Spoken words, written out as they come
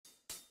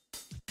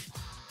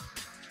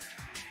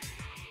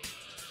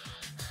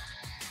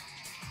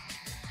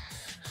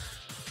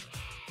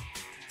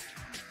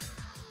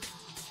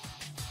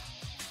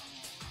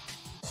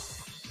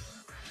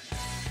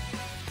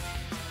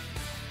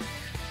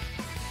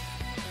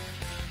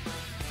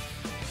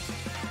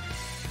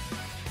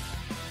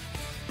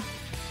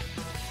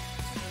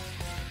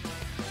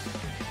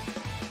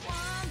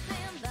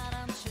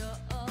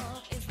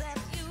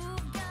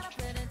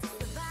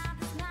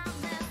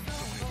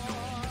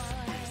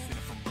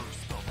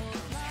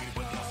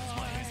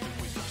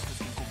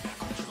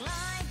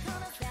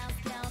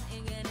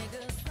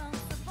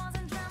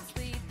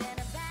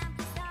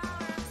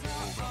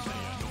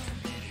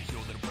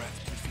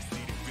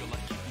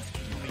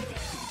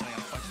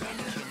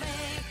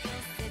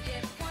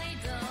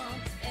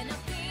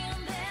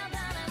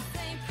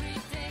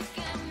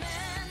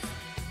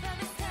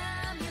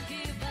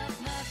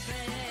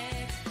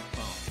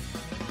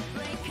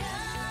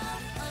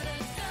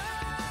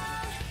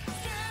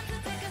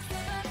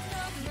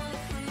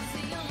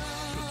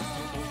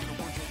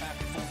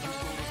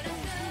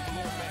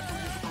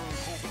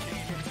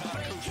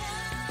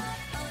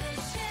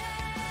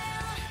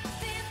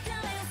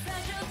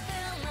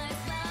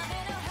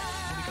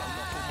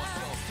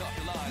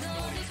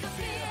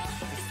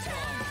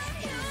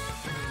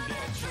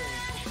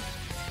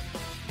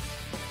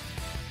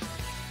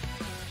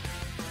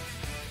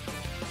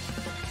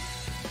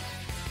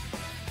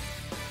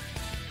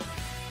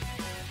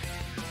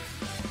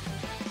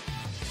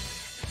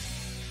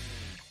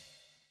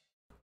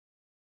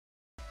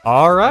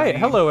All right,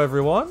 hello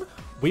everyone.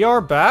 We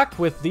are back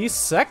with the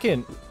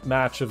second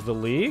match of the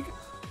league.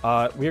 We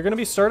are going to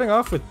be starting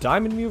off with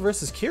Diamond Mew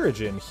versus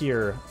Kirigin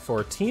here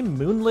for Team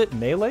Moonlit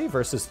Melee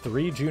versus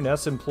 3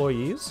 Junes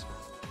employees.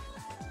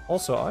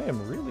 Also, I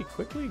am really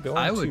quickly going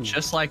I would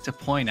just like to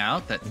point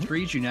out that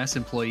 3 Junes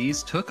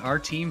employees took our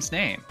team's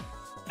name.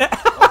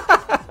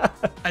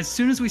 As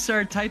soon as we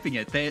started typing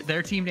it,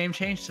 their team name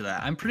changed to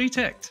that. I'm pretty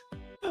ticked.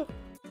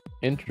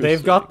 Interesting.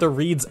 They've got the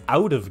reads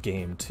out of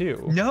game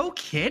too. No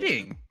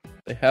kidding.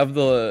 They have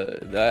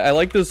the. I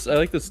like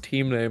this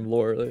team name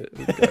lore.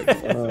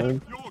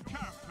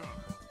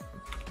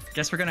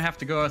 Guess we're gonna have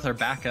to go with our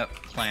backup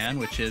plan,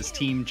 which is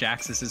Team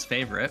Jax's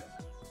favorite.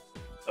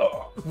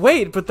 Oh.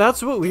 Wait, but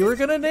that's what we were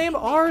gonna name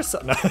our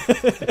son.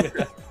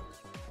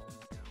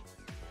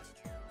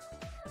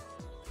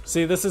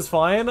 See, this is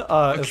fine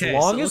Okay,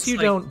 as long so as you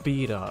like... don't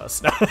beat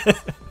us.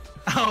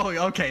 Oh,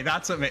 okay,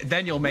 that's what.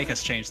 Then you'll make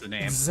us change the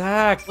name.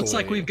 Exactly. Looks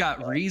like we've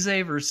got Rize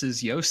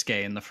versus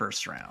Yosuke in the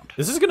first round.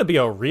 This is going to be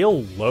a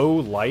real low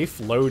life,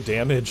 low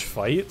damage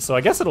fight, so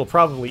I guess it'll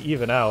probably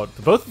even out.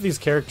 Both of these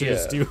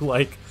characters do,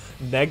 like,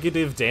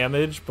 negative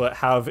damage, but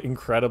have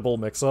incredible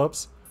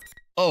mix-ups.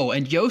 Oh,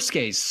 and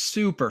Yosuke's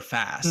super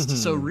fast,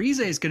 so Rize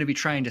is going to be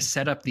trying to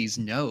set up these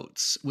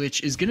notes,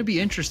 which is going to be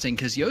interesting,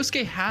 because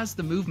Yosuke has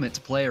the movement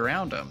to play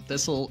around him.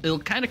 It'll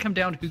kind of come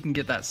down to who can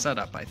get that set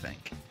up, I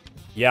think.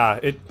 Yeah,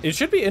 it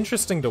should be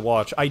interesting to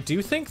watch. I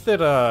do think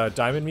that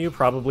Diamond Mew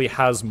probably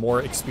has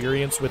more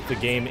experience with the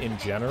game in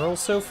general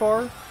so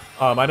far.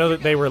 I know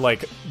that they were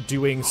like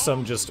doing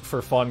some just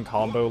for fun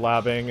combo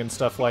labbing and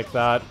stuff like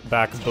that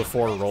back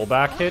before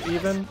rollback hit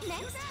even.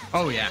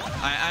 Oh yeah,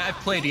 I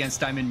played against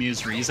Diamond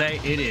Mew's Rize.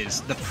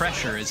 The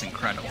pressure is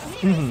incredible.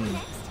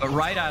 But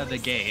right out of the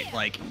gate,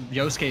 like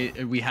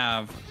Yosuke, we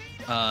have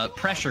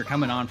pressure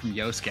coming on from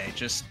Yosuke,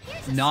 just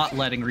not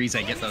letting Rize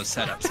get those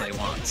setups that he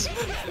wants.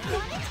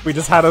 We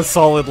just had a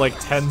solid like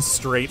 10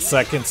 straight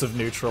seconds of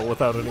neutral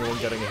without anyone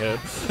getting hit.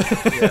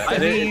 Yeah, I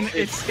mean,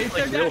 it's like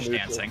they're real dash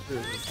dancing.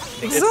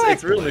 Exactly.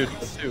 It's real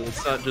neutral too.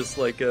 It's not just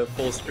like a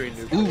full screen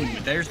neutral. Ooh,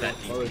 there's that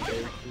Other DP.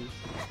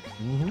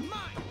 characters.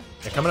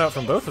 Yeah, coming out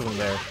from both of them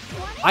there.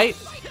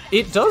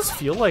 It does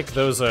feel like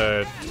those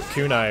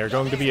kunai are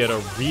going to be at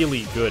a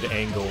really good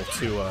angle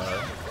to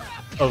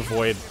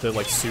avoid the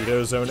like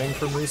pseudo zoning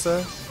from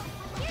Rize.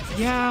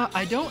 Yeah,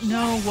 I don't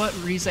know what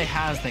Rize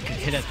has that could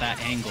hit at that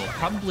angle.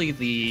 Probably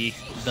the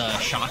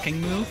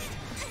shocking move.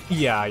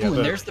 Yeah. Ooh,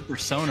 and there's the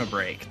persona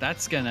break.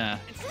 It's gonna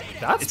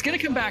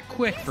come back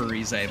quick for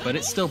Rize, but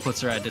it still puts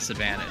her at a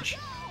disadvantage.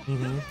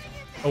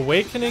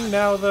 Awakening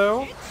now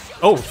though.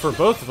 Oh, for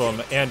both of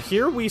them. And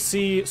here we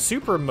see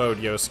Super Mode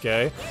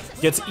Yosuke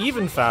gets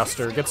even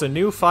faster, gets a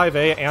new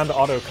 5A and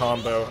auto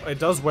combo. It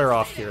does wear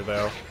off here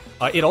though.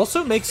 It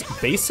also makes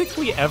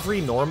basically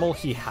every normal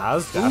he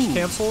has dash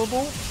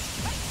cancelable.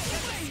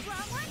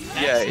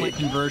 Excellent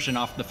conversion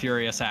off the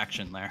furious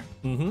action there.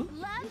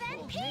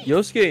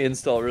 Yosuke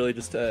install really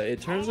just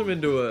it turns him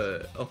into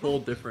a whole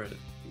different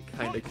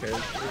kind of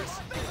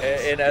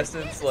character. In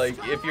essence, like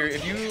if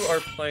you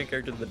are playing a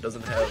character that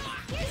doesn't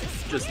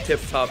have just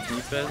tip-top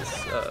defense,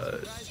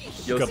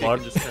 Yosuke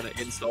can just kind of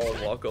install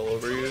and walk all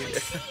over you.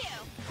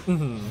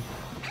 Ooh,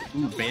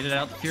 baited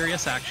out the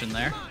furious action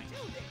there.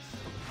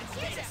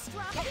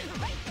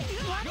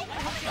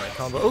 Alright,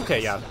 combo.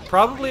 Okay, yeah.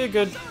 Probably a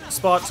good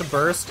spot to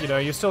burst. You know,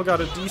 you still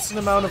got a decent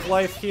amount of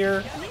life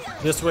here.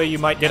 This way you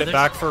might get it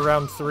back for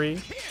round 3.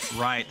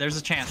 Right, there's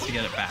a chance to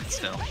get it back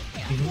still.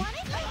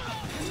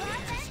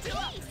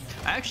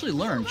 I actually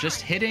learned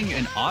just hitting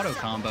an auto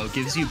combo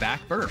gives you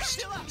back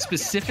burst.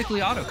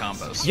 Specifically auto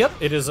combos. Yep,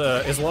 it is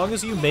as long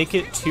as you make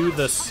it to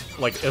this,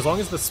 like, as long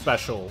as the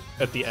special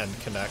at the end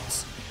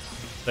connects,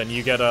 then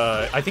you get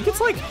I think it's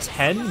like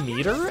 10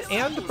 meter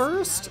and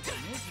burst?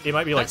 It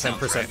might be like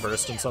 10%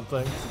 burst and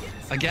something.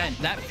 Again,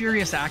 that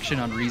furious action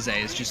on Rize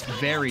is just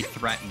very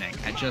threatening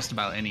at just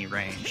about any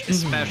range,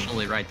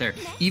 especially right there.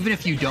 Even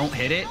if you don't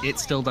hit it, it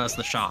still does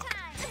the shock.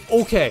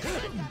 Okay,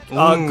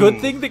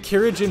 good thing that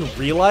Kirigin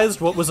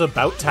realized what was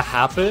about to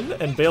happen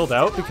and bailed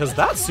out, because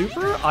that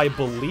super, I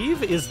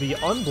believe, is the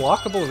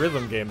unblockable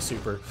rhythm game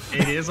super.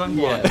 It is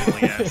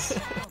unblockable, yes.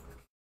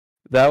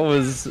 That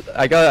was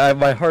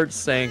my heart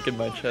sank in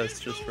my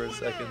chest just for a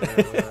second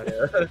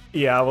there.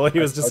 Yeah, well, he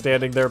was just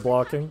standing there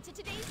blocking.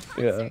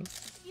 Yeah.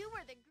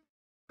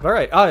 All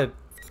right,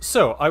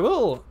 so I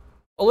will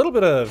a little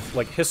bit of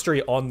like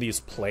history on these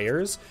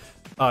players.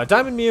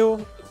 Diamond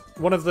Mew,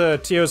 one of the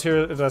TOs here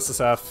at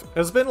SSF,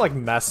 has been like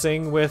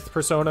messing with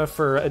Persona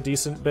for a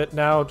decent bit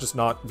now, just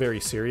not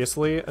very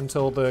seriously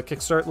until the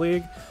Kickstart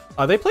League.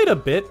 They played a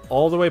bit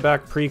all the way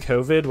back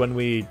pre-COVID when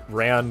we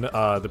ran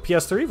the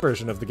PS3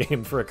 version of the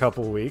game for a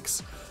couple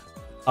weeks.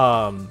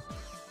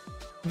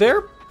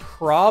 They're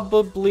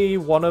probably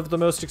one of the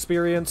most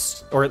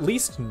experienced, or at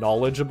least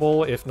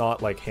knowledgeable, if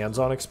not like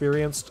hands-on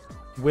experienced,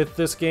 with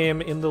this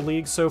game in the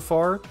league so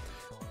far.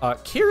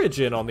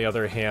 Kirigin, on the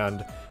other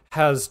hand,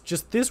 has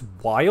just this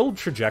wild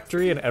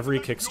trajectory in every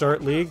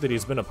Kickstart league that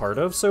he's been a part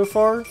of so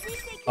far.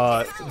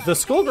 The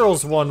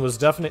Skullgirls one was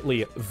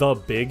definitely the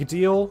big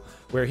deal,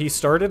 where he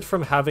started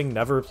from having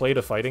never played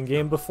a fighting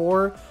game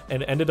before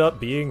and ended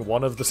up being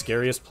one of the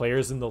scariest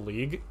players in the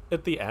league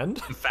at the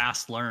end.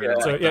 Fast learn. Yeah.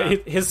 So yeah,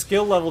 his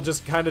skill level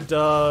just kind of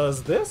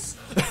does this.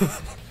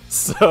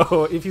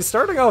 So if he's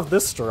starting off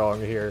this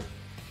strong here,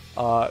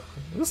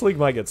 this league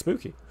might get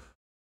spooky.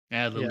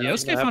 Yeah, the Yeah,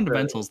 Yosuke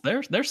fundamentals,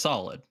 they're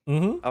solid.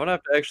 Mm-hmm. I'm gonna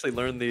have to actually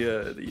learn the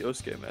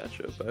Yosuke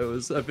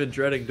matchup. I've been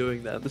dreading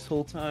doing that this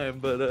whole time,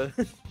 but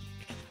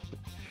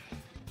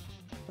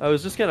I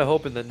was just kind of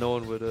hoping that no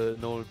one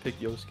would pick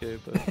Yosuke,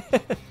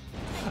 but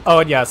Oh,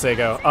 and yeah,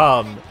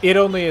 Seigo. It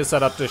only is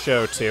set up to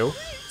show 2,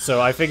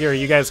 so I figure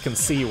you guys can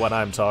see when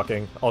I'm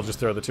talking. I'll just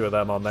throw the 2 of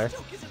them on there.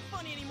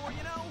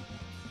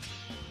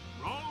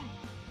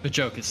 The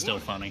joke is still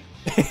funny.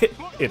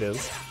 It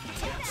is.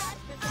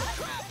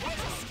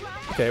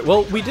 Okay,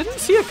 well, we didn't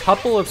see a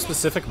couple of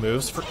specific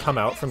moves come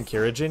out from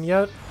Kirigin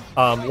yet.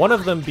 One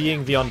of them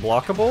being the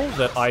unblockable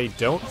that I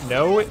don't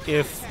know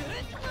if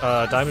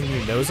Diamond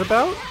Mew knows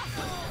about.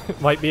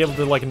 Might be able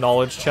to, like,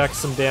 knowledge check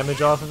some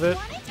damage off of it.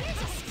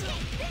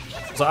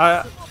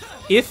 So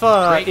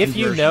if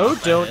you know,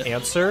 don't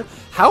answer.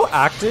 How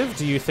active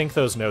do you think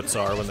those notes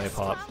are when they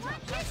pop?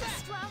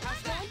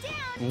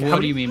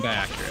 What do you mean by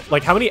accurate?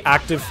 Like, how many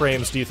active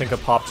frames do you think a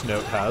popped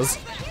note has?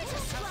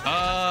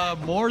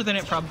 More than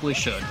it probably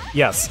should.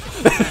 Yes.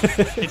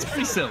 It's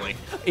pretty silly.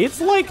 It's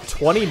like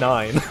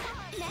 29.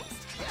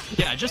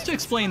 Yeah, just to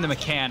explain the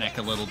mechanic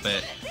a little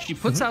bit, she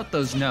puts out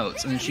those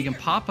notes, and then she can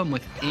pop them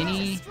with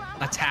any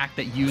attack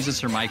that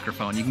uses her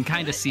microphone. You can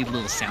kind of see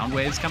little sound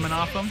waves coming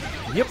off them.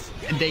 Yep.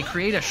 And they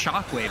create a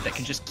shockwave that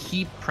can just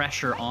keep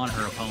pressure on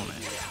her opponent.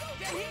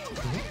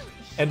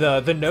 And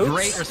the notes...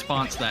 Great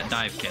response to that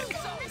dive kick.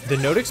 The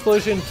note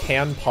explosion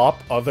can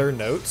pop other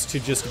notes to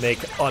just make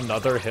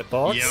another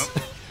hitbox.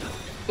 Yep.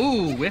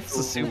 Ooh, whiffs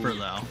the super,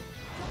 though.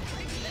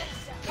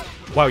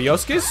 Wow,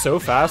 Yosuke's so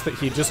fast that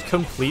he just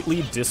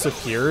completely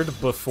disappeared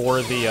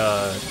before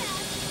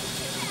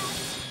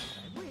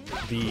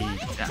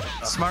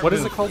Smart what move.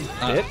 is it called?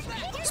 Bit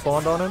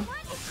spawned on him?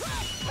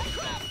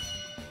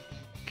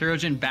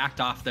 Kirojin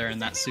backed off there in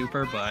that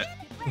super, but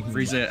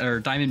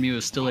Diamond Mew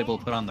is still able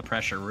to put on the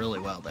pressure really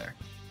well there.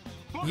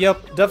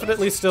 Yep,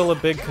 definitely still a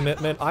big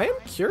commitment. I am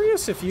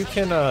curious if you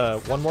can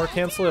one more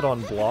cancel it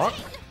on block,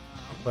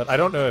 but I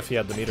don't know if he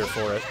had the meter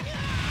for it.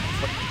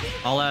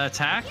 All out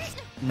attack?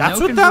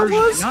 That's no what that conversion,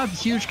 was? Not a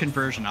huge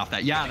conversion off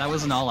that. Yeah, that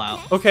was an all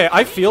out. Okay,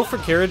 I feel for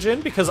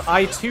Kirigin because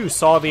I too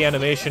saw the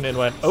animation and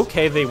went,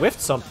 okay, they whiffed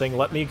something,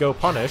 let me go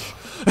punish.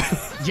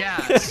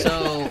 Yeah,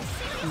 so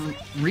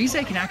Rize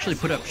can actually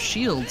put up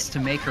shields to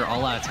make her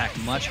all out attack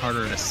much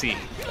harder to see.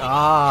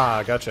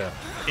 Ah, gotcha.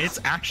 It's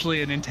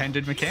actually an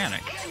intended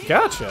mechanic.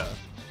 Gotcha.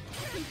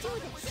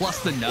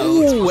 Plus the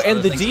nodes. Ooh, plus and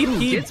other the things.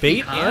 DP Gets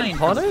bait behind and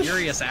for punish?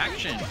 Furious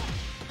action.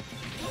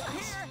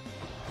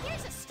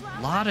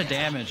 A lot of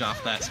damage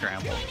off that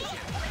scramble.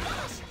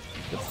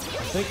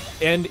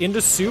 And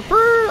into super?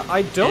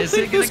 I don't Is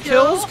think it gonna this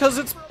kills kill? because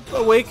it's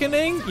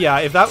awakening. Yeah,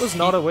 if that was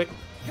not awake.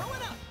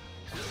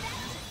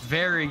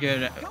 Very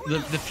good. The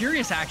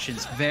Furious action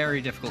is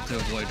very difficult to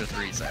avoid with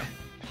Rize.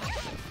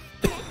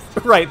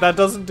 Right, that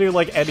doesn't do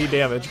like any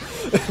damage.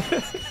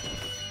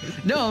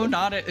 No,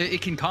 not it.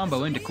 It can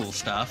combo into cool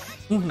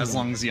stuff as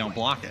long as you don't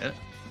block it.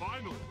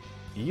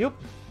 Yep.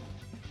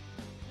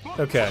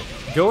 Okay,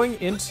 going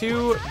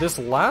into this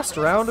last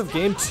round of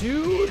game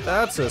 2,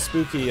 that's a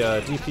spooky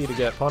DP to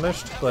get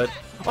punished, but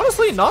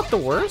honestly, not the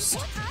worst.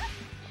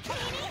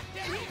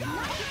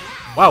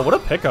 Wow, what a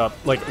pickup.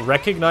 Like,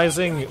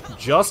 recognizing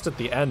just at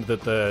the end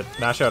that the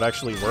mash out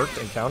actually worked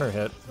and counter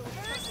hit.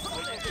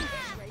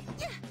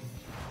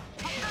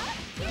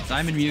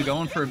 Diamond Mew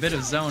going for a bit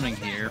of zoning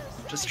here.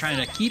 Just trying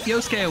to keep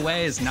Yosuke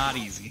away is not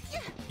easy.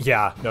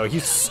 Yeah, no,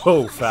 he's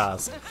so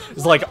fast.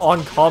 It's like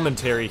on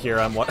commentary here,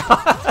 I'm what?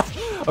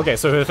 Okay,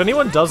 so if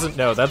anyone doesn't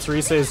know, that's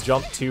Rise's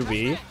jump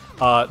 2B.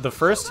 The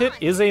first hit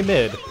is a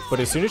mid, but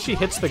as soon as she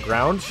hits the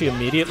ground, she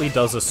immediately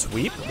does a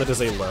sweep that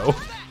is a low.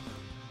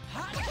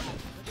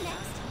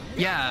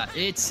 Yeah,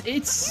 it's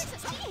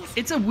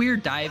a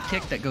weird dive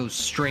kick that goes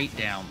straight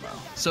down though.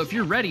 So if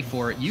you're ready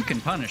for it, you can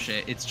punish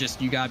it. It's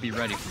just you gotta be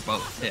ready for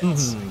both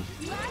hits.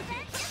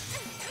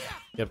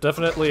 Yep,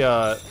 definitely,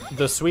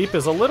 the sweep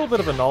is a little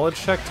bit of a knowledge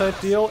check type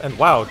deal, and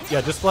wow,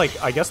 yeah, just like,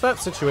 I guess that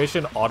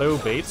situation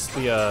auto-baits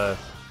the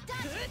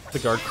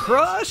guard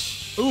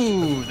crush!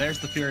 Ooh, there's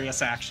the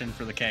Furious action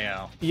for the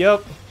KO.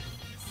 Yep.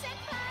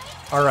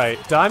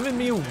 Alright, Diamond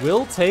Mew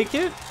will take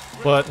it,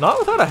 but not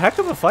without a heck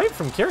of a fight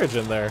from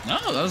Kirigin there.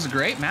 No, that was a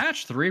great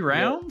match. 3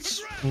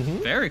 rounds.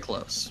 Very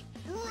close.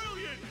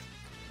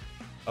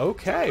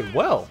 Okay,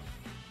 well,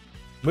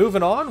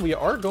 moving on, we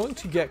are going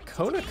to get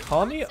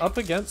Konakami up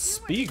against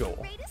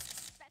Spiegel.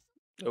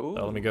 oh,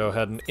 So let me go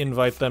ahead and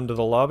invite them to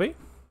the lobby.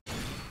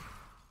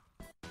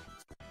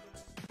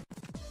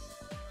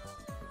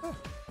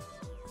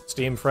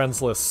 Steam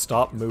friends list,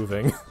 stop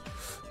moving.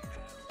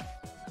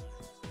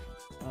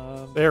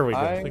 There we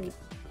go.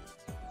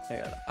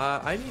 Hang on.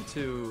 I need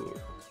to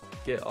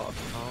get off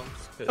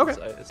comms because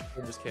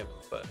I just can't.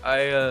 But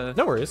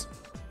no worries.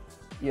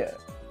 Yeah.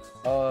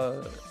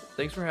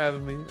 Thanks for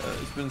having me.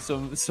 It's been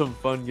some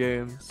fun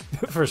games.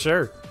 For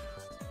sure.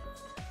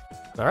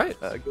 All right.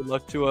 Good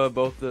luck to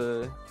both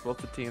the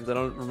teams. I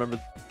don't remember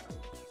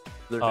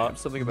their names.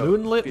 Something about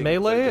Moonlit,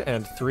 Melee,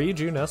 and 3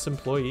 Junes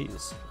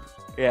employees.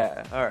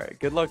 Yeah. All right.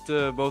 Good luck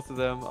to both of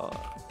them.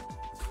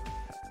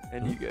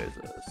 And you guys.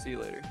 See you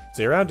later.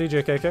 See you around,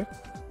 DJ KK.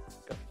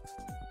 Yep.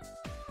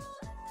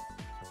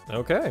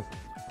 Okay.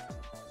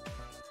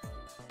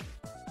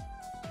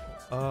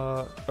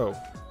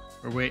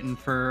 We're waiting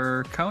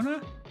for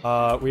Kona?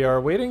 We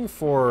are waiting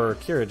for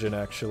Kirigin,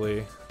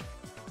 actually.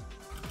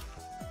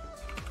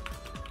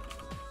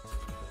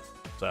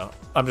 So,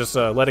 I'm just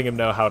letting him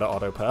know how to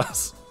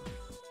auto-pass.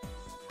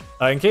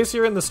 In case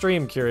you're in the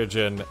stream,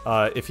 Kirigin,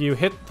 if you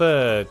hit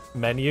the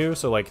menu,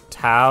 so like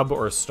tab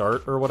or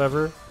start or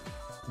whatever,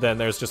 then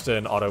there's just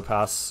an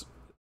auto-pass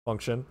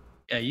function.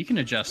 Yeah, you can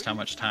adjust how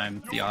much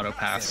time the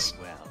auto-pass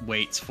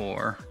waits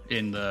for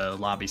in the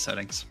lobby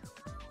settings.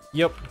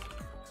 Yep.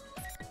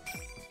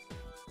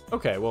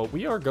 Okay, well,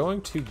 we are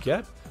going to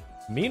get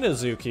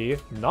Minazuki,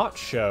 not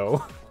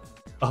Sho,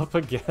 up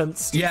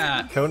against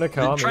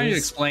Konakami. Trying to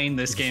explain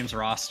this game's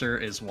roster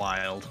is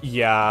wild.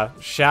 Yeah,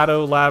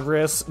 Shadow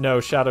Labris,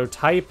 no, Shadow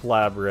type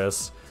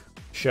Labris,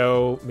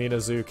 Sho,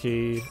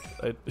 Minazuki.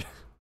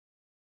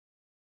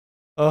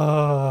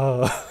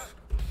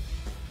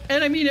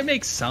 And I mean, it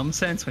makes some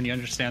sense when you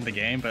understand the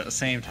game, but at the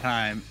same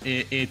time,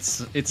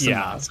 it's some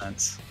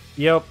nonsense.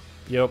 Yep.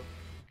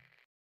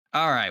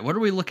 All right, what are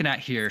we looking at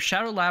here?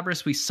 Shadow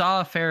Labris, we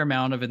saw a fair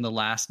amount of in the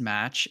last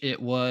match.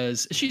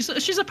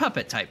 She's a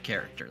puppet type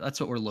character.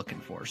 That's what we're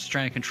looking for. She's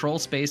trying to control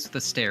space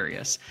with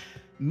Asterius.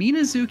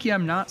 Minazuki,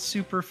 I'm not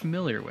super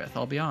familiar with,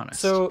 I'll be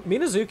honest. So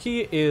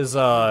Minazuki is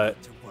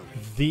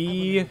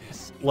the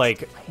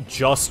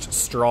just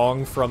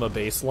strong from a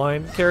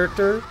baseline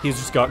character. He's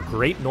just got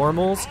great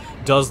normals,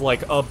 does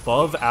like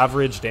above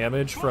average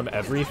damage from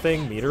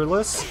everything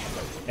meterless,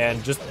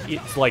 and just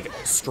it's like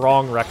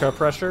strong Rekka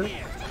pressure.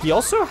 He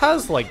also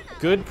has, like,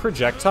 good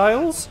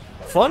projectiles.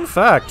 Fun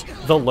fact,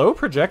 the low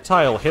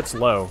projectile hits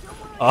low.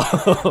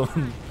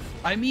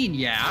 I mean,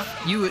 yeah,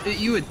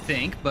 you would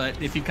think,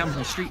 but if you come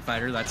from Street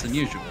Fighter, that's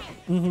unusual.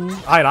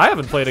 I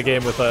haven't played a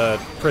game with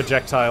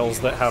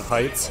projectiles that have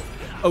heights.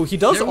 Oh, he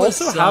does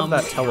also have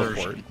that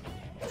teleport.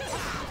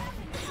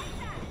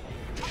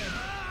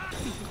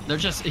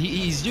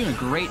 He's doing a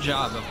great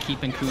job of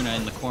keeping Kuna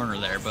in the corner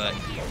there, but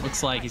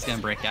looks like he's gonna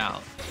break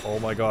out. Oh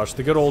my gosh,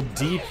 the good old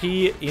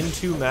DP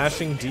into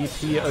mashing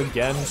DP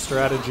again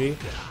strategy.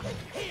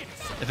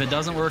 If it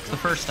doesn't work the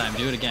first time,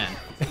 do it again.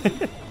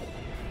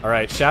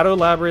 Alright, Shadow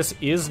Labris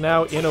is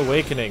now in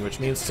Awakening, which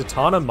means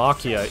Titana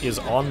Machia is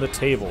on the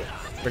table.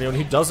 For anyone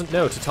who doesn't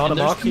know, Titana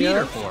Machia...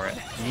 meter for it.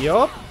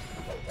 Yup.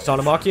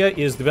 Titana Machia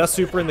is the best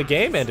super in the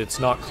game, and it's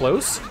not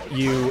close.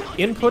 You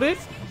input it,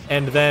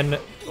 and then...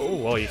 Oh,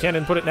 well, you can't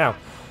input it now.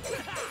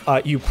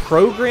 You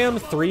program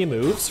 3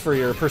 moves for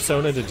your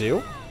persona to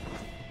do,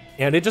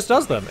 and it just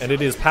does them, and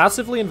it is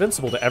passively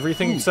invincible to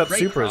everything except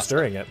supers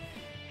during it.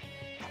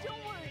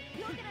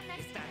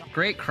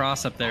 Great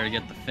cross up there to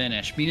get the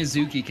finish.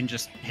 Minazuki can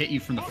just hit you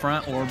from the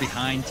front or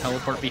behind,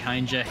 teleport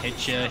behind you,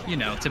 hit you, you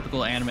know,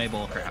 typical anime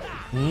bullcrap.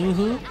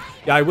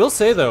 Yeah, I will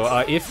say, though,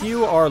 if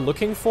you are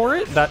looking for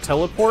it, that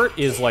teleport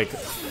is like...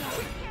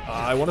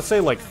 I want to say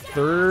like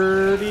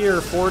 30 or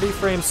 40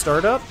 frame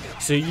startup,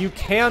 so you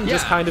can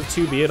just kind of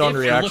 2B it on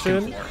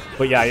reaction.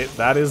 But yeah,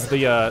 that is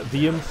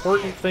the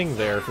important thing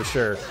there for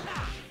sure.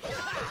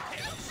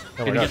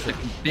 Oh Gonna get the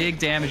big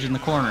damage in the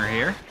corner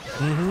here.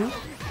 And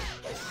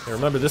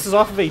remember, this is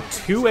off of a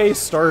 2A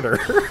starter.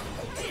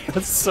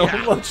 That's so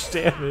much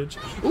damage.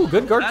 Ooh,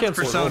 good guard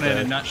cancel. That's Persona in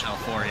a nutshell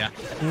for you.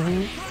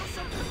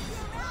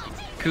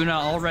 Kuna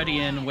already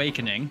in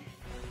Awakening.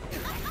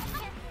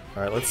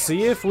 Alright, let's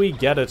see if we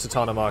get a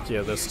Titana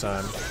Machia this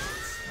time.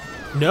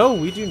 No,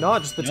 we do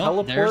not. Just the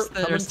teleport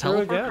coming through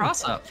again.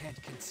 Cross up.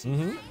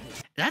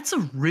 That's a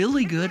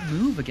really good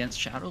move against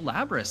Shadow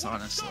Labris,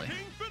 honestly.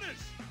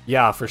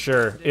 Yeah, for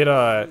sure. It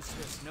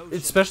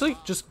especially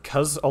just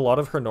because a lot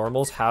of her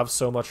normals have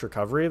so much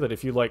recovery that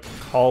if you like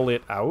call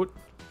it out.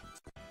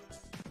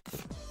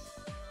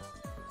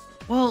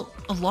 Well,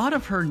 a lot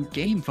of her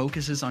game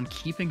focuses on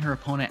keeping her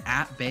opponent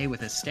at bay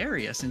with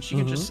Asterius, and she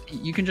can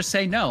you can just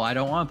say, no, I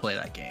don't want to play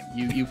that game.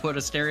 You put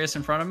Asterius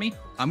in front of me,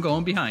 I'm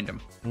going behind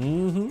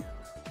him.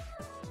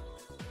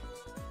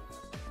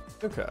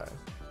 Okay.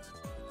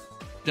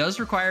 Does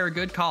require a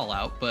good call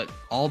out, but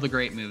all the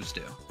great moves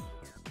do.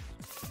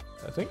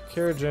 I think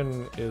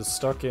Kirigin is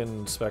stuck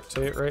in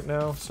spectate right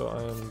now, so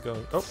I'm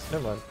going... Oh,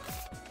 never mind.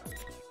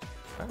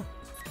 Okay.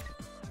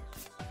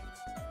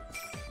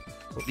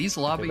 These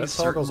lobbies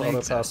that toggles certainly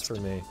auto-pass exist. for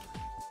me.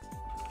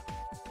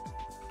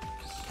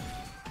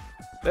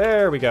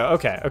 There we go.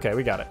 Okay,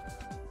 we got it.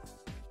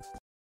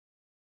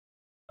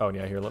 Oh,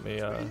 yeah, here, let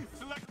me,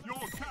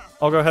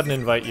 I'll go ahead and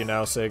invite you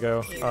now,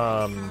 Sego.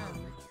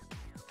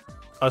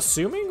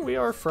 assuming we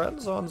are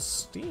friends on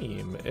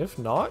Steam. If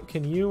not,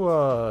 can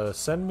you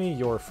send me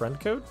your friend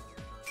code?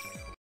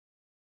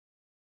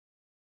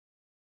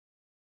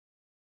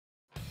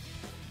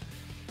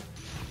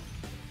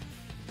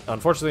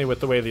 Unfortunately, with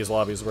the way these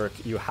lobbies work,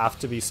 you have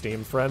to be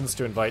Steam friends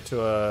to invite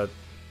to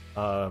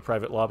a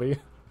private lobby.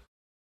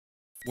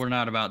 We're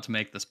not about to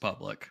make this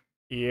public.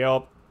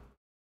 Yep.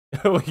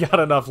 We got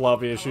enough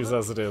lobby issues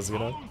as it is, you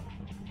know?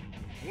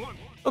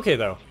 Okay,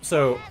 though.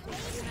 So,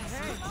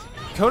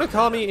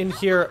 Konakami in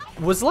here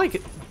was,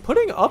 like,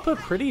 putting up a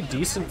pretty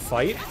decent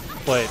fight,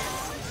 but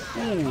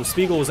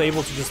Spiegel was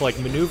able to just, like,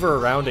 maneuver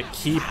around at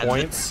key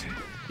points.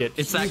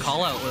 It's that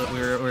call-out we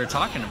were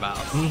talking about.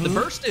 The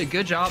burst did a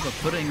good job of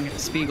putting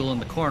Spiegel in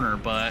the corner,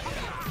 but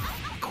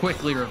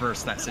quickly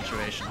reversed that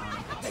situation.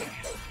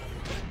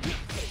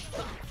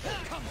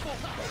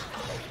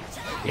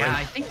 Yeah,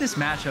 I think this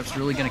matchup's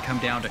really going to come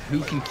down to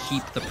who can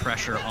keep the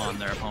pressure on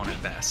their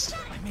opponent best.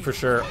 For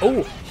sure.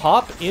 Oh,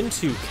 hop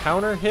into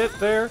counter hit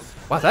there.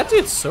 Wow, that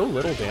did so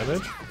little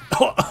damage.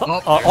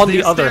 On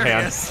the other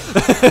hand.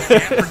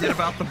 Can't forget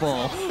about the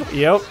bull.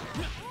 Yep.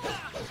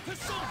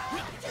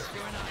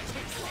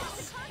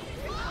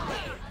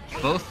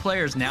 Both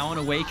players now in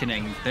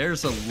Awakening.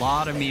 There's a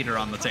lot of meter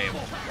on the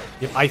table.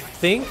 I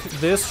think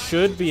this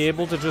should be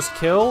able to just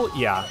kill.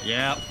 Yeah.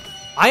 Yep.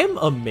 I am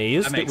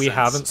amazed that we sense.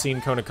 haven't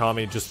seen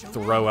Konakami just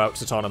throw out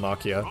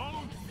Tatanamakia.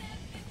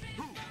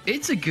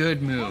 It's a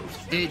good move.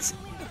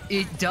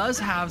 It does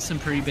have some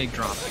pretty big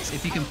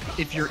dropbacks.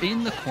 If you're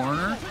in the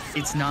corner,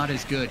 it's not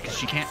as good because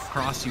she can't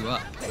cross you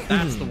up.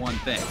 That's the one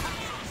thing.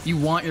 You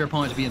want your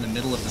opponent to be in the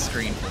middle of the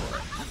screen for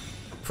it.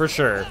 For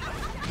sure.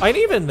 And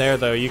even there,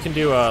 though, you can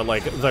do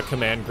like the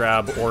command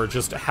grab or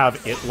just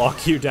have it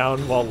lock you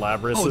down while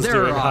Labris is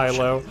doing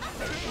high-low.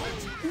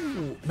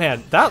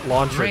 Man, that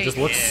launcher just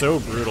looks so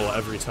brutal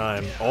every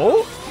time.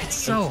 Oh? It's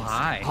so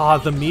high. Ah,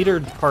 the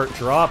metered part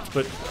dropped,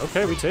 but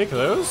okay, we take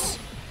those.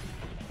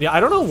 Yeah, I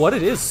don't know what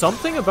it is.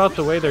 Something about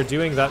the way they're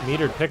doing that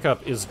metered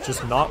pickup is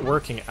just not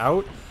working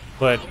out,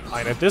 but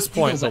at this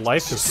point, the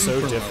life is so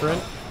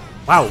different.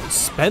 Wow,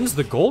 spends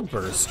the gold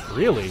burst,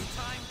 really?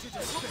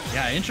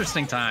 Yeah,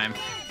 interesting time.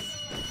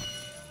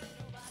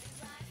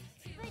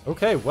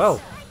 Okay,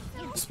 well,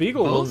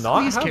 Spiegel will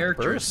not have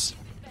burst.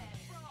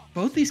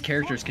 Both these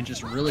characters can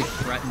just really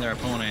threaten their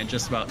opponent in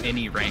just about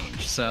any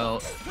range. So,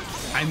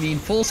 I mean,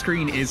 full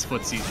screen is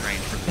Footsie's range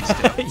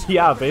for these two.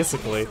 Yeah,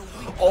 basically.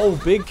 Oh,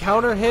 big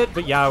counter hit,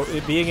 but yeah,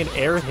 it being an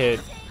air hit,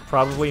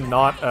 probably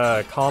not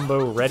a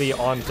combo ready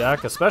on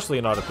deck,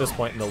 especially not at this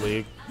point in the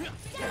league.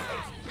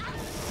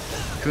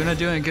 Kuna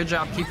doing a good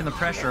job keeping the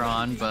pressure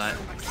on, but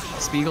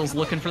Spiegel's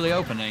looking for the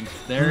opening.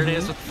 There it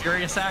is with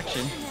Furious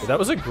Action. That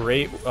was a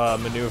great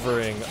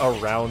maneuvering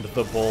around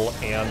the Bull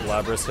and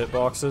Labris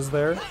hitboxes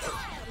there.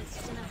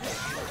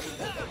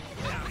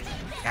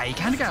 Yeah, you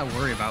kind of got to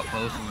worry about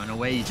both of them in a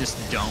way you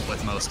just don't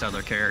with most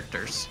other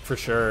characters. For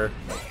sure.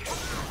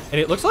 And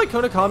it looks like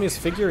Konakami is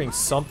figuring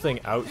something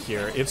out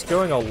here. It's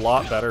going a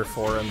lot better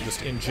for him.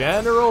 Just in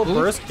general,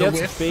 burst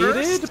gets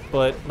baited,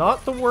 but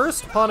not the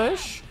worst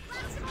punish.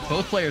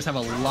 Both players have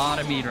a lot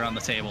of meter on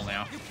the table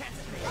now.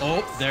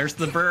 Oh, there's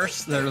the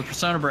burst. There's the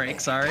Persona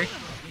break, sorry.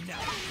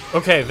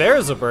 Okay,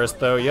 there's a burst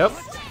though, yep.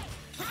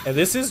 And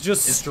this is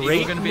just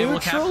straight gonna be able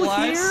to neutral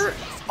capitalize? here.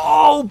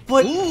 Oh,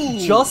 but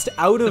just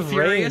out of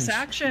range. Furious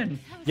Action.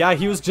 Yeah,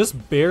 he was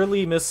just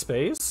barely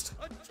misspaced.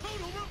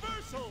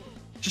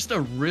 Just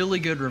a really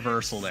good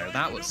reversal there.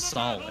 That was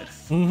solid.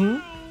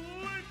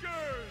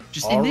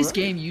 Just All in this right.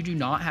 game, you do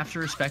not have to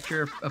respect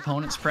your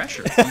opponent's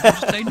pressure. You can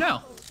just say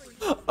no.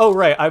 Oh,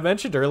 right. I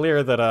mentioned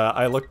earlier that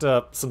I looked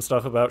up some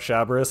stuff about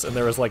Shabris, and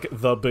there was, like,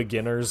 the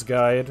beginner's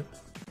guide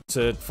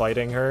to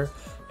fighting her.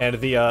 And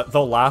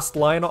the last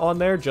line on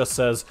there just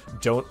says,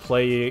 "Don't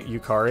play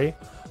Yukari."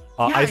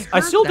 I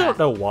still don't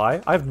know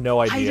why. I have no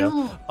idea.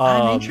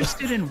 I'm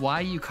interested in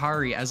why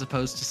Yukari as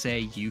opposed to,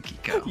 say,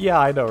 Yukiko. Yeah,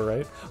 I know,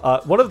 right?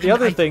 One of the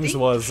other things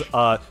was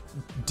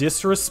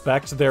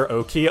disrespect their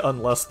Oki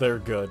unless they're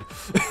good.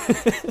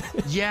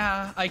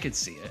 Yeah, I could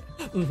see it.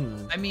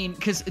 I mean,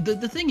 because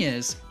the thing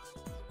is,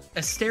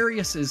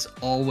 Asterius is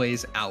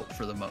always out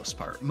for the most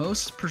part.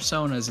 Most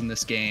personas in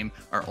this game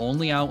are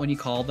only out when you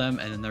call them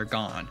and then they're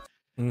gone.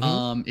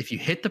 If you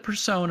hit the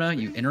persona,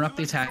 you interrupt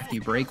the attack,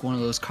 you break one of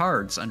those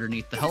cards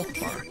underneath the health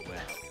bar.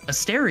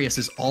 Asterius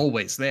is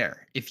always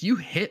there. If you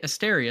hit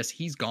Asterius,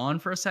 he's gone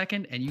for a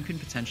second, and you can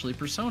potentially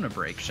persona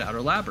break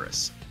Shadow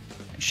Labris.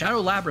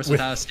 Shadow Labris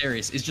without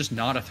Asterius is just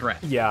not a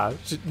threat. Yeah,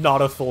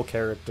 not a full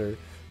character.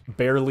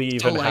 Barely even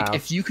so, like, half.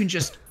 if you can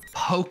just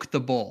poke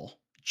the bull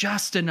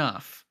just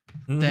enough,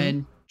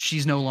 then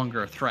she's no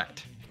longer a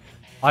threat.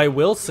 I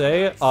will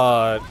say,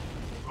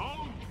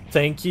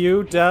 thank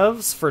you,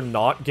 devs, for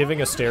not giving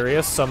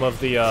Asterius some of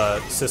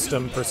the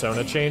system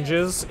persona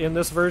changes in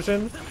this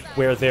version,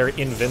 where they're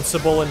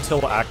invincible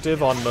until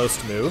active on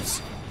most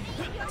moves.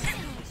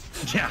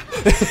 Yeah,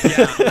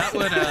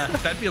 yeah,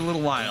 that'd be a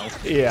little wild.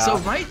 Yeah. So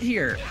right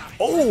here,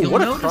 Oh, you'll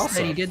what a notice cross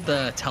that he up. did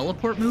the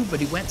teleport move, but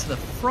he went to the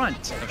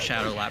front of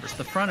Shadow Labyrinth,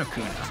 the front of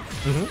Kuna.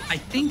 I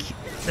think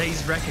that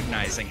he's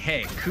recognizing,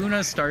 hey,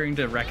 Kuna's starting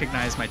to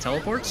recognize my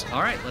teleports.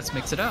 All right, let's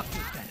mix it up.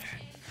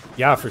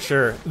 Yeah, for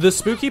sure. The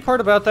spooky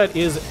part about that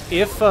is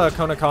if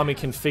Konakami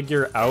can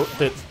figure out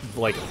that,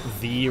 like,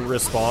 the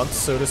response,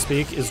 so to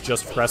speak, is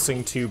just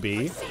pressing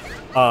 2B,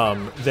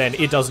 then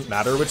it doesn't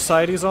matter which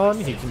side he's on.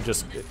 He can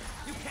just...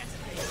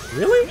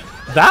 Really?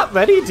 That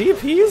many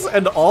DPs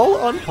and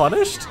all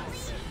unpunished?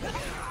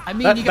 I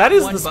mean, you got that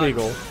is one the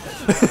button.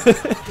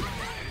 Spiegel.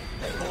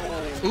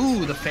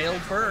 Ooh, the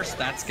failed burst.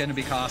 That's going to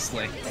be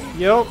costly.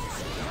 Yep.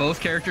 Both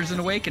characters in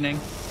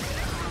Awakening.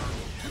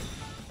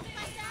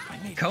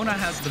 Kona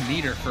has the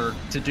meter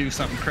to do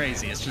something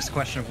crazy. It's just a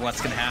question of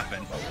what's going to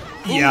happen.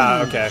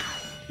 Yeah, Ooh. okay.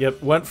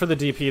 Yep, went for the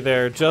DP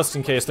there, just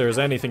in case there was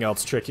anything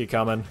else tricky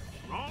coming.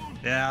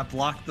 Yeah,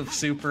 block the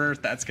super.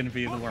 That's going to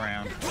be the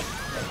round.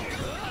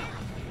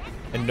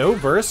 And no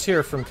burst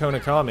here from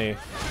Konakami.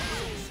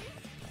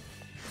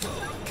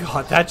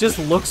 God, that just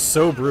looks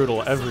so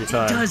brutal every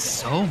time. It does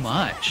so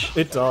much.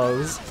 It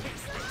does.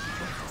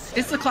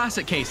 It's the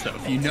classic case, though.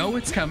 If you know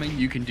it's coming,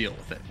 you can deal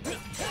with it.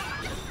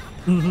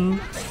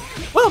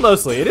 Well,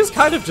 mostly. It is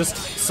kind of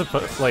just,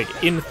 like,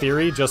 in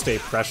theory, just a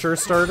pressure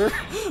starter.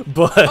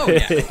 But... Oh,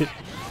 yeah.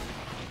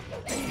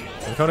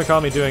 And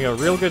Konakami doing a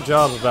real good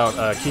job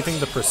about keeping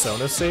the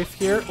Persona safe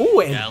here.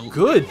 Ooh, and Yeah.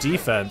 good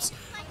defense.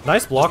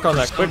 Nice block on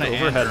that quick Persona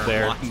and overhead her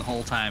there. blocking the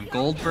whole time.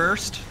 Gold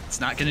burst. It's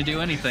not going to do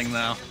anything,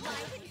 though.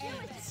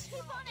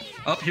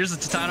 Oh, here's the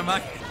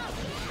Tatanamaki.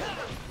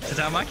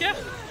 Tatanamaki?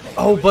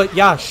 Oh, but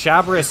yeah,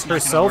 Shabris gonna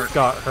herself work.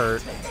 got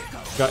hurt.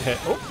 Got hit.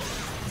 Oh.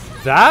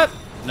 That...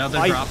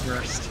 Another drop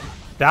burst.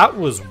 That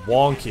was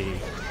wonky.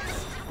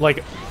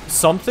 Like,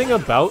 something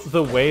about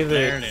the way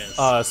There it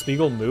that is.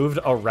 Spiegel moved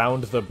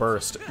around the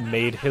burst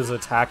made his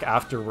attack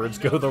afterwards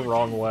go the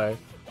wrong way.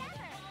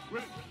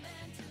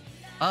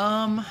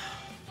 I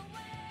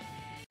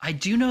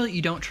do know that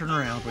you don't turn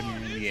around when you're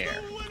in the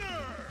air.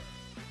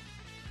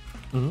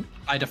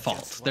 By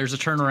default, there's a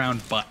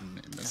turnaround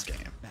button in this game,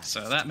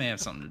 so that may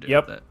have something to do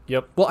with it.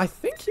 Yep. Well, I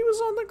think he was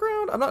on the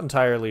ground. I'm not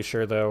entirely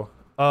sure, though.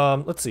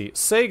 Let's see.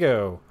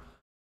 Sego,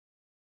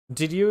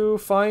 did you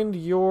find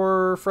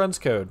your friend's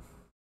code?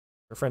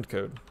 Or friend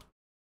code?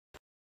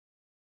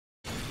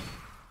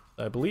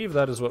 I believe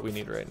that is what we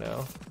need right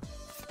now.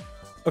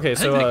 Okay, I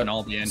so think they can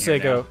all be in here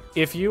Sego, now.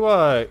 if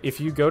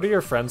you go to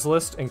your friends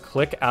list and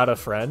click add a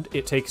friend,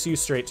 it takes you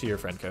straight to your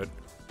friend code.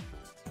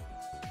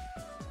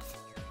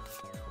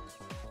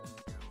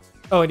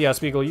 Oh, and yeah,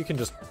 Spiegel, you can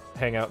just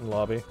hang out in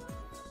lobby.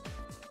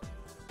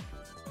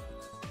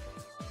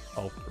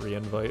 I'll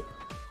re-invite.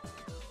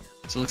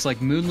 So it looks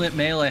like Moonlit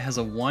Melee has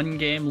a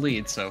 1-game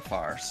lead so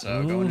far.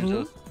 So going into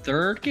the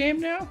third game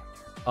now?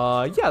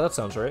 Yeah, that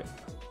sounds right.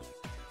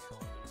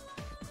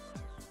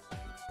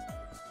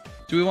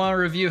 Do we want to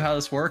review how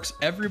this works?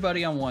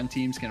 Everybody on one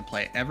team is going to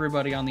play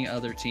everybody on the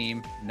other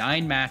team.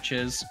 9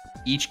 matches.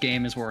 Each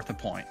game is worth a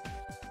point.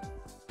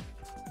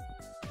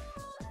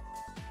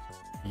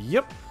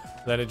 Yep.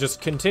 Then it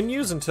just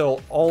continues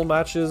until all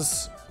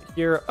matches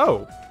here.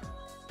 Oh.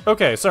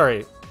 Okay,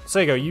 sorry.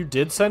 Sego, you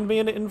did send me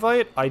an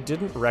invite. I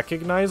didn't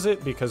recognize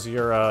it because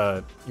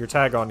your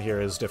tag on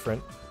here is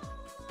different.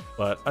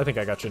 But I think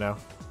I got you now.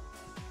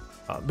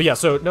 But yeah,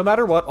 so no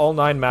matter what, all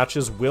 9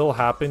 matches will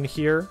happen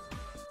here.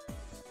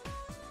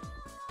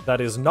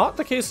 That is not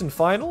the case in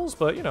finals,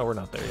 but, you know, we're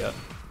not there yet.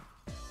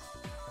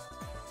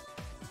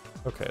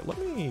 Okay, let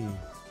me...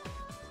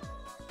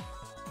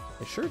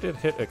 I sure did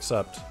hit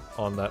accept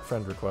on that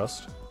friend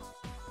request.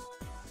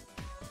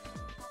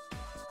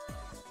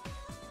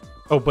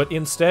 Oh, but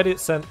instead it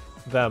sent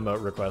them a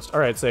request.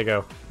 Alright,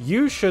 Sego.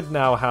 You should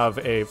now have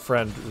a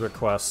friend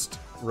request,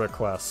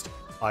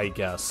 I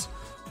guess.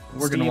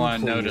 We're going to Steam,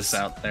 want a please. notice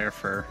out there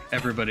for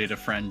everybody to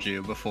friend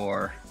you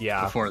before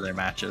their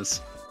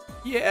matches.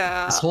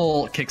 Yeah. This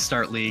whole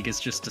Kickstart League is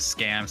just a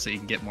scam so you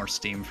can get more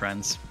Steam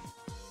friends.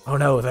 Oh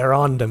no, they're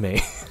on to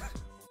me.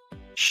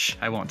 Shh,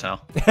 I won't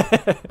tell.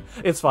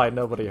 It's fine,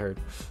 nobody heard.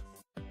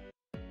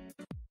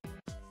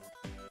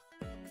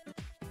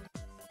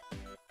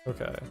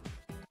 Okay.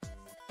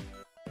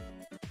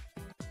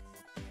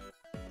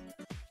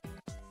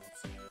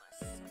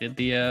 Did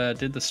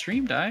the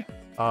stream die?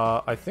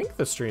 I think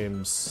the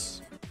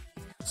stream's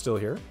still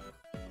here.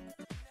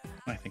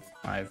 I think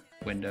my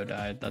window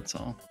died, that's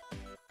all.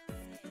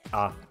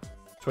 Ah,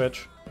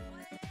 Twitch.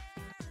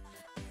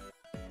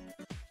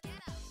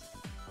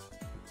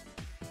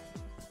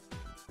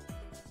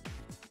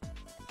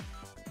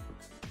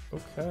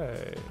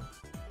 Okay.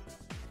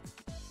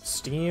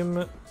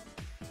 Steam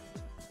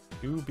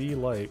do be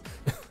like.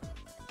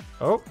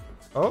 Oh.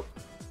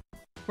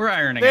 We're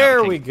ironing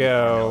There out we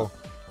go.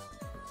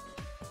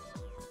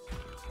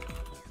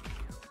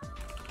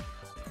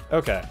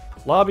 Okay.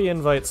 Lobby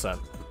invite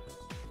sent.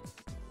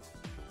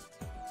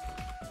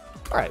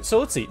 Alright, so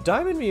let's see.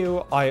 Diamond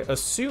Mew, I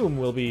assume,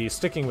 will be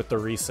sticking with the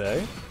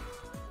Risei.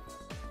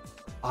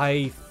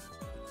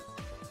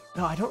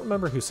 No, I don't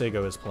remember who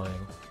Seigo is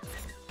playing.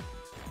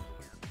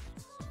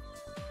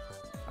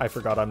 I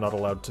forgot I'm not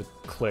allowed to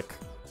click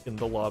in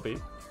the lobby.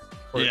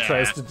 Or it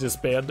tries to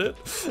disband it.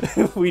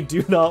 We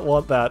do not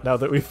want that now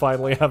that we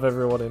finally have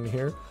everyone in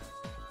here.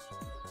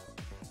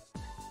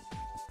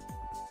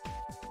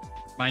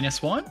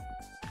 -1?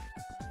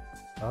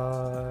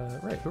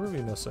 Right, who are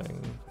we missing?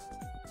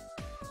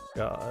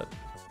 Got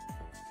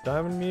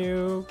Diamond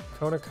Mew,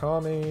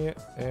 Konakami,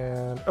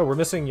 and... Oh, we're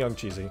missing Young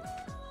Cheesy.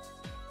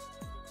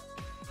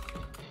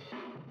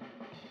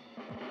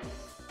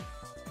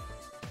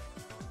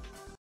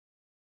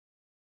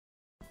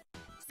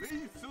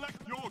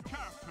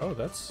 Oh,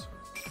 that's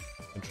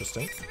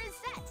interesting.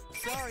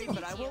 Sorry,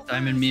 but I won't.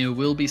 Diamond Mew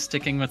will be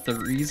sticking with the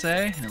Rize,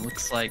 and it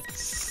looks like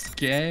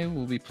Ske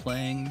will be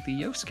playing the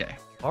Yosuke.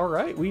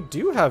 Alright, we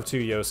do have 2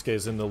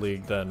 Yosuke's in the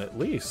league then, at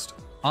least.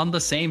 On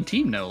the same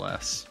team, no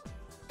less.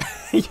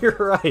 You're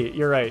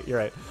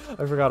right.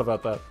 I forgot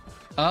about that.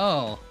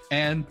 Oh,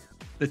 and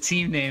the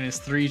team name is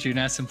 3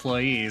 Junes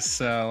employees,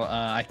 so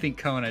I think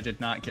Kona did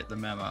not get the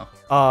memo.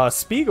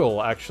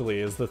 Spiegel,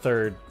 actually, is the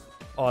 3rd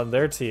on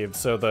their team,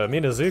 so the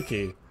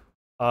Minazuki.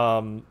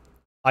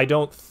 I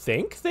don't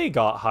think they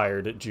got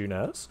hired at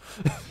Junes.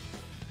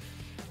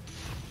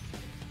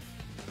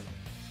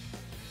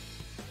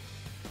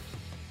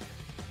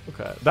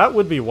 Okay, that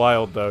would be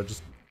wild, though.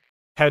 Just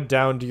head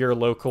down to your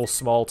local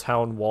small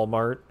town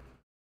Walmart.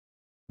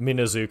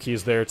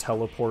 Minazuki's there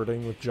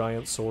teleporting with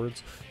giant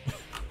swords.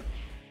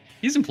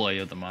 He's Employee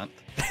of the Month.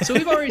 So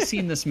we've already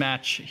seen this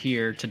match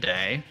here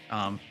today.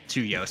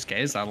 2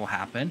 Yosuke's, that'll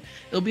happen.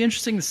 It'll be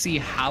interesting to see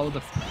how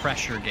the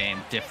pressure game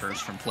differs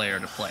from player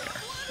to player.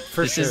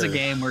 This is a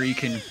game where you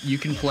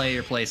can play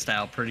your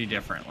playstyle pretty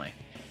differently.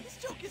 This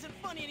joke isn't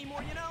funny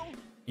anymore, you know?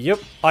 Yep,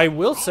 I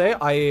will say,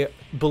 I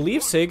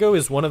believe Seigo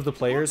is one of the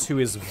players who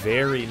is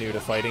very new to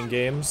fighting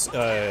games.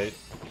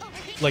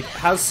 Like,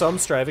 has some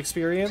Strive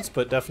experience,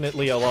 but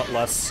definitely a lot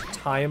less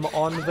time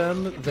on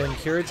them than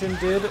Kyrijin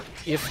did,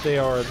 if they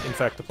are, in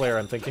fact, the player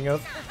I'm thinking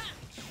of.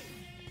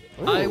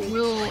 Ooh, I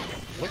will...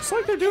 Looks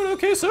like they're doing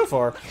okay so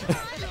far.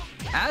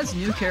 As a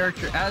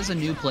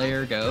new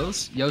player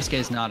goes, Yosuke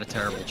is not a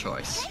terrible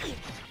choice.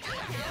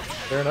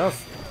 Fair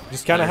enough.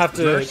 Just kind of have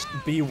to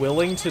be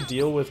willing to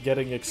deal with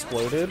getting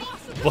exploded,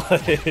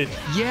 but...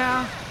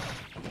 Yeah.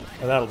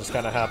 And that'll just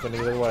kind of happen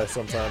either way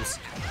sometimes.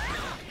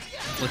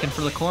 Looking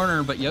for the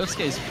corner, but Yosuke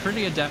is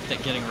pretty adept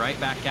at getting right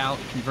back out,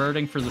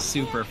 converting for the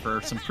super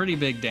for some pretty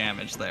big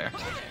damage there.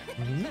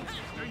 Mm-hmm.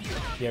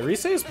 Yeah,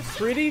 Rise is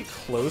pretty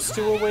close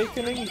to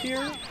awakening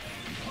here.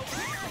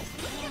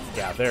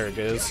 Yeah, there it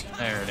is.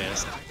 There it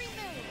is.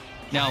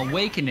 Now,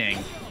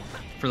 awakening,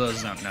 for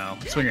those who don't know,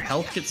 it's when your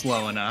health gets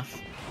low enough,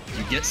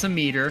 you get some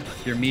meter,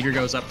 your meter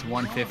goes up to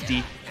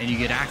 150, and you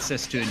get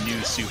access to a new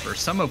super,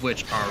 some of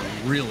which are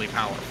really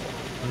powerful.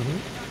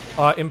 Mm-hmm.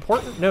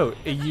 Important note,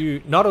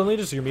 you not only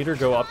does your meter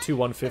go up to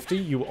 150,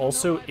 you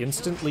also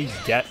instantly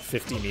get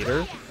 50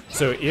 meter.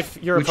 So if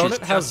your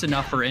opponent has just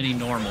enough for any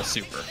normal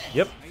super.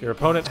 Yep, if your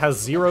opponent has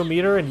 0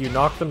 meter and you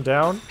knock them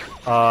down,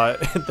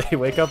 they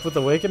wake up with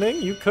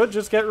awakening, you could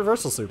just get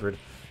reversal supered.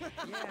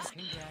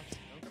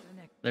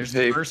 There's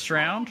the first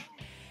round.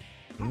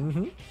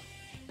 Mm-hmm.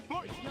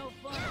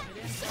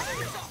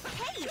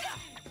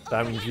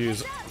 Diamond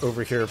View's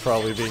over here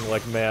probably being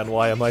like, man,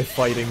 why am I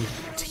fighting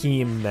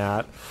Team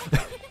Nat?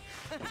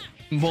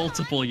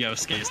 Multiple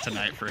Yosuke's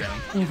tonight for him.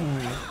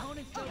 Mm-hmm.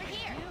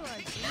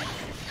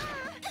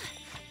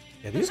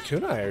 Yeah, these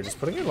kunai are just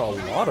putting in a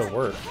lot of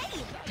work.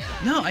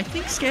 No, I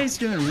think Ske's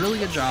doing a really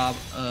good job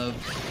of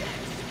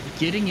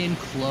getting in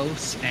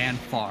close and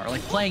far,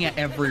 like playing at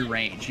every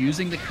range,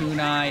 using the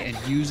kunai and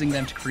using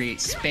them to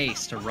create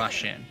space to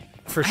rush in.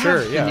 For sure,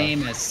 I have yeah. The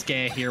name as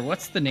Ske here.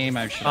 What's the name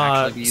I should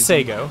actually be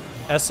using? Seigo.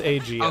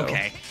 S-A-G-O.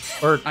 Okay.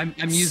 Or I'm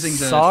using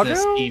the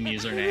Steam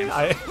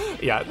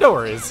username. Yeah, no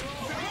worries.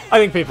 I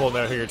think people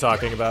know who you're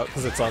talking about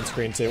because it's on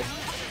screen too.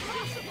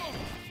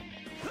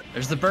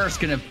 There's the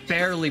burst, gonna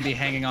barely be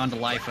hanging on to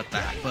life with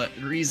that, but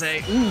Rize,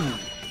 ooh,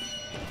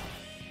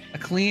 a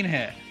clean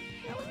hit.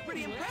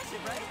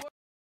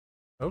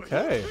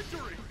 Okay.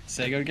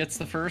 Seigo gets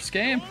the first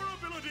game.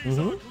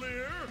 Mm-hmm.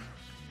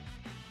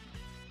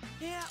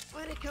 Yeah,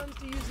 when it comes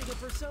to using a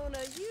persona,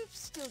 you've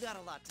still got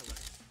a lot to learn.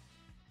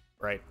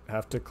 Right,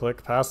 have to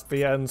click past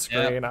the end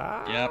screen.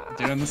 Yep,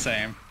 doing the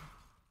same.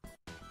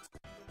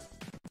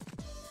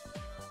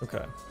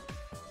 Okay.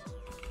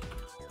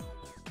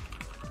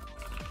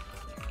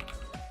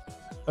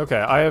 Okay,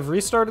 I have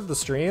restarted the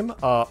stream.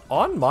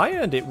 On my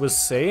end, it was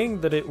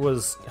saying that it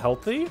was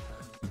healthy,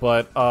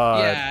 but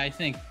yeah, I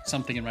think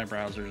something in my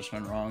browser just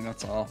went wrong,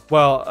 that's all.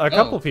 Well, a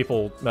couple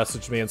people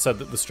messaged me and said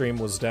that the stream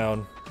was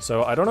down,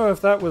 so I don't know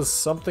if that was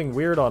something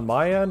weird on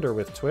my end or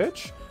with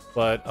Twitch,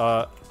 but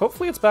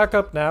hopefully it's back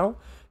up now.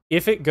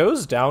 If it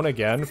goes down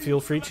again,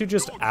 feel free to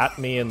just @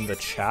 me in the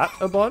chat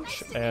a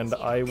bunch, and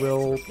I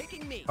will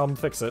come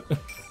fix it.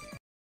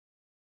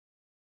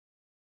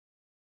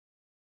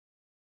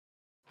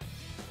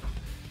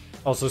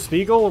 Also,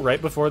 Spiegel, right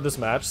before this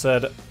match,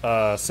 said,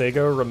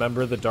 Seigo,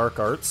 remember the dark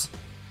arts.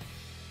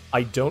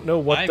 I don't know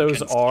what I'm those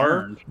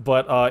concerned. are,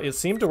 but it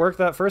seemed to work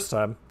that first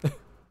time.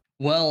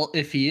 Well,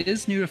 if he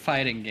is new to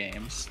fighting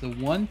games, the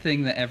one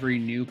thing that every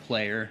new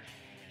player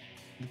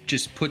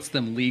just puts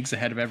them leagues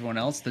ahead of everyone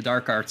else, the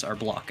dark arts are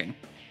blocking.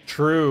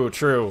 True,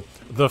 true.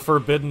 The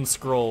Forbidden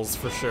Scrolls,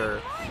 for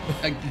sure.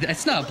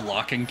 It's not a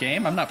blocking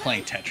game. I'm not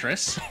playing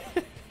Tetris.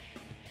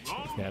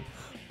 Man,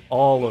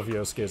 all of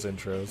Yosuke's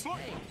intros.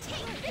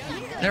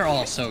 They're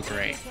all so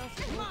great.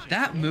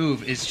 That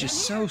move is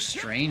just so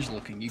strange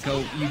looking. You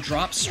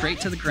drop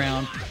straight to the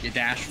ground, you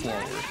dash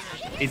forward.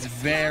 It's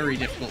very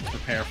difficult to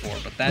prepare for,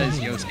 but that is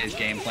Yosuke's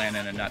game plan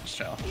in a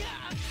nutshell.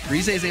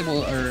 Rize is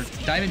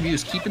Diamond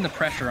Muse keeping the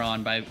pressure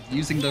on by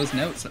using those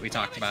notes that we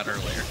talked about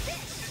earlier.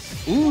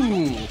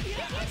 Ooh!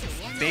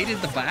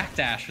 Baited the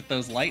backdash with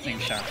those lightning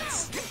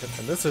shots.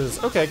 And this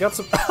is... Okay, got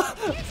some...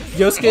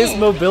 Yosuke's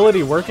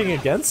mobility working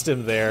against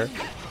him there.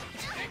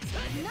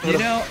 You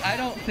know, I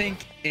don't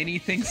think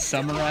anything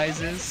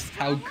summarizes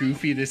how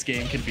goofy this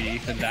game can be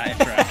than that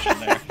interaction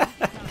there.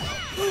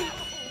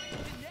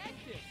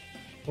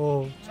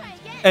 Oh.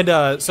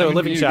 And so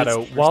Living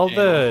Shadow, while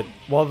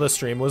the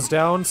stream was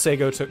down,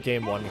 Seigo took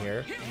game 1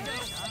 here.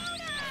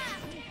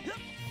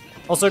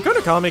 Also,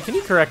 Kodakame, can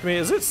you correct me?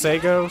 Is it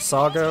Seigo?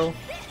 Sago?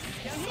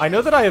 I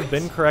know that I have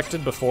been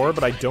corrected before,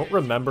 but I don't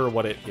remember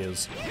what it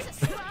is.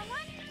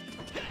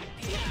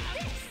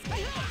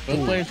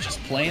 Both players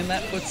just playing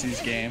that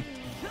footsies game.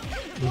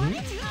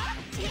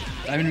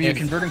 I mean, you're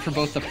converting for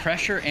both the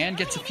pressure and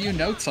gets a few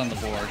notes on the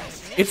board.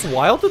 It's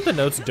wild that the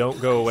notes don't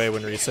go away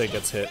when Rize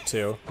gets hit,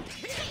 too.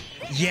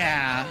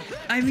 Yeah,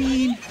 I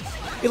mean...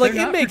 Like,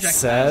 it makes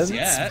sense,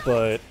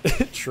 but...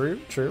 True,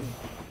 true.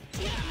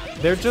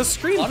 They're just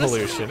screen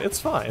pollution, it's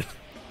fine.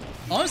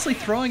 Honestly,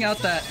 throwing out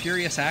that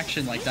furious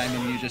action like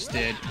Diamond Mew just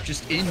did,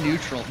 just in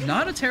neutral,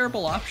 not a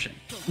terrible option.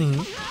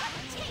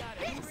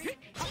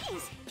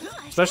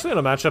 Especially in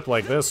a matchup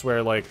like this,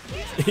 where, like,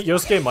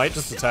 Yosuke might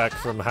just attack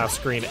from half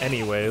screen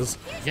anyways.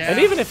 Yeah, and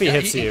even if he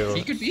hits you...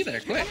 He could be there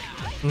quick.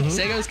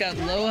 Seigo's got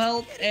low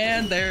health,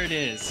 and there it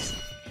is.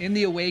 In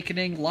the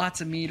Awakening,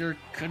 lots of meter,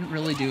 couldn't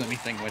really do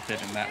anything with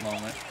it in that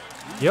moment.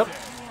 Yep,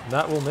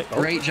 that will make...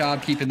 Great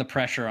job keeping the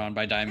pressure on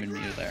by Diamond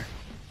Mew there.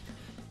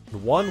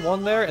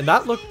 1-1 there, and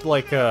that looked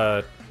like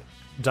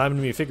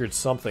Diamond Mew figured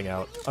something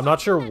out. I'm not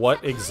sure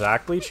what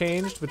exactly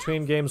changed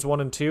between games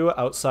 1 and 2,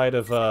 outside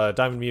of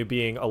Diamond Mew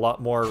being a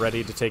lot more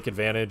ready to take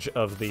advantage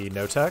of the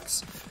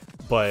no-techs,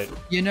 but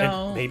you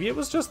know, maybe it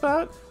was just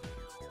that?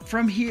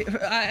 From here,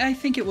 I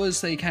think it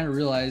was they kind of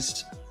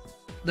realized...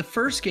 The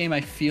first game,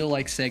 I feel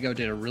like Seigo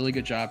did a really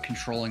good job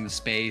controlling the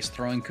space,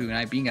 throwing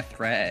kunai, being a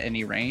threat at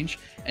any range,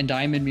 and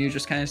Diamond Mew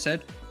just kind of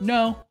said,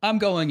 no, I'm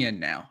going in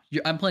now.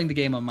 I'm playing the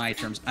game on my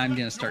terms. I'm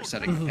going to start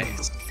setting the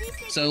pace.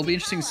 So it'll be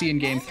interesting to see in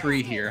game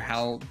 3 here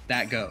how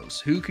that goes.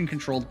 Who can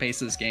control the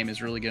pace of this game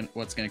is really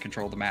what's going to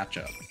control the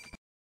matchup.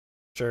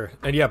 Sure.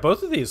 And yeah,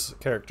 both of these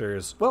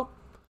characters, well,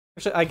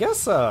 actually, I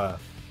guess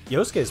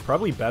Yosuke is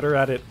probably better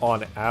at it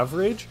on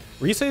average.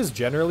 Rize is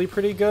generally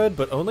pretty good,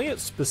 but only at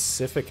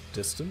specific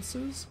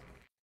distances.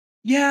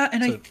 Yeah,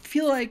 and I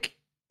feel like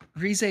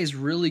Rize is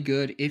really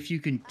good if you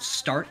can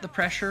start the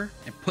pressure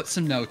and put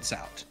some notes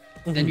out.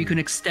 Then you can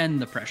extend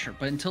the pressure,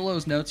 but until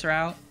those notes are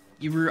out,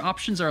 your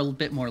options are a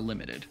bit more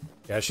limited.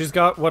 Yeah, she's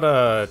got what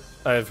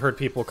I've heard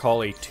people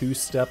call a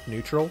two-step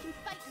neutral,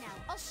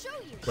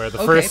 where the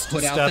first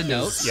step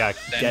is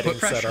getting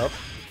set up.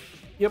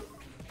 Yep.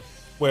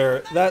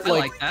 Where that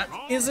like that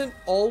isn't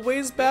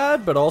always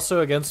bad, but also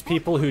against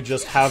people who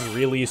just have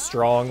really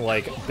strong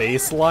like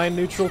baseline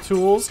neutral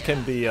tools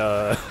can be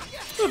a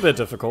bit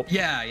difficult.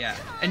 Yeah, yeah.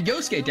 And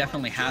Yosuke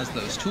definitely has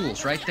those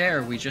tools. Right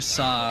there, we just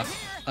saw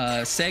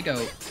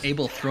Seigo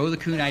able to throw the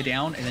kunai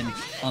down and then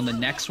on the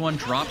next one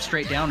drop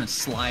straight down and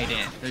slide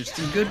in. There's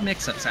some good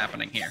mix-ups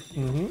happening here.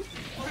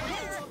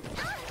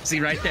 See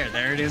right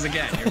there it is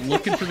again. You're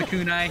looking for the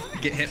kunai,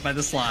 get hit by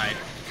the slide.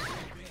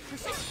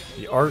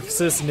 The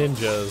Arxis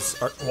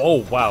ninjas are...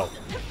 Oh, wow.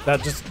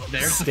 That just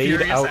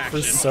stayed out for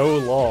so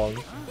long.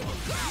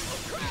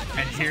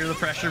 And here the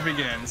pressure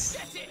begins.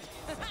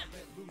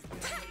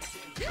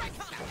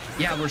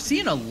 Yeah, we're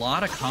seeing a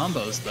lot of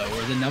combos, though,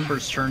 where the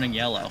number's turning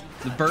yellow.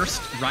 The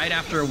burst right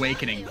after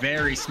Awakening,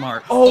 very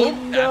smart. Oh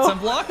no! That's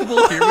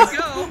unblockable, here we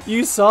go!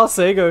 You saw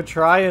Seigo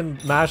try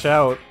and mash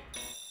out.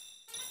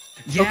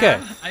 Yeah,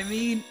 okay. I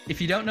mean,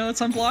 if you don't know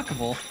it's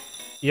unblockable.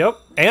 Yep,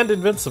 and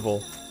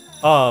invincible.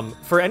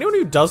 For anyone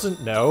who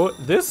doesn't know,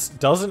 this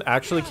doesn't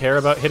actually care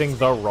about hitting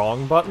the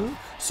wrong button,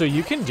 so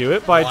you can do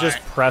it by just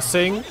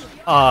pressing,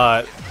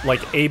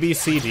 like A, B,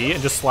 C, D,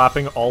 and just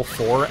slapping all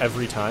 4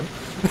 every time.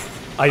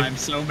 I'm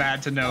so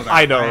mad to know that.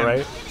 I know,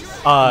 right?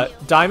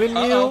 Diamond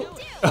Mew...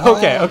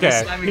 Okay,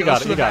 you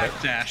got it.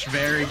 Dash.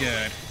 Very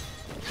good.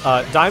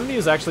 Diamond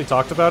Mew's actually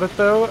talked about it,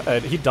 though.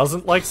 He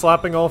doesn't like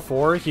slapping all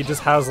 4, he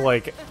just has,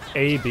 like,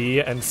 A,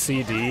 B, and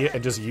C, D,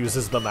 and just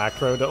uses the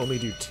macro to only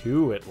do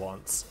 2 at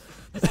once.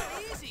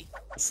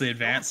 It's the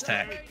advanced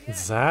tech.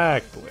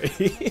 Exactly.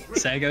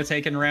 Seigo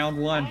taking round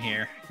 1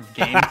 here.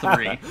 Game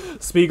 3.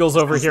 Spiegel's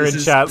over here in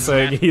chat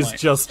saying he's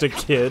just a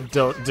kid,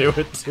 don't do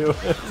it to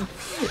him.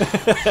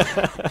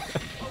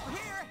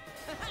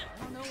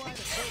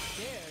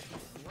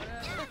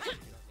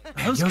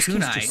 Those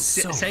Yosuke's kunai, just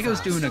so Seigo's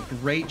fast. doing a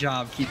great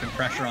job keeping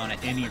pressure on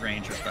at any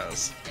range with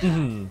those.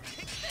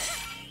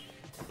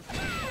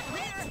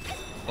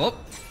 Oh,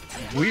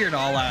 weird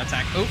all-out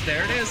attack. Oh,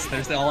 there it is.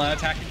 There's the all-out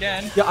attack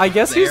again. Yeah, I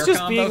guess The he's air just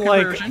combo being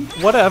like,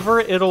 conversion. whatever,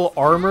 it'll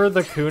armor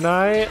the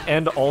kunai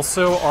and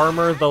also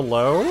armor the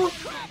low.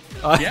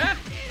 Yeah.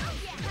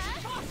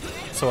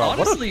 So what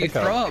a Honestly,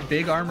 pickup. throw out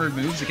big armored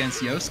moves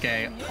against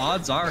Yosuke.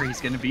 Odds are he's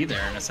going to be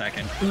there in a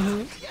second.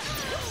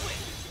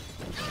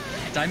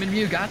 Diamond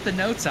Mew got the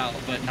notes out,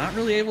 but not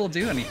really able to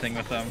do anything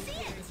with them.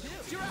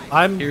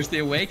 Here's the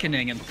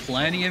Awakening and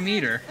plenty of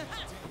meter.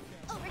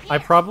 I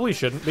probably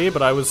shouldn't be,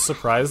 but I was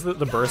surprised that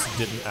the burst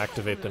didn't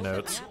activate the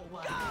notes.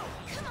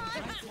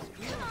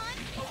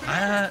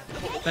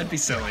 That'd be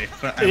silly.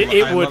 But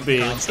It I would love the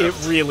be.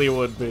 concept. It really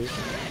would be.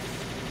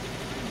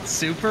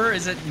 Super,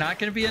 is it not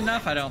going to be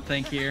enough? I don't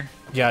think here.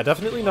 Yeah,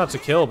 definitely not to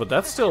kill, but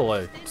that's still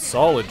a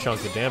solid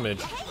chunk of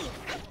damage.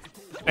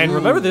 And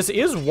remember, this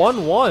is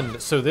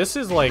 1-1, so this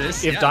is like,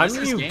 if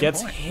Diamond Mew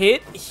gets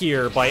hit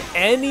here by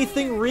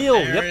anything real,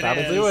 There yep,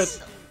 that'll do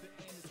it.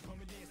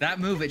 That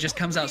move, it just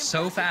comes out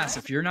so fast.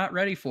 If you're not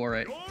ready for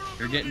it,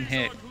 you're getting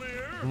hit.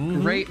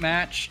 Great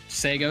match.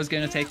 Seigo's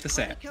going to take the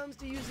set. When it comes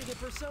to using a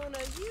persona,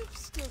 you've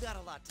still got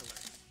a lot to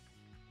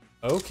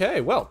learn.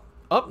 Okay, well,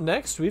 up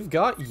next we've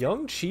got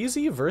Young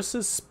Cheesy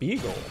versus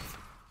Spiegel.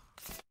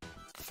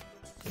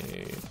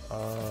 Okay,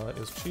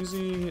 is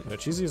Cheesy... No,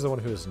 Cheesy is the one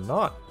who is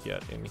not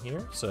yet in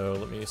here, so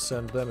let me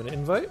send them an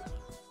invite.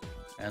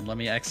 And let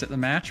me exit the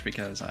match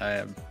because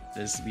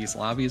these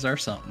lobbies are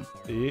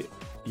something.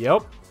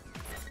 Yep.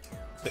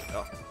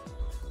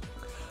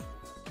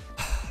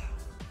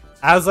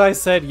 As I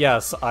said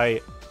yes,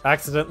 I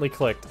accidentally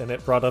clicked and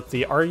it brought up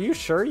the, are you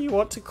sure you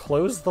want to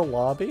close the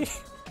lobby?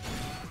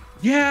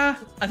 Yeah,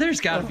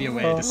 there's got to be a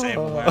way to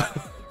disable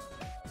that.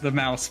 The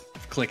mouse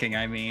clicking,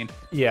 I mean.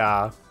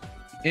 Yeah.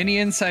 Any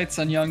insights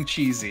on Young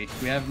Cheesy?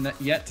 We have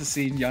yet to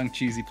see Young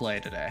Cheesy play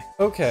today.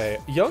 Okay,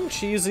 Young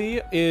Cheesy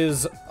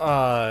is,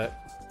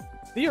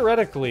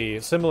 theoretically,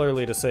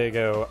 similarly to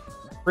Seigo,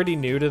 pretty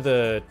new to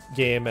the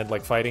game and,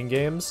 like, fighting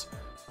games.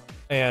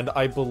 And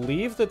I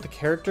believe that the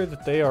character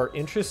that they are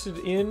interested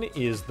in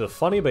is the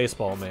Funny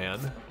Baseball Man.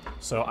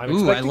 So I'm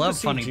expecting I love to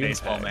see Funny Junpei.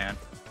 Baseball Man.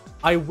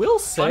 I will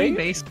say... Funny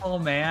Baseball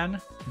Man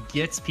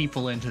gets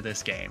people into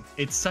this game.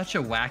 It's such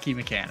a wacky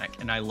mechanic,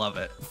 and I love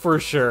it.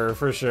 For sure,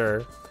 for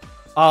sure.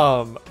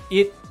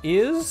 It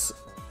is...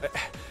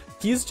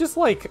 He's just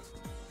like...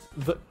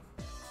 the...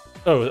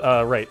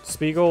 Oh, right.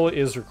 Spiegel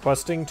is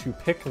requesting to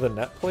pick the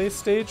net play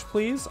stage,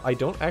 please. I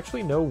don't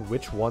actually know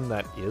which one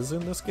that is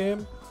in this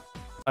game.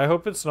 I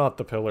hope it's not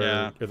the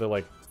pillar, or the,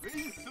 like...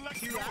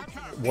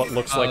 what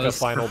looks like a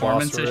final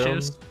boss room.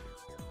 Issues?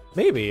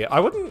 Maybe. I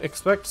wouldn't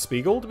expect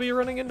Spiegel to be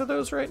running into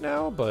those right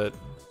now, but...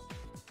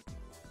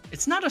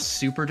 It's not a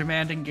super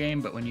demanding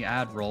game, but when you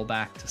add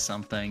rollback to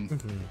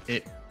something,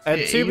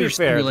 And to be you're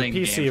fair, the stimulating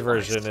PC game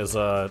version twice.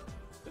 is,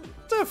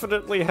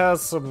 definitely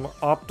has some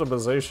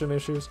optimization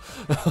issues.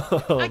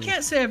 I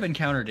can't say I've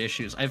encountered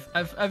issues. I've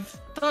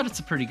thought it's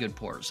a pretty good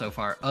port so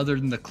far, other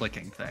than the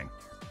clicking thing.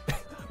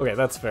 Okay,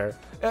 that's fair.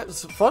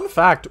 Fun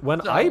fact,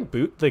 when I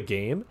boot the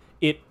game,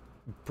 it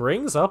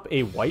brings up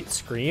a white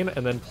screen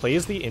and then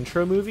plays the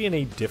intro movie in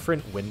a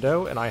different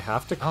window, and I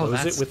have to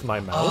close it with my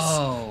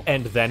mouse,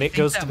 and then it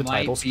goes to the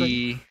title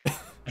screen.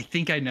 I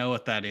think I know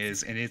what that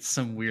is, and it's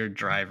some weird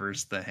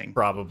drivers thing.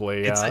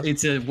 Probably, yeah.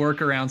 It's a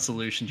workaround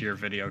solution to your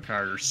video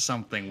card or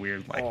something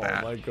weird like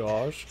that. Oh my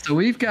gosh. So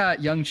we've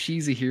got Young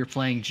Cheesy here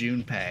playing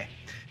Junpei.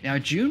 Now,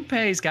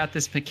 Junpei's got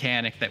this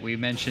mechanic that we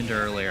mentioned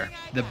earlier,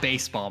 the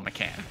baseball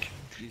mechanic.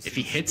 If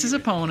he hits his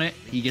opponent,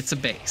 he gets a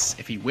base.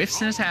 If he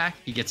whiffs an attack,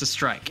 he gets a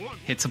strike.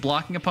 Hits a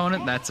blocking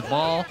opponent, that's a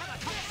ball.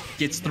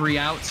 Gets 3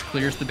 outs,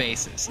 clears the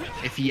bases.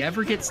 If he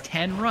ever gets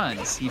 10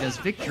 runs, he does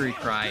Victory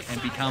Cry and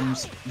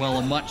becomes, well,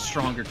 a much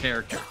stronger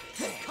character.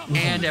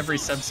 And every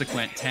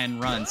subsequent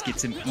 10 runs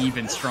gets him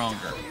even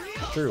stronger.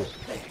 True.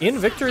 In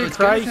Victory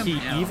Cry,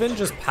 he even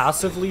just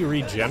passively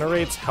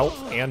regenerates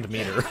health and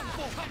meter.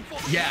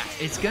 Yeah,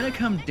 it's gonna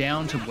come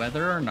down to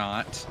whether or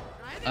not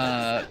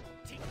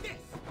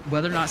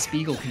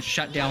Spiegel can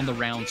shut down the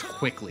rounds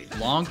quickly.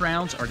 Long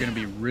rounds are gonna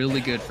be really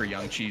good for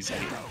Young Cheesy.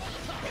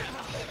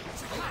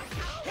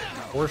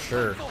 For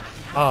sure.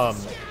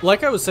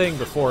 Like I was saying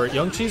before,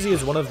 Young Cheesy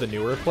is one of the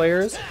newer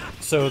players,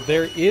 so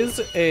there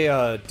is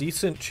a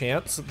decent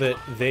chance that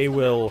they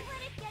will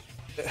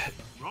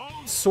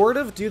sort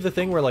of do the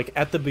thing where, like,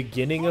 at the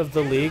beginning of the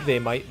league, they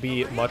might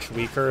be much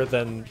weaker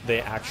than they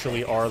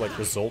actually are, like,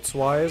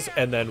 results-wise,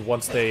 and then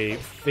once they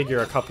figure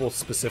a couple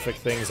specific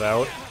things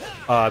out,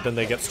 then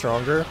they get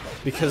stronger.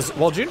 Because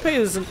while Junpei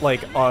isn't,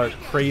 like, a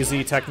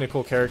crazy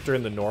technical character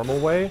in the normal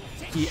way,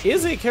 he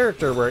is a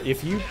character where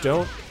if you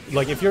don't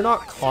like if you're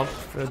not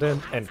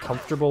confident and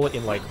comfortable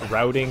in like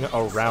routing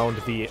around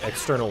the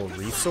external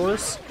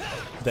resource,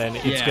 then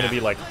it's gonna be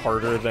like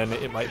harder than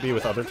it might be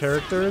with other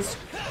characters.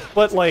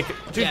 But like,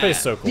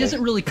 Junpei's so cool. He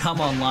doesn't really come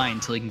online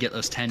until he can get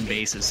those 10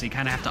 bases, so you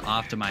kind of have to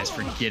optimize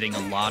for getting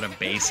a lot of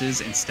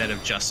bases instead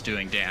of just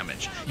doing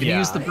damage. You can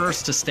use the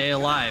burst to stay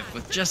alive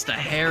with just a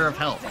hair of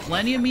health.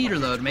 Plenty of meter,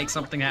 though, to make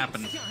something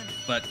happen.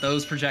 But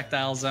those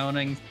projectile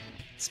zoning,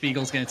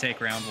 Spiegel's going to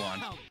take round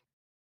 1.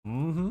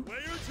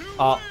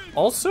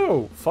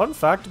 Also, fun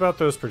fact about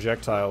those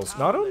projectiles,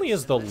 not only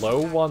is the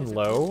low one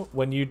low,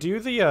 when you do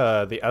the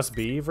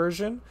SB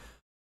version,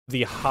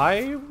 the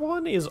high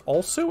one is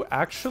also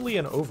actually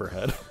an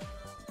overhead.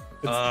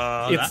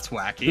 That's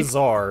wacky.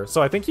 Bizarre.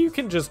 So I think you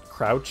can just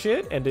crouch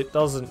it and it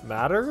doesn't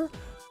matter,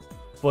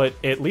 but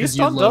at least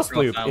you on low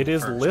Dustloop, it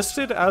is first.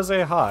 listed as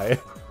a high.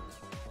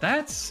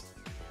 That's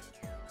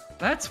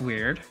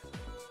weird.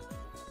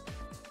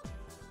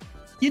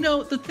 You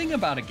know, the thing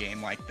about a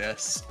game like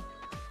this,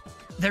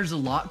 there's a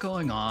lot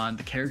going on.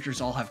 The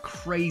characters all have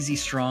crazy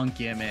strong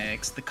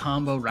gimmicks. The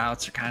combo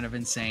routes are kind of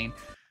insane.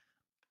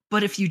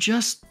 But if you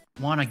just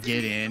want to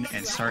get in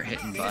and start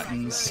hitting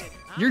buttons,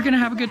 you're going to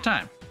have a good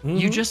time.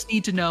 You just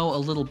need to know a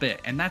little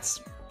bit. And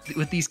that's,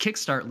 with these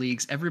Kickstart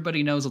leagues,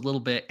 everybody knows a little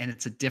bit, and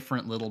it's a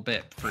different little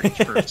bit for each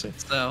person.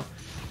 So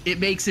it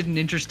makes it an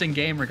interesting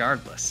game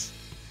regardless.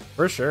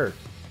 For sure.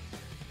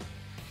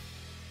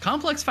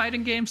 Complex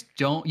fighting games,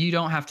 you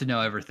don't have to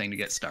know everything to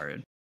get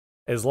started.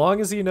 As long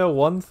as you know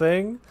one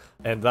thing,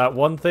 and that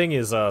one thing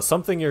is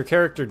something your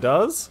character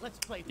does,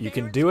 you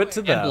can do it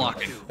to them. And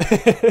blocking.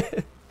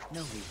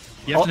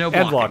 You have to know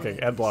blocking.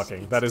 And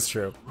blocking. That is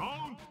true.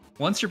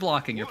 Once you're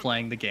blocking, you're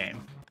playing the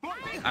game. All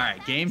right,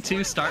 game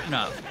 2 starting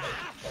up.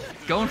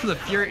 Going for the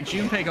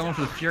Junpei going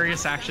for the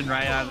furious action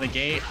right out of the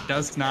gate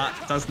does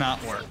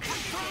not work.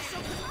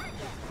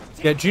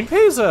 Yeah,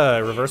 Junpei's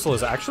reversal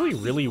is actually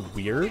really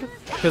weird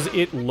because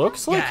it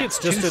looks like it's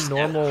just a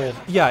normal.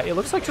 Yeah, it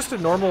looks like just a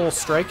normal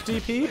strike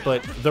DP,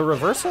 but the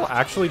reversal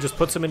actually just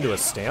puts him into a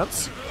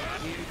stance,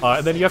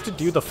 and then you have to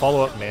do the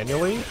follow-up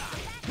manually.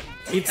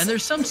 And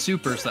there's some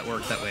supers that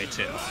work that way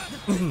too.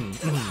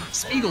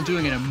 Spiegel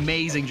doing an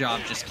amazing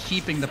job just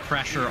keeping the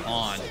pressure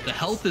on. The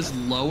health is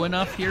low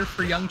enough here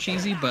for Young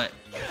Cheesy, but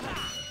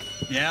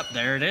yep,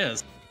 there it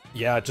is.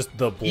 Yeah, just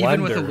the blender,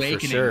 even with Awakening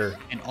for sure.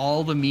 And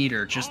all the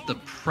meter, just the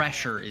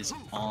pressure is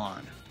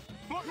on.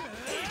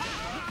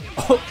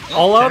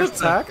 All out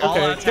attack? All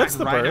Okay, out attack gets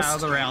the right burst. out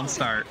of the round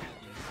start.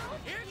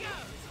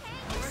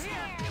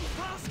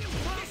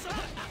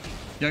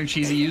 Young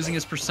Cheesy using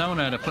his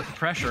persona to put the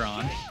pressure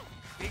on.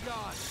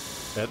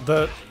 Yeah,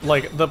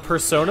 the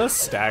persona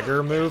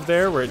stagger move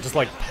there, where it just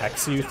like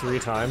pecks you 3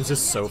 times, is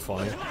so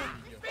fun.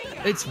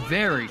 It's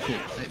very cool,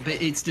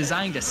 but it's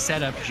designed to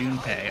set up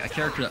Junpei, a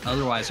character that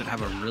otherwise would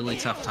have a really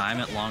tough time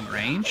at long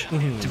range,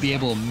 to be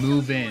able to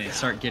move in and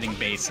start getting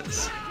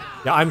bases.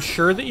 Yeah, I'm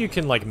sure that you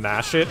can like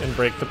mash it and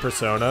break the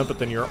persona, but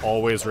then you're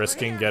always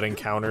risking getting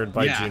countered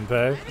by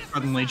Junpei.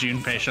 Suddenly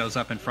Junpei shows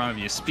up in front of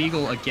you.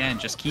 Spiegel, again,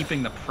 just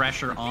keeping the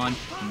pressure on,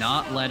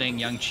 not letting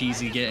Young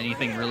Cheesy get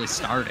anything really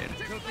started.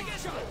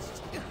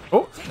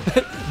 Oh,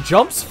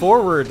 jumps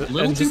forward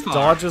and just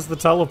dodges the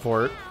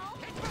teleport.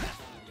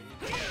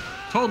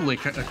 Totally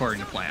according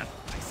to plan.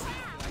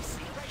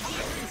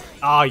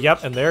 Ah,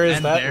 yep, and there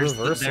is that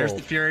reversal. There's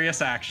the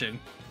furious action.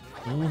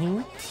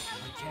 Alright,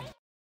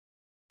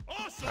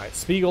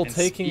 Spiegel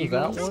taking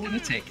that one. Gonna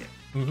take it.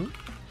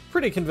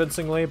 Pretty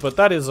convincingly, but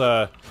that is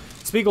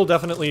Spiegel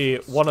definitely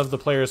one of the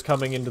players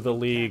coming into the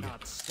league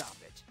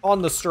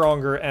on the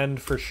stronger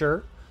end for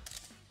sure.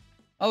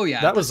 Oh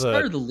yeah, that at the was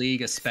start of the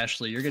league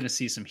especially, you're going to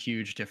see some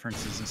huge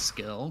differences in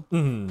skill.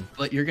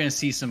 But you're going to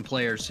see some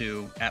players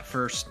who at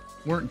first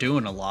weren't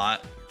doing a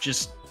lot,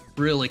 just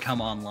really come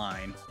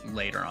online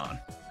later on.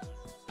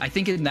 I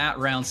think in that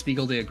round,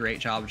 Spiegel did a great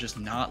job of just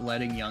not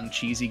letting Young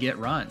Cheesy get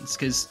runs,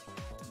 because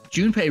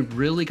Junpei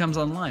really comes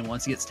online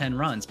once he gets 10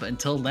 runs, but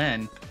until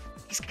then,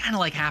 he's kind of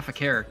like half a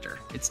character.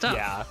 It's tough.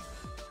 Yeah.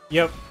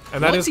 Yep,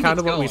 and that is kind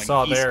of what we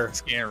saw there.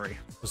 Scary.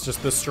 It's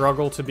just the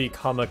struggle to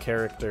become a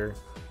character.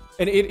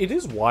 And it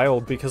is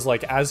wild because,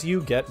 like, as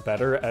you get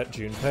better at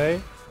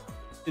Junpei,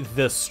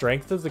 the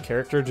strength of the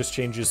character just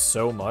changes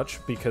so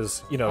much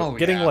because, you know,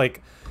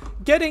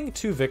 getting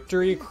to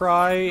Victory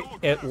Cry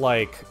at,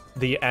 like,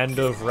 the end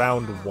of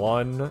round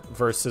 1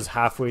 versus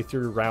halfway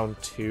through round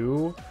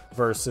 2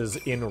 versus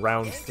in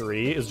round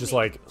 3 is just,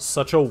 like,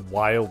 such a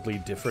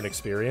wildly different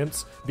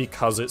experience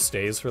because it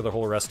stays for the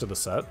whole rest of the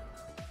set.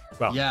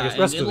 Well, yeah, I guess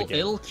rest of the game.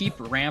 It'll keep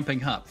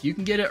ramping up. If you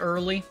can get it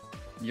early,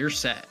 you're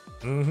set.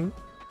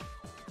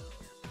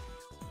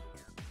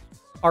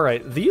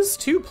 Alright, these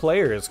 2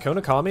 players,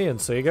 Konakami and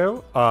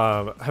Seigo,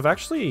 have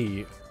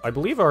actually, I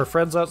believe, are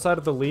friends outside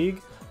of the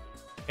league,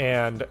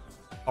 and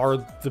are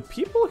the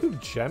people who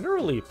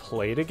generally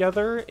play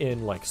together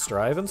in, like,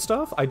 Strive and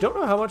stuff. I don't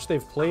know how much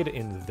they've played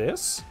in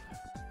this,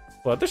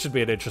 but this should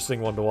be an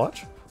interesting one to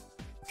watch.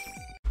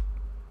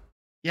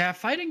 Yeah,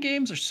 fighting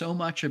games are so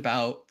much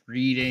about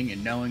reading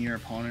and knowing your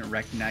opponent,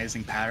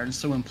 recognizing patterns.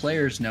 So when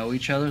players know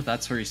each other,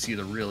 that's where you see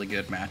the really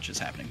good matches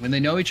happening. When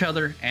they know each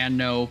other and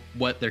know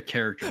what their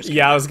characters can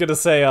Yeah, I do. was gonna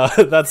say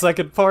that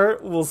second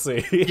part. We'll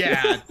see.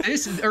 Yeah,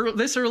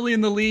 this early in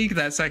the league,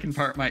 that second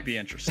part might be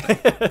interesting.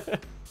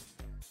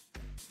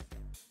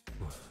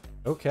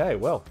 Okay,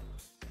 well,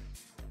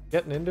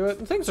 getting into it,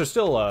 and things are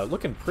still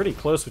looking pretty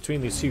close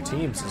between these two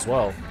teams as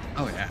well.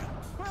 Oh yeah.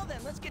 Well then,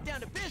 let's get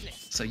down to business.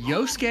 So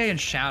Yosuke and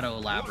Shadow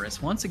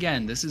Labras. Once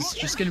again, this is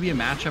just going to be a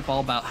matchup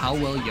all about how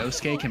well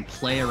Yosuke can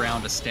play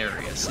around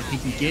Asterius. If he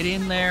can get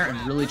in there and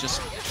really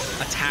just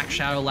attack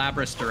Shadow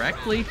Labras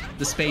directly,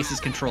 the space is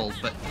controlled.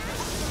 But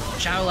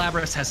Shadow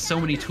Labras has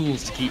so many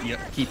tools to keep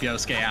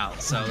Yosuke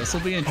out, so this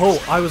will be interesting.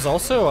 Oh, I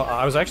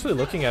was actually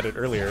looking at it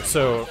earlier.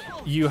 So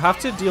you have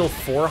to deal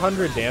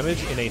 400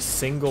 damage in a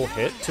single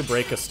hit to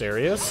break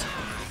Asterius.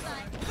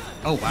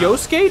 Oh wow.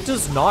 Yosuke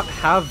does not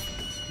have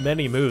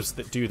many moves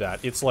that do that.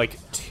 It's like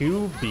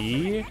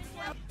 2B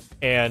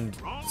and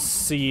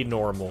C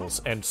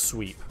normals and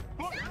sweep.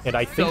 And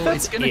I think So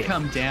that's it's going to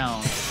come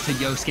down to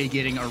Yosuke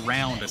getting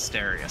around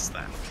Asterius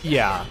then.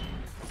 Yeah.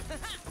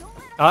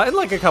 And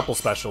like a couple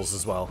specials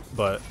as well,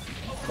 but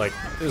like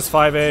his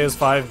 5A, his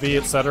 5B,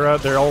 etc.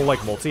 They're all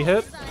like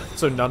multi-hit,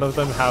 so none of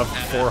them have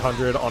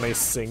 400 on a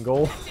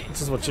single,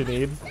 which is what you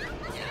need.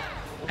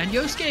 And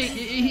Yosuke,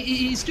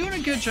 he's doing a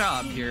good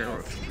job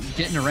here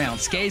getting around.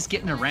 Skei's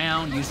getting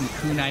around, using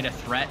kunai to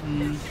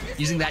threaten,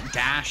 using that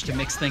dash to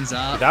mix things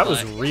up. That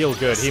was real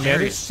good. He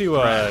managed to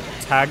Right.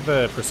 tag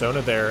the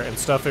persona there and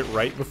stuff it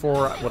right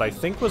before what I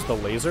think was the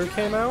laser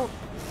came out.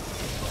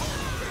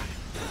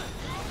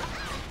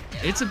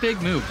 It's a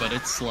big move, but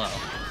it's slow.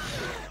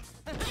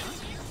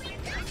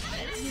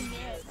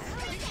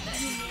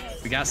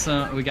 We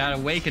got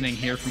Awakening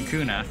here from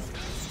Kuna.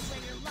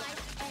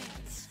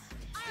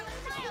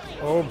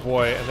 Oh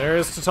boy, and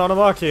there's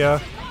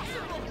Titanomakia.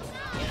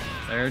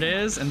 There it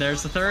is, and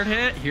there's the third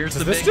hit. Here's Does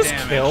the this big just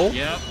damage. kill?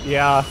 Yep.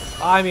 Yeah,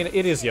 I mean,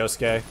 it is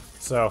Yosuke,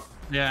 so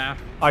Yeah.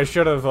 I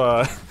should have,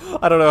 I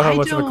don't know how I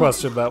much of a don't-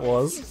 question that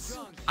was.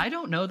 I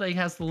don't know that he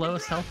has the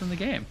lowest health in the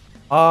game.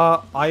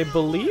 I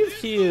believe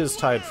he is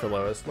tied for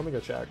lowest. Let me go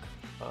check.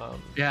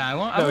 Yeah, I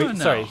want No, to know.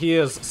 sorry, he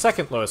is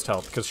second lowest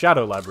health, because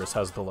Shadow Labras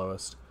has the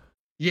lowest.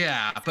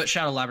 Yeah, but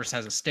Shadow Labras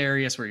has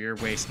Asterius, where you're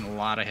wasting a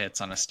lot of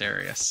hits on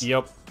Asterius.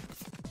 Yep.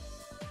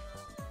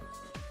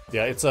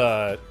 Yeah, it's,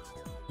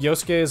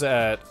 Yosuke's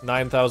at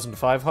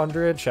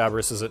 9,500,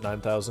 Shabras is at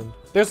 9,000.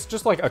 There's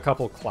just, like, a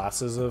couple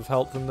classes of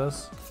health in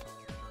this.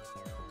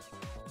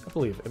 I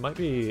believe. It might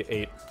be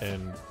 8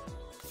 and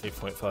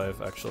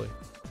 8.5, actually.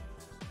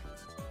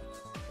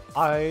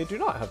 I do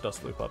not have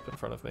Dust Loop up in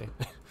front of me.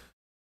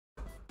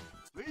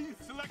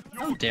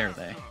 How dare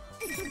they?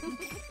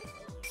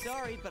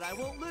 Sorry, but I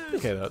won't lose.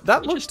 Okay, though.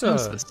 That He looked, just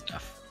knows this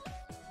stuff.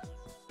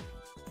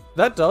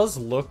 that does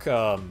look,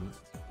 I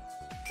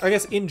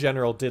guess in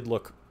general did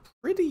look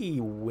pretty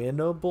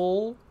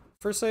winnable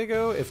for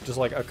Seigo if just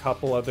like a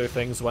couple other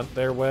things went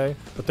their way.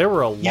 But there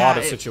were a lot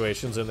of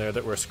situations in there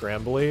that were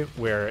scrambly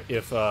where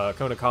if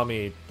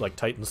Konakami like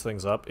tightens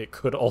things up, it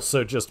could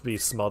also just be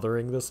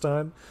smothering this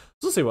time.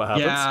 So we'll see what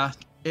happens. Yeah,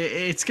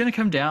 it's gonna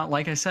come down,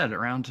 like I said,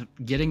 around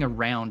getting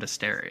around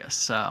Asterius.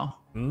 So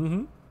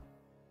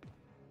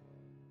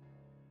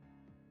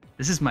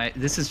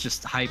this is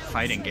just hype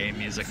fighting game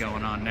music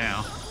going on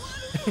now.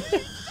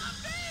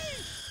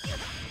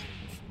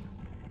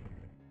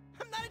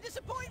 I'm not a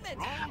disappointment.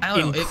 I don't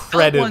know. It felt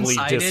Incredibly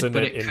one-sided, dissonant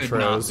but it could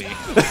not intros.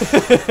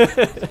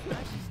 be.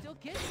 Still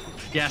kidding.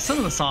 Yeah, some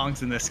of the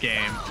songs in this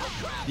game,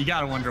 you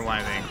gotta wonder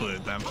why they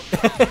include them.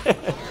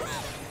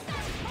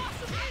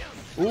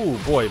 Ooh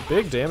boy,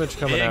 big damage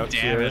coming Big out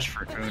damage here.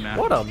 for Kuna.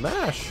 What a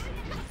mash!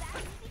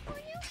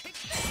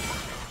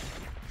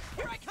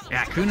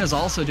 Yeah, Kuna's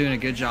also doing a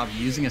good job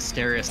using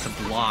Asterius to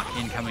block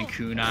incoming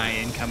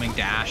kunai, incoming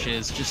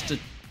dashes, just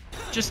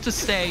to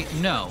stay.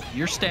 No,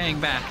 you're staying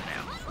back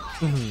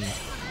now.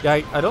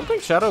 Yeah, I don't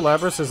think Shadow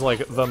Labras is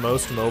like the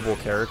most mobile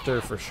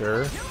character for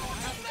sure.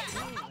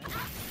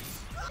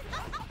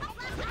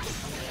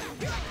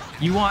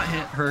 You want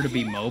her to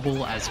be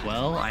mobile as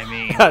well? I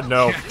mean,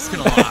 No. you're asking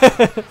a lot.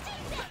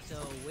 So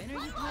when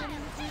are you planning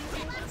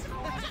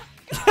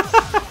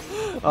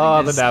to?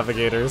 Ah, the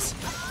Navigators.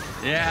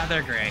 Yeah,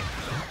 they're great.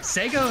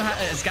 Seigo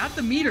has got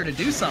the meter to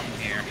do something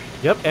here.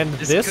 Yep, and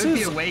This could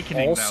be is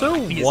Awakening, also though. I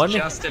think it's one.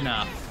 just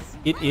enough.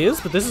 It is,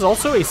 but this is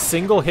also a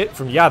single hit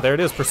from. Yeah, there it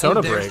is, Persona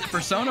Oh, there's Break. the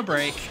Persona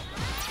Break.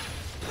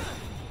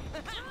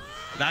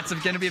 That's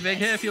gonna be a big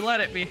hit if you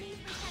let it be.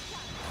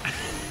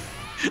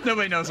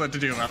 Nobody knows what to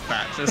do about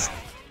that. Just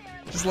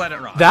let it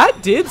rock.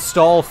 That did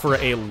stall for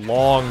a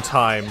long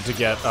time to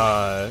get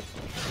the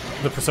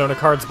Persona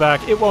cards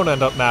back. It won't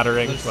end up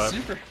mattering, but.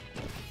 Super.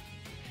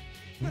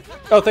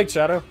 Oh, thanks,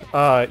 Shadow.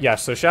 Yeah,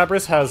 so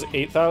Shabras has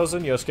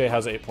 8,000, Yosuke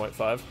has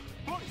 8.5.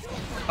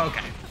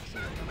 Okay.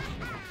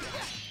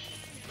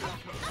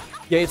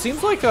 Yeah, it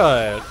seems like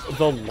the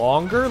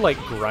longer, like,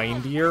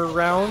 grindier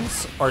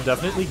rounds are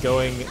definitely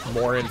going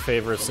more in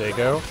favor of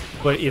Sego,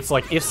 but it's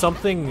like, if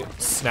something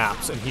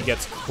snaps and he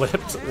gets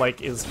clipped,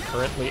 like is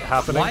currently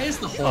happening... Why is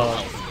the whole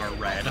health bar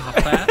red off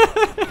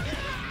that?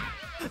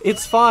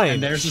 It's fine.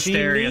 And there's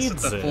Asterius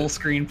with the it. full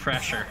screen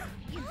pressure.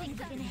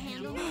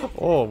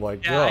 Oh my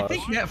god. Yeah, I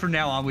think that from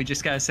now on we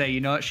just gotta say,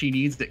 you know what, she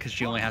needs it because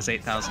she only has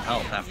 8,000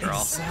 health after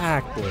all.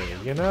 Exactly,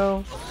 you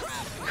know?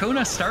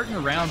 Kona starting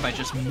around by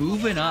just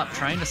moving up,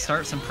 trying to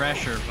start some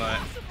pressure, but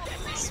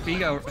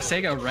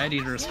Sego ready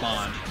to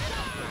respond.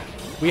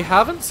 We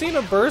haven't seen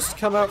a burst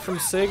come out from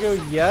Sego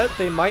yet.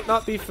 They might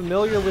not be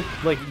familiar with,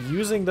 like,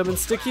 using them in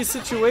sticky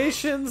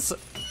situations.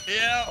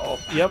 Yeah. Oh,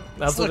 yep,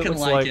 that's it's what looking it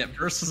looks like like. it.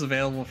 Burst is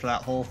available for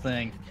that whole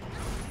thing.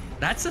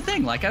 That's the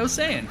thing, like I was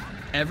saying.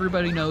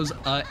 Everybody knows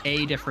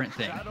a different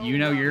thing. You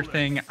know your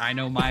thing, I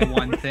know my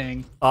one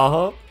thing.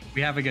 Uh-huh.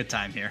 We have a good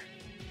time here.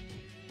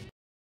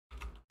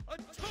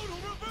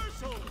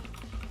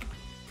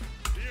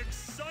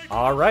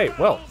 Alright,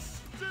 well.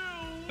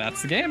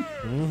 That's the game.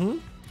 Mm-hmm.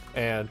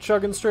 And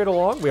chugging straight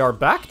along, we are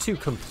back to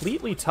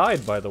completely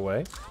tied, by the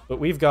way. But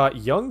we've got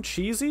Young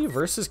Cheesy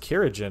versus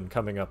Kirigin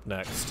coming up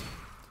next.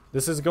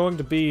 This is going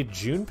to be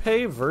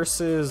Junpei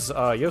versus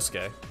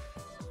Yosuke.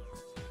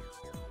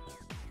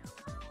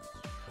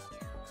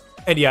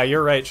 And yeah,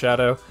 you're right,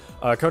 Shadow.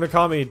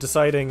 Konakami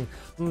deciding,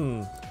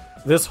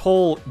 this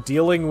whole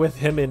dealing with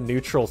him in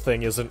neutral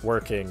thing isn't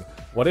working.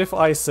 What if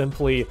I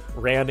simply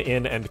ran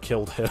in and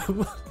killed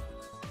him?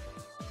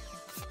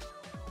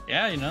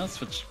 Yeah, you know, that's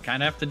what you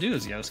kind of have to do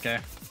as Yosuke.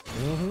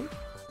 Mm-hmm.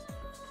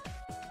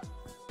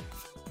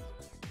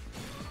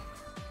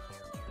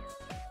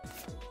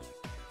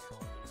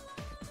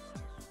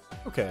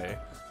 Okay.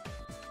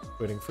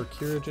 Waiting for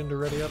Kirigin to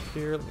ready up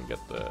here. Let me get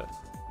the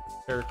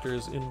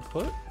character's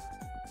input.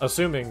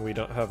 Assuming we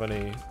don't have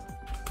any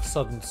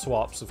sudden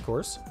swaps, of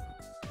course.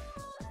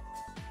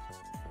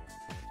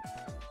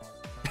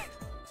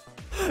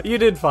 You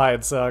did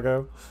fine,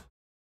 Sago.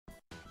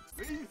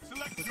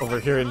 Over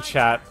here in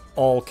chat,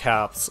 all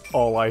caps,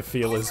 all I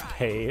feel is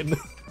pain.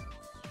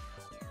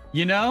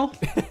 You know,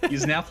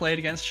 he's now played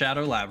against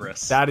Shadow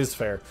Labras. That is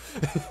fair.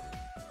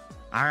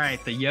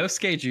 Alright, the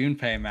Yosuke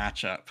Junpei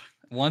matchup.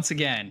 Once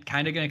again,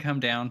 kind of going to come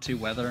down to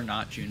whether or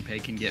not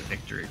Junpei can get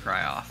Victory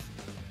Cry off.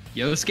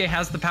 Yosuke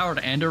has the power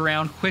to end a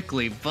round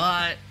quickly,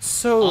 but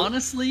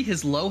honestly,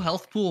 his low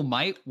health pool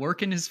might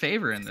work in his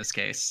favor in this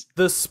case.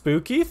 The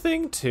spooky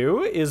thing,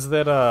 too, is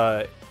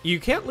that you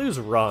can't lose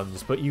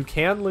runs, but you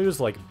can lose,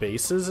 like,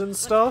 bases and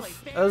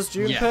stuff as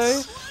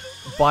Junpei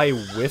by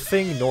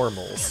whiffing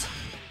normals.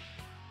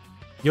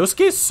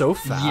 Yosuke's so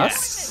fast.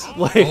 Yes.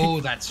 Like...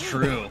 Oh, that's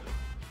true.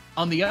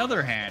 On the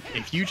other hand,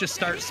 if you just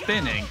start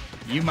spinning,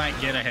 you might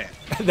get a hit.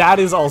 That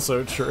is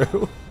also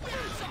true.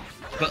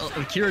 But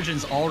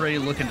Kirigin's already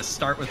looking to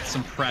start with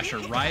some pressure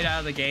right out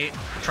of the gate,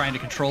 trying to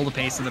control the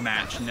pace of the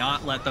match,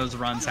 not let those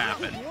runs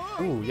happen.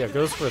 Ooh, yeah,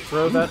 goes for a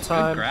throw that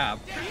time. Good grab.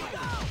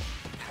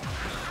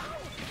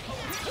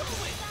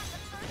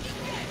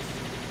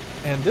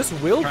 And this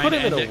will Trying put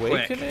him in to end it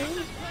Awakening?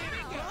 quick.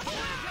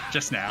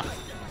 Just now.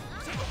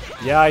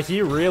 Yeah,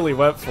 he really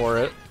went for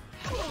it.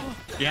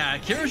 Yeah,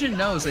 Kirigin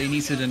knows that he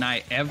needs to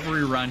deny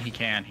every run he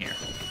can here.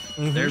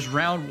 There's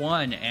round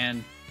one,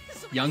 and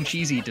Young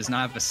Cheesy does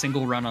not have a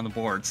single run on the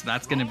board, so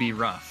that's going to be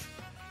rough.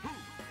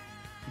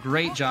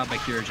 Great job by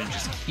Kirigin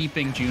just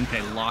keeping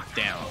Junpei locked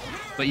down.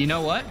 But you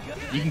know what?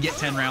 You can get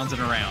 10 rounds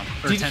in a round,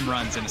 or 10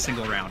 runs in a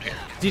single round here.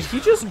 Did he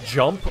just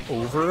jump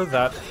over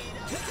that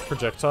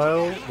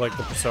projectile, like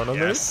the Persona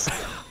move?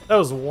 That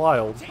was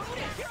wild.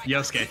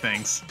 Yosuke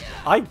things.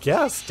 I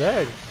guess,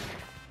 dang.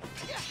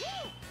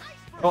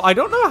 Well, I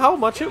don't know how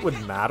much it would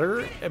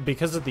matter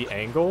because of the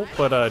angle,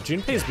 but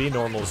Junpei's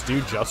B-normals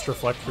do just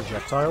reflect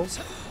projectiles.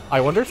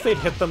 I wonder if they'd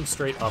hit them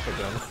straight up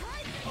again.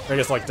 I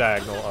guess, like,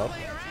 diagonal up.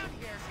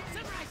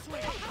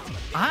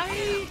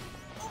 I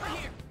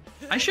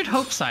should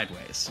hope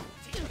sideways,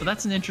 but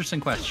that's an interesting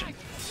question.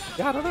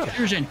 Yeah, I don't know.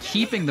 Kirigin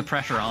keeping the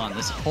pressure on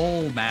this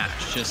whole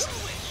match, just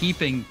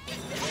keeping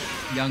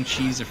Young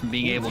Cheeser from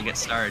being able to get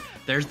started.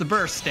 There's the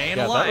burst, staying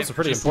alive. Yeah, that was a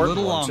pretty just important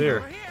a little one, longer.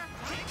 too.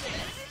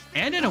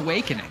 And an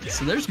Awakening,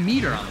 so there's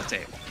meter on the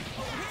table.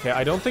 Okay,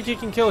 I don't think he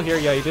can kill here.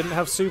 Yeah, he didn't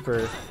have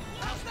super.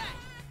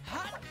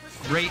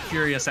 Great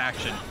Furious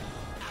action.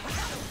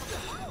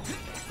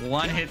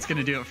 One hit's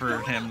gonna do it for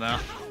him, though.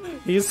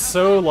 He's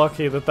so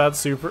lucky that that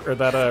super or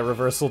that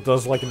reversal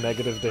does like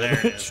negative There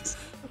it damage. is.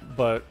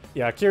 But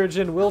yeah,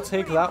 Kirigin will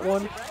take that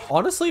one.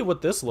 Honestly,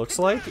 what this looks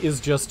like is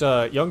just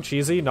Young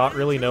Cheesy not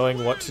really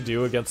knowing what to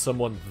do against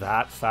someone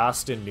that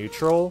fast in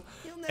neutral,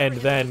 and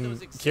then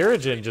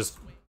Kirigin just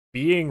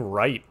being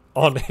right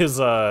on his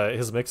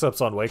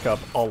mix-ups on Wake Up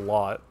a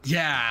lot.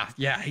 Yeah,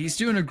 he's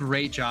doing a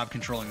great job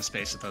controlling the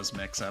space with those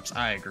mix-ups.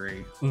 I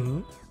agree.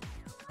 So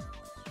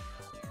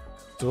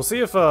we'll see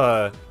if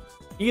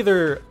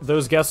either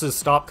those guesses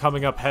stop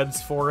coming up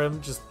heads for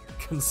him just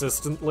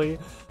consistently,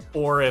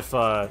 or if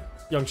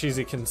Young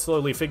Cheesy can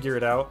slowly figure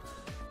it out.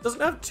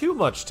 Doesn't have too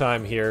much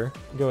time here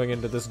going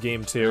into this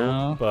game 2,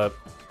 No. but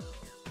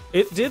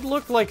It did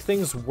look like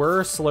things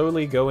were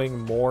slowly going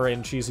more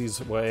in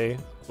Cheesy's way.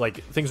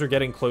 Like, things were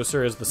getting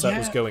closer as the set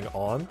was going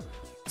on.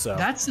 So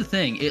that's the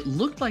thing. It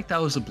looked like that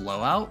was a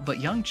blowout, but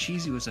young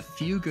Cheesy was a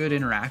few good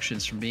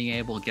interactions from being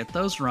able to get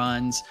those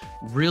runs,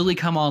 really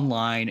come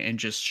online, and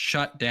just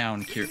shut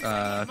down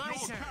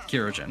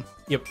Kirojin.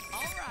 Yep.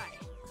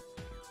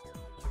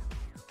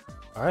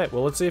 Alright,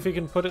 well, let's see if he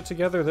can put it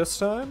together this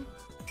time.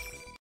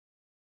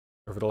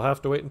 Or if it'll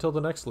have to wait until the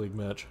next league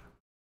match.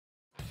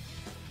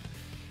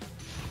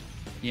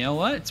 You know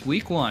what? It's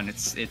week 1.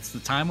 It's the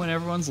time when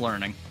everyone's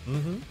learning.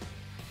 Mm-hmm.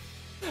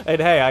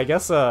 And hey, I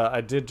guess I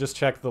did just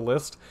check the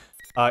list.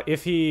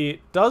 If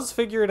he does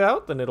figure it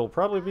out, then it'll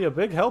probably be a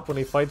big help when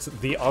he fights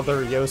the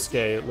other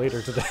Yosuke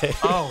later today.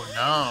 Oh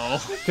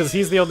no! Because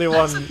he's the only one.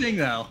 That's the thing,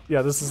 though.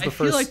 Yeah, this is the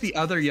first. I feel like the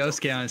other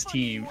Yosuke on his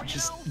team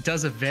just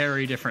does a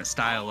very different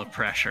style of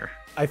pressure.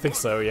 I think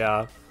so,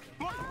 yeah.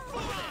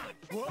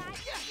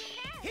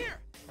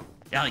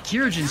 Yeah, like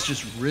Kirojin's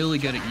just really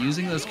good at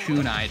using those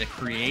kunai to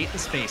create the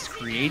space,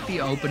 create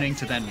the opening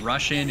to then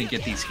rush in and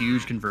get these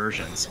huge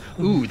conversions.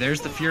 Ooh,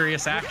 there's the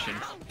furious action.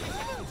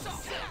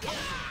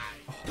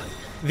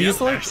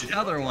 These like there's the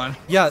other one.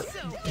 Yeah,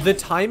 the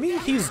timing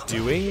he's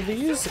doing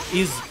these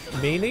is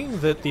meaning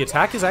that the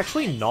attack is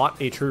actually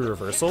not a true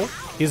reversal.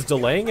 He's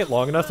delaying it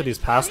long enough that he's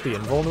past the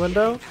invuln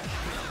window.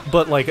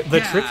 But like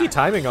the tricky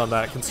timing on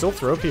that can still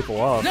throw people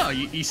off. No,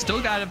 you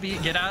still gotta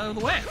get out of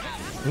the way.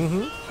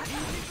 Mm-hmm.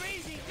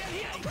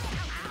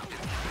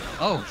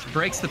 Oh,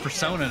 breaks the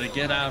persona to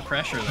get out of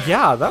pressure there.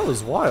 Yeah, that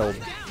was wild.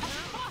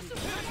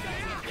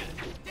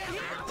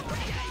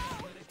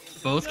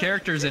 Both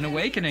characters in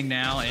Awakening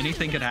now.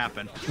 Anything could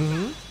happen.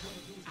 Mm-hmm.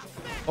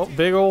 Oh,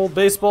 big old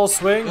baseball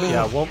swing. Ooh.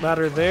 Yeah, won't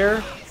matter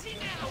there.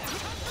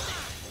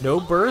 No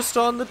burst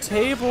on the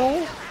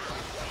table.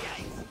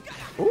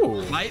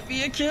 Ooh. Might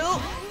be a kill.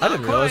 I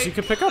didn't realize you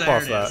could pick up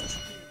off that.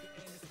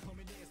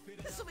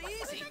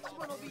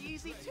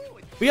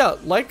 But yeah,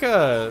 like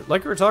we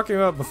were talking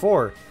about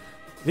before,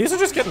 these are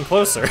just getting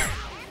closer.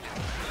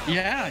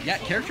 Yeah,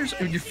 characters,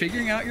 you're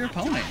figuring out your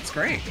opponent. It's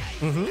great.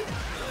 Mm-hmm.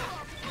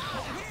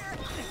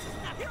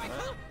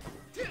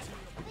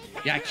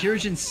 Yeah,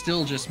 Kirojin's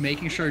still just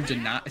making sure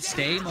to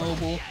stay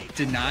mobile,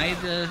 deny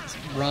the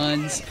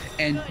runs,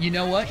 and you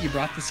know what? You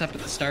brought this up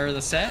at the start of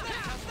the set.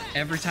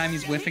 Every time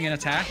he's whiffing an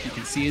attack, you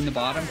can see in the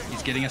bottom,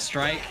 he's getting a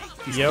strike,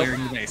 he's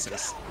clearing the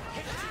bases.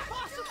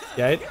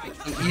 Yeah,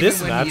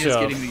 this matchup, he is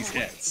getting these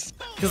hits.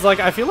 Because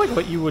like I feel like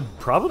what you would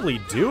probably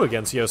do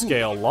against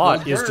Yosuke a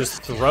lot is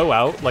just throw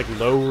out like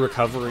low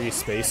recovery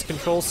space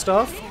control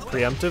stuff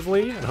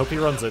preemptively and hope he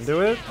runs into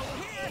it.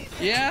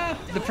 Yeah,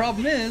 the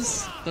problem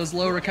is those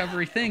low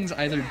recovery things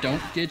either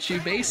don't get you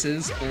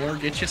bases or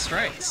get you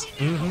strikes.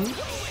 Mm-hmm.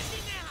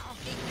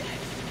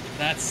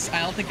 I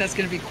don't think that's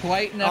going to be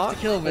quite enough to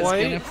kill, but it's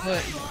going to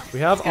put...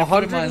 We have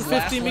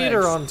 150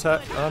 meter on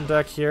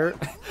deck here.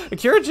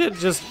 Kirojin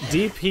just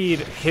DP'd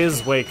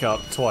his wake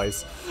up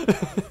twice.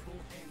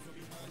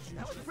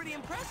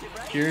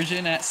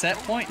 Kirojin at set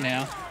point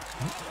now.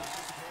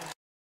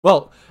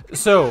 Well,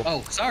 so...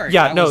 Oh, sorry.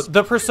 Yeah, no,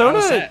 the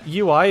Persona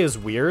UI is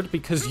weird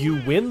because you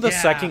win the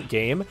second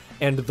game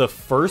and the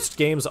first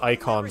game's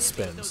icon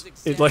spins.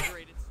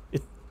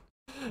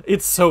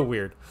 It's so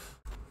weird.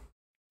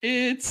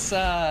 It's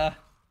a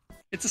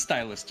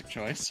stylistic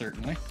choice,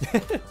 certainly.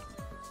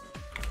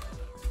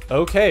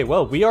 Okay,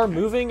 well, we are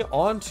moving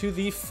on to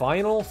the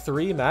final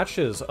 3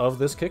 matches of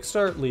this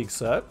Kickstart League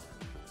set.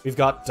 We've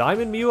got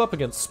Diamond Mew up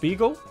against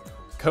Spiegel,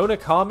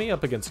 Konakami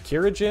up against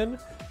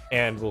Kirojin,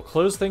 and we'll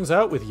close things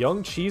out with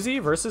Young Cheesy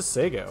versus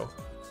Seigo.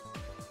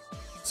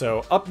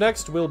 So up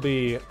next will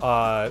be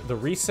the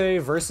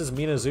Rise versus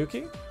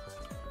Minazuki.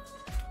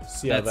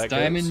 See how that goes. That's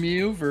Diamond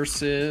Mew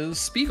versus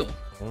Spiegel.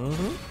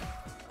 Mm-hmm.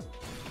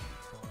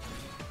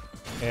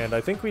 And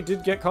I think we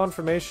did get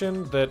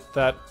confirmation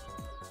that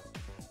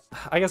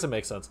I guess it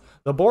makes sense.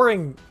 The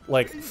boring,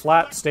 like,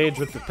 flat stage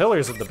with the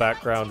pillars in the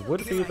background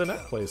would be the net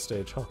play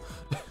stage, huh?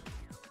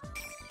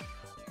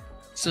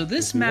 So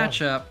this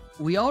matchup,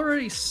 we've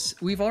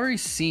already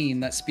seen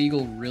that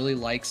Spiegel really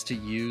likes to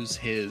use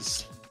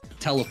his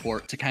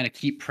teleport to kind of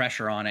keep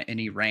pressure on at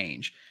any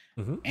range.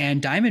 Mm-hmm. And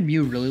Diamond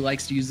Mew really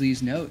likes to use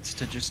these notes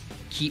to just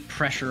keep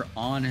pressure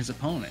on his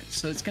opponent.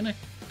 So it's going to,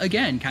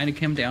 again, kind of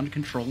come down to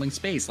controlling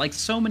space, like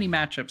so many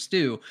matchups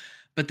do.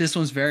 But this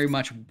one's very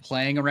much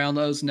playing around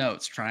those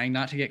notes, trying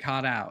not to get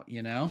caught out,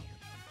 you know?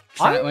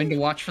 Trying to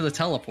watch for the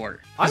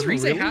teleport. Because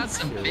Rise has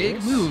some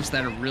big moves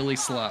that are really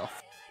slow.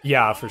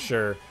 Yeah, for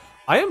sure.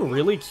 I am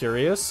really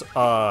curious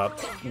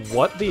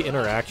what the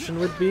interaction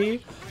would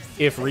be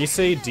if Rise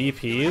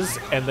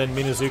DPs and then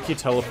Minazuki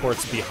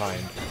teleports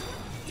behind.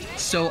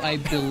 So I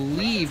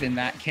believe in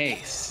that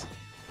case,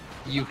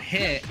 you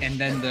hit and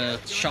then the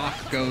shock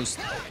goes,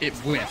 it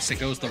whiffs, it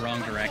goes the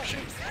wrong direction.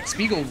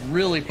 Spiegel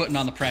really putting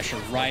on the pressure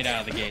right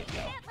out of the gate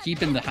though,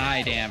 keeping the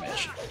high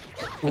damage.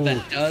 But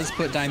that does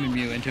put Diamond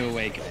Mew into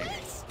Awakening.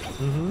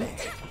 Mm-hmm.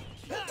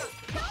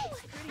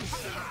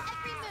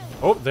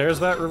 Oh, there's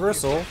that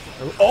reversal.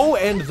 Oh,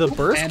 and the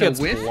burst gets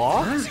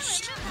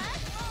blocked.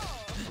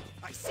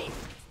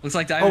 Looks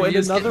like Diamond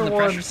Mu's getting another the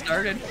one. pressure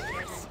started.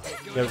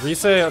 Yeah,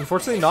 Rise,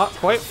 unfortunately, not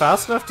quite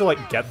fast enough to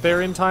like get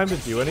there in time to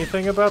do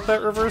anything about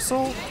that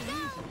reversal.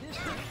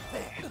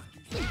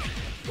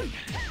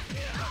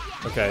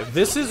 Okay,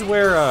 this is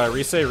where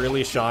Rise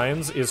really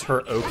shines, is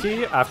her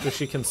Oki after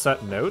she can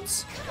set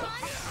notes.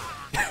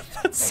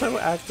 That's so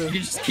active.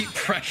 You just keep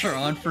pressure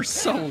on for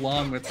so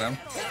long with them.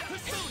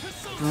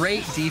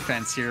 Great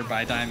defense here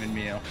by Diamond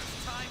Mu.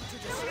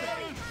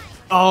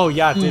 Oh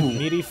yeah, did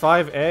Meaty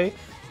 5A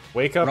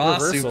wake up Raw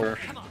reversal? super.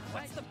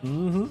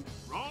 Mm-hmm.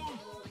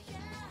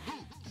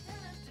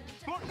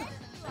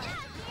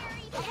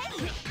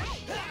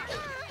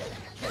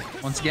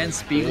 Once again,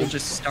 Spiegel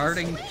just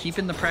starting,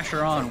 keeping the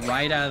pressure on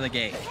right out of the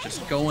gate.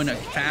 Just going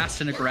fast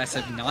and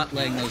aggressive, not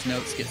letting those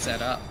notes get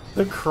set up.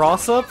 The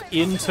cross-up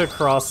into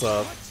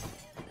cross-up.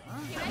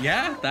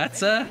 Yeah,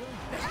 that's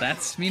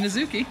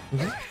Minazuki.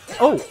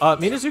 Oh,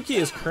 Minazuki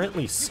is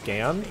currently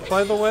scanned,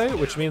 by the way,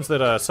 which means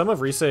that some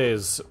of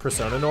Rise's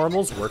Persona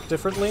normals work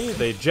differently.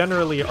 They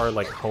generally are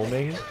like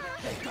homing.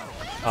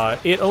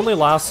 It only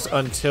lasts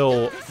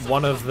until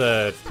one of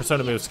the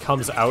Persona moves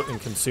comes out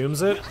and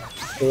consumes it,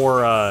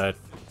 or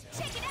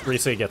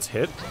Rise gets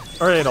hit.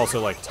 Or it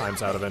also like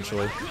times out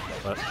eventually.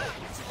 But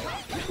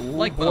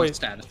Like both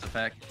status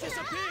effect.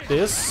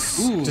 this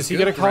Ooh, does he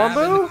good get a grab in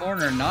combo? the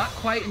corner, not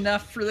quite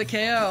enough for the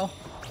KO.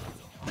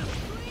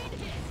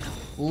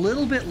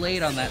 Little bit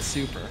late on that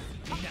super.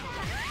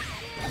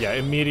 Yeah,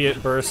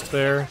 immediate burst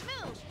there.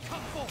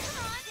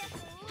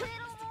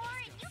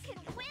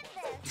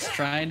 Just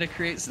trying to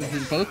create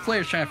both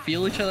players trying to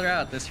feel each other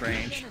out at this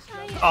range.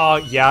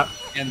 Yeah.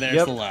 And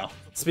there's the low.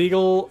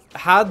 Spiegel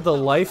had the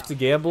life to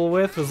gamble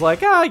with, was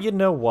like, you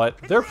know what?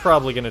 They're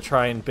probably gonna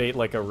try and bait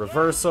like a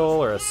reversal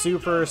or a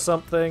super or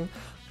something.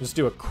 Just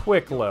do a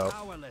quick low.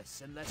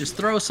 Just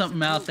throw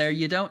something out there.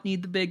 You don't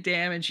need the big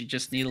damage, you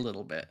just need a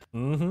little bit.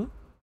 Mm-hmm.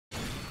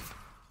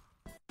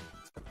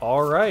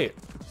 Alright.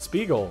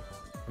 Spiegel,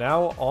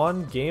 now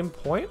on game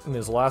point in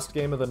his last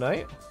game of the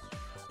night.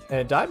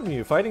 And Diamond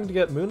Mu fighting to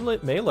get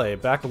Moonlit Melee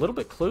back a little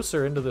bit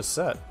closer into this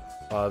set.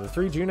 The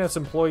three Junets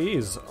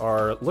employees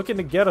are looking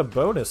to get a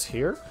bonus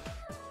here.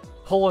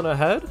 Pulling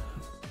ahead.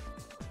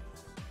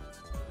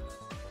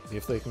 See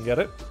if they can get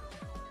it.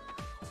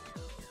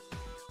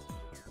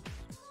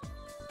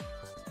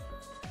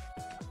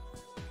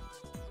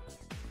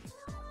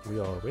 We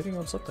are waiting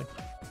on something.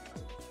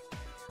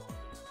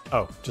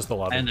 Oh, just the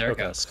lobby. And there it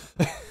Okay. goes.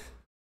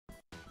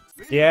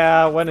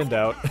 Yeah, when in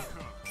doubt.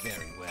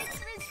 Very well.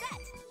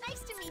 Nice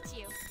to meet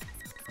you.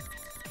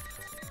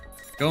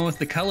 Going with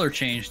the color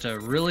change to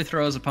really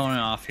throw his opponent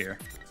off here.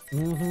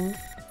 Mm-hmm.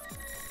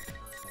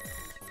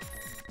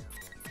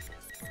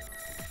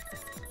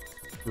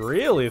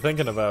 Really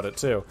thinking about it,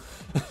 too.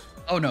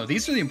 Oh no,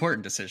 these are the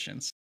important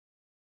decisions.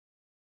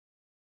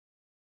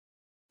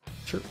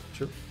 True,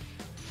 true.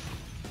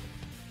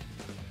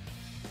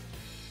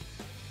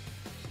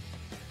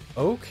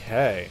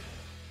 Okay.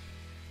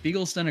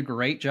 Spiegel's done a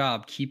great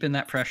job keeping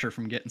that pressure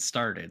from getting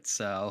started,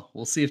 so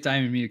we'll see if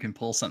Diamond Mu can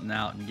pull something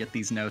out and get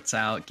these notes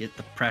out, get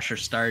the pressure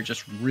started,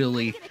 just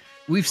really...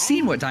 We've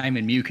seen what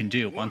Diamond Mu can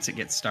do once it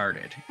gets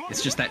started.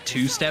 It's just that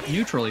two-step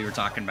neutral you were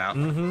talking about.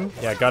 Mm-hmm.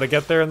 Yeah, gotta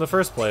get there in the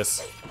first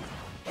place.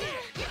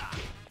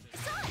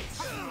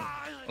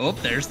 Oh,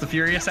 there's the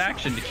furious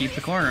action to keep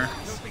the corner.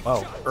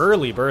 Oh,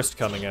 early burst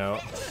coming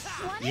out.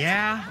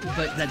 Yeah,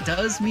 but that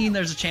does mean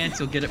there's a chance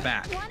you'll get it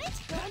back.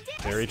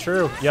 Very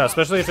true. Yeah,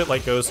 especially if it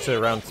like goes to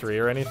round 3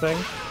 or anything.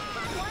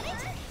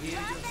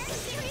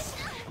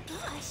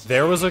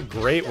 There was a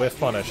great whiff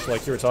punish,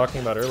 like you were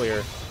talking about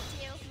earlier.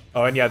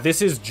 Oh, and yeah,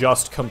 this is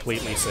just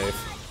completely safe.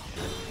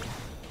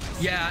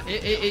 Yeah,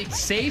 it's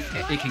safe.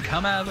 It can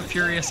come out of a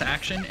furious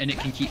action, and it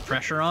can keep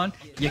pressure on.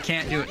 You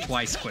can't do it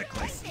twice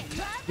quickly.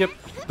 Yep,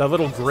 that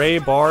little gray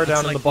bar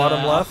down in the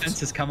bottom left.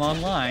 Offense has come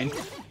online.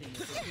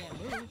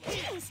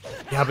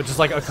 Yeah, but just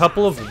like a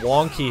couple of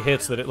wonky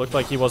hits that it looked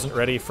like he wasn't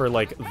ready for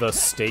like the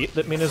state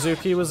that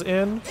Minazuki was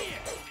in.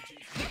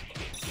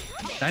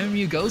 Diamond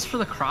Mu goes for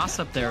the cross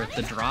up there with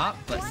the drop,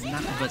 but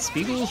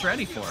Spiegel's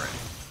ready for it.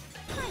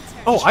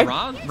 Oh,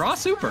 Raw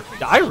super.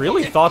 I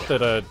really thought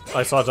that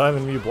I saw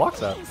Diamond Mu block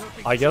that.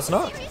 I guess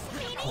not.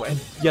 Oh, and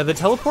yeah, the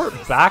teleport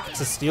back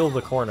to steal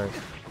the corner.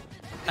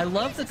 I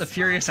love that the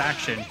furious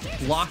action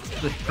blocked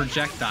the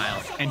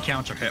projectile and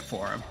counter hit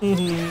for him.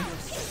 Mm-hmm.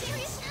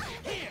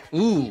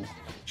 Ooh,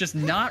 just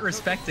not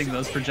respecting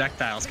those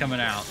projectiles coming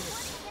out.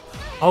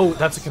 Oh,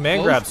 that's a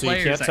command Both grab, so you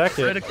players can't at tech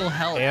it. critical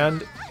health.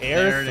 And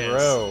air There it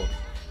is. throw.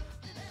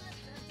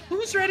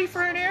 Who's ready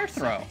for an air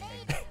throw?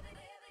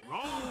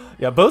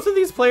 Yeah, both of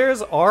these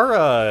players are,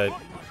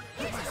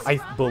 I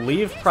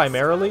believe,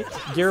 primarily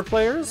gear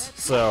players,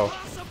 so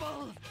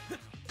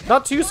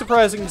not too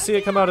surprising to see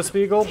it come out of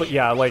Spiegel, but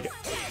yeah, like,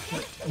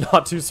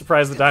 not too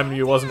surprised that Diamond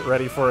Mu wasn't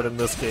ready for it in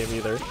this game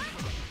either.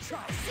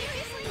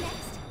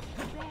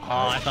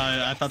 Oh,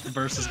 I thought the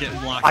burst was getting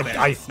blocked there.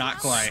 I Not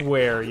quite.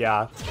 swear,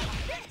 yeah.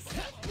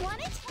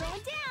 Want it? Going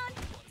down.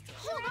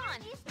 Hold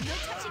on. No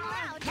touching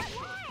allowed.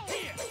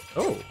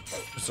 Oh,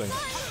 interesting.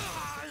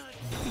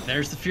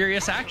 There's the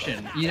furious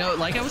action. You know,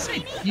 like I was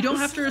saying, you don't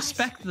have to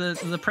respect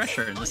the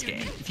pressure in this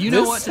game. If you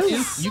know what to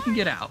do, you can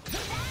get out.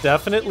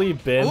 Definitely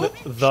been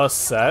the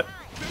set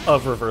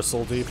of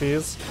reversal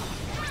DPs.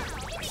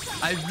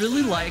 I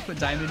really like what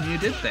Diamond Mew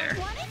did there.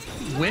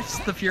 Whiffs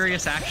the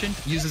furious action,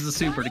 uses the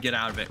super to get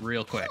out of it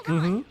real quick.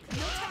 And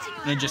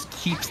then just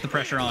keeps the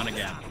pressure on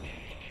again.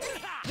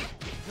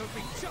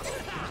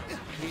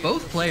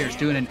 Both players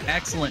doing an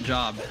excellent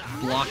job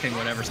blocking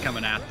whatever's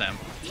coming at them.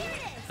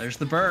 There's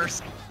the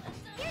burst.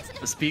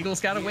 The Spiegel's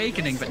got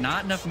Awakening, but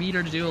not enough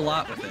meter to do a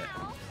lot with it.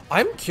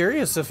 I'm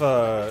curious if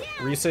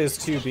Rise's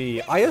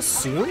 2B, I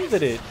assume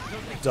that it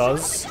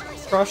does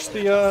crush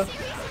the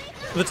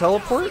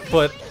teleport,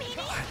 but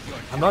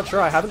I'm not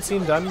sure. I haven't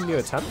seen Diamond Mew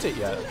attempt it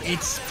yet.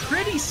 It's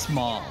pretty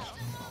small.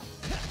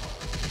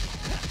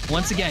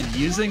 Once again,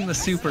 using the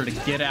super to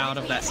get out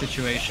of that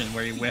situation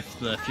where you whiff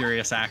the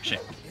furious action.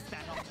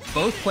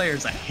 Both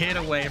players a hit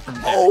away from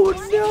death. Oh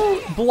no!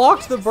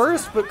 Blocked the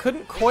burst, but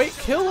couldn't quite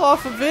kill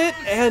off of it,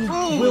 and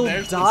will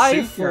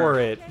die for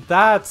it.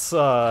 That's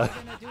so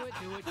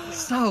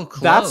close.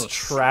 That's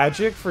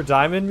tragic for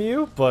Diamond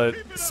Mew, but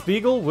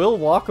Spiegel will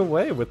walk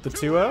away with the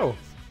 2-0.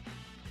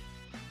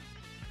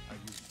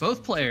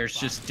 Both players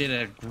just did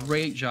a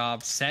great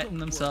job setting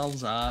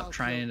themselves up,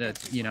 trying to,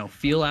 you know,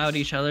 feel out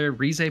each other.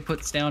 Rise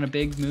puts down a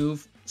big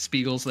move.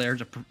 Spiegel's there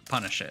to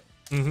punish it.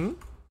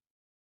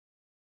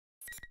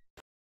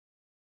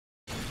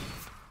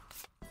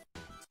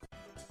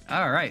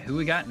 All right, who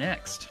we got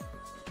next?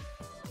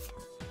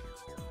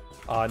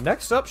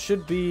 Next up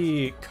should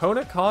be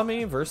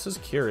Konakami versus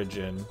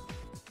Kirigin.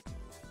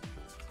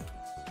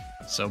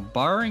 So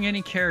barring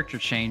any character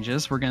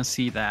changes, we're going to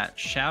see that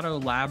Shadow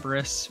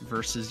Labris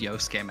versus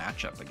Yosuke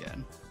matchup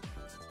again.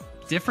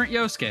 Different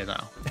Yosuke,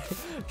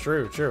 though.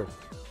 True.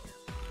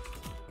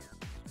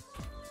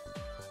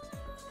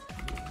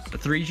 The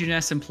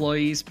 3GNS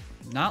employees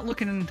not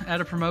looking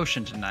at a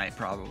promotion tonight,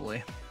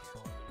 probably.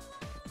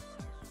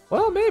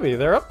 Well, maybe.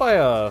 They're up by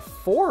a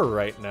 4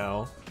 right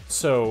now.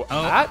 So,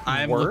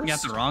 I'm worst, looking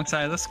at the wrong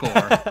side of the score.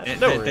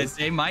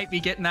 They might be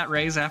getting that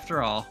raise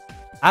after all.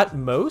 At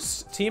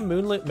most, Team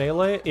Moonlit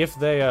Melee, if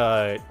they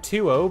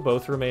 2-0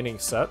 both remaining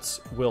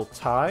sets, will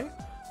tie.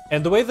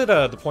 And the way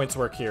that the points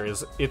work here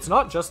is, it's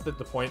not just that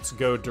the points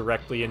go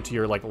directly into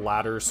your like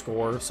ladder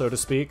score, so to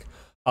speak.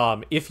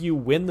 If you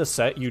win the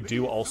set, you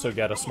do also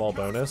get a small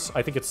bonus.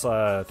 I think it's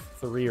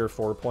 3 or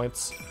 4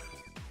 points.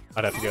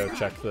 I'd have to go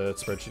check the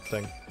spreadsheet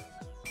thing.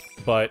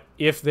 But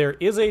if there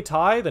is a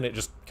tie, then it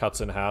just cuts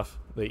in half.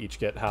 They each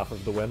get half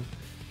of the win.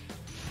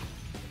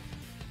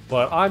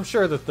 But I'm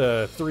sure that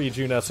the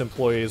 3GNS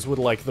employees would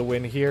like the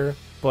win here.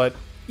 But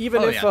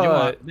even if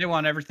they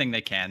want everything they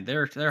can,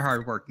 they're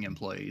hardworking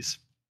employees.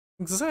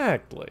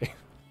 Exactly.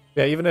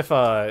 Yeah, even if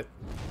the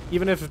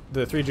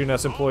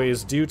 3GNS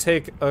employees do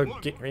take a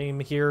game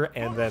here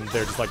and then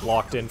they're just like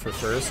locked in for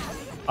first,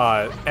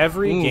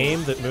 every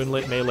game that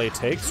Moonlit Melee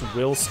takes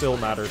will still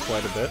matter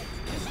quite a bit.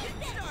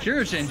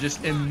 Kirigin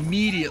just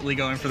immediately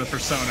going for the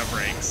Persona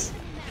breaks.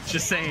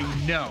 Just saying,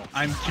 no,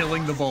 I'm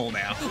killing the bull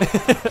now.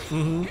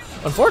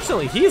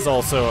 Unfortunately, he's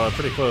also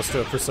pretty close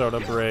to a Persona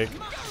break.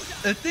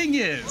 The thing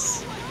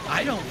is,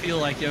 I don't feel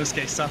like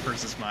Yosuke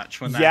suffers as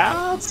much when that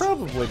happens. Yeah,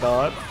 probably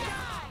not.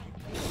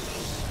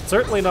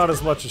 Certainly not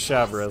as much as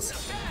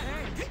Shavras.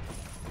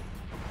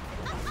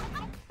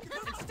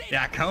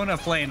 Yeah, Kona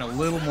playing a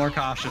little more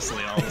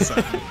cautiously all of a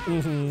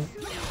sudden.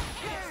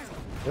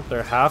 Yep,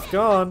 they're half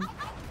gone.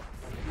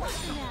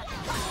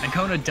 And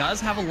Kona does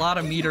have a lot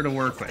of meter to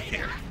work with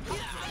here.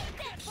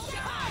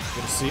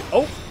 Gonna see.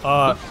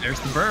 There's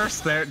the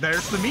burst.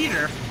 There's the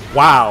meter.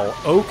 Wow.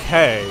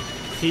 Okay.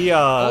 He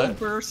Old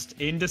burst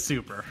into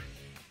super.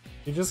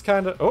 He just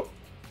kind of.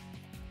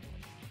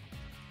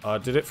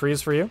 Did it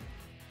freeze for you?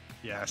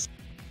 Yes.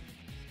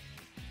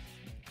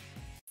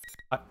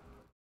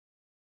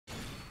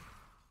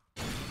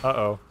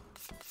 Uh-oh.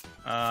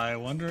 I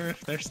wonder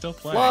if they're still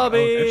playing. Lobbies.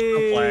 Oh, they're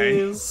still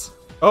playing.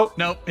 Oh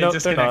nope, it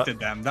disconnected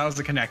them. That was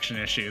a connection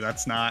issue.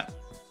 That's not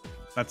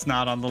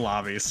on the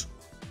lobbies.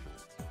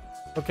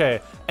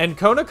 Okay, and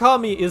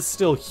Konakami is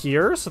still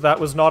here, so that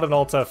was not an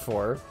Alt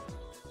F4.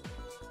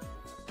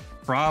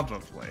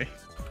 Probably.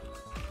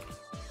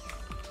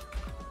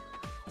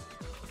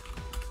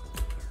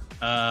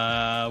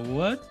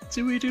 What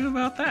do we do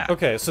about that?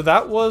 Okay, so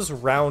that was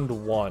round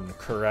 1,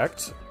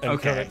 correct? And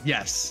okay,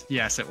 yes,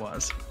 it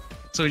was.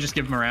 So we just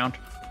give him a round.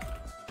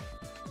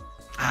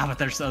 But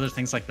there's other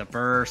things like the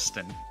burst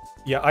and...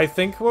 Yeah, I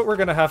think what we're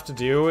gonna have to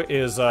do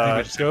is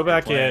go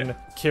back in.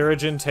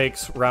 Kirigin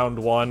takes round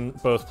 1.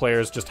 Both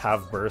players just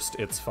have burst.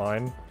 It's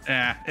fine.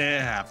 Yeah,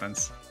 it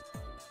happens.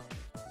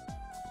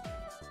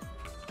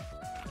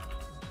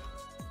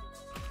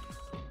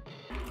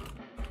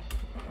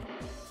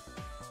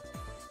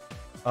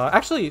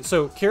 Actually,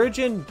 so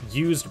Kirigin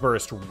used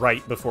burst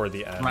right before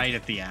the end. Right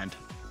at the end.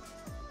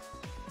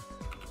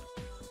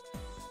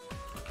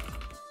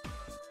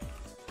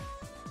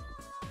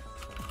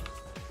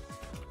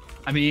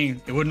 I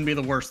mean, it wouldn't be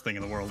the worst thing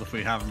in the world if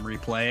we have him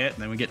replay it,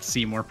 and then we get to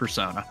see more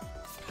Persona.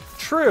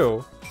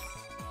 True,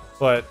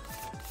 but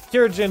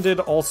Kirajin did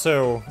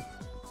also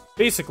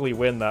basically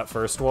win that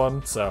first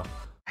one, so.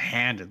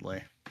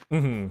 Handedly.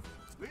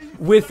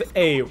 With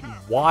a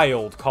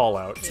wild call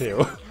out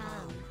too.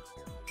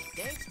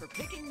 Thanks for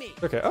picking me.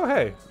 Okay, oh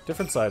hey,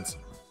 different sides.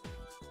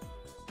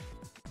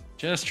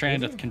 Just trying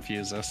to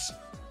confuse us.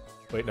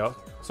 Wait, no.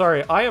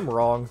 Sorry, I am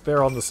wrong.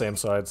 They're on the same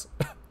sides.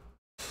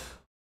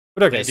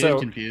 But okay, They so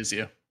did confuse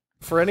you.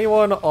 for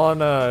anyone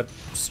on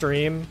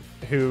stream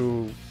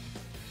who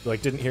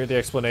like didn't hear the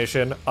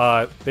explanation,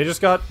 they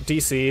just got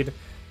DC'd.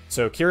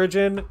 So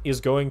Kirajin is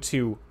going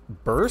to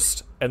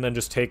burst and then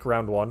just take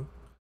round 1.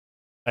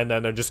 And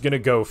then they're just gonna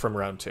go from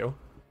round 2.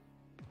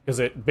 Because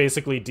it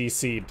basically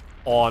DC'd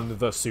on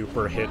the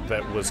super hit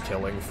that was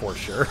killing for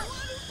sure.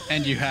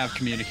 And you have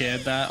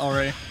communicated that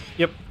already?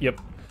 Yep.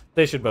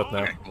 They should both know.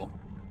 Okay, cool.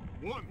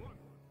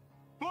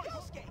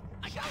 Yosuke,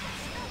 I got it.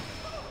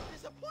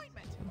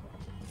 Disappointment.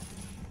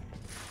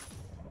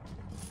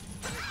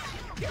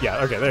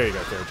 Yeah, okay, there you go,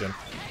 Kirajin.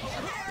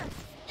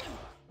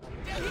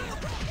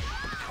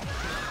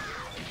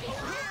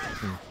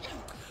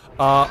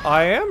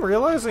 I am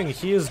realizing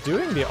he is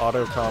doing the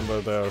auto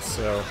combo though,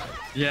 so...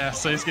 Yeah,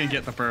 so he's gonna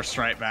get the burst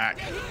right back.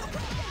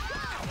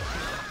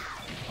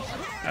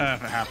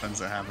 If it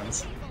happens, it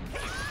happens.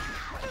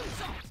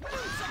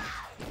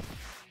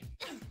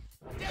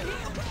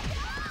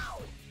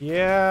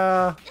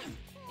 Yeah...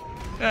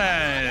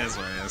 It is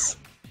what it is.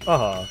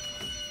 Uh-huh.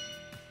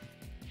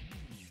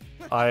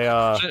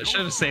 I, Should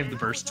have saved the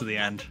burst to the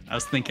end. I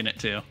was thinking it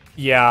too.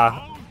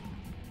 yeah.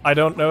 I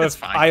don't know It's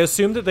if... fine. I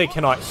assume that they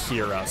cannot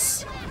hear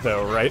us,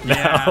 though, right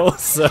now,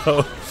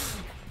 so...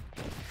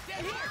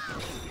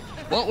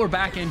 Well, we're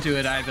back into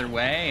it either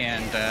way,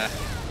 and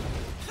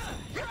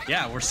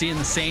yeah, we're seeing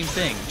the same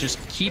thing.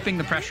 Just keeping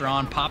the pressure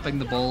on, popping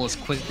the bull as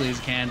quickly as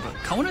you can. But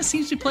Kona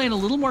seems to be playing a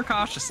little more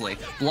cautiously,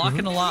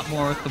 blocking a lot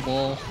more with the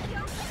bull.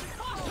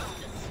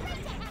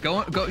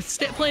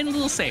 Playing a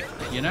little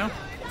safer, you know?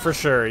 For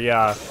sure,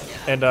 yeah.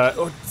 And,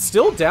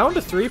 still down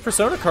to 3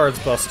 Persona cards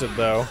busted,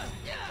 though.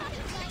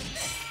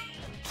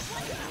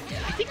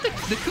 I think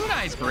the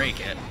kunais break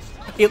it.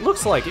 It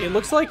looks like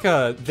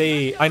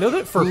they... I know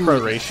that for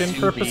proration 2B.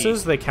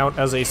 purposes, they count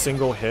as a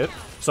single hit,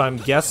 so I'm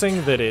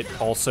guessing that it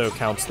also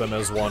counts them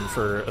as one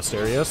for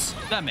Asterius.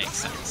 That makes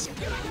sense.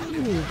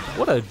 Ooh,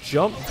 what a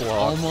jump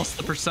block. Almost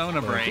the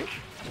persona break.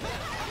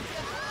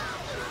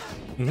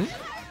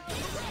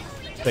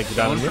 Thank you,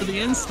 Going for Diamond. the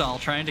install,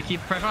 trying to keep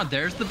pressure on.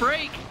 There's the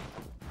break.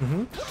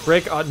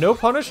 Break, no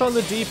punish on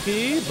the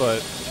DP,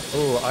 but...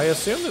 Oh, I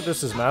assume that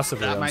this is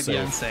massively That might be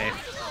unsafe.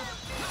 unsafe.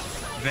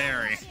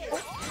 Very.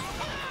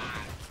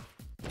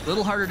 A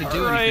little harder to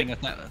do Alright.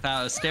 anything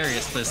without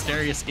Asterius, but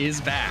Asterius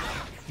is back.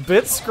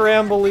 Bit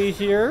scrambly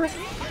here.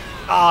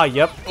 Ah,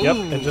 yep. Ooh,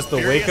 And just the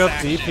furious wake-up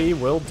action. DP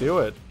will do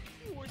it.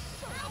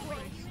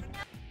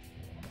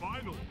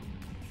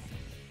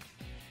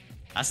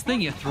 That's the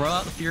thing, you throw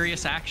out the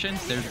furious action,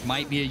 there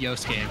might be a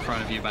Yosuke in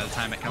front of you by the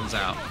time it comes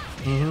out.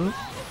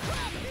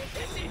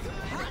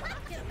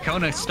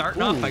 Kona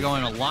starting off by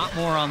going a lot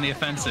more on the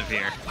offensive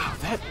here. Wow,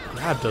 that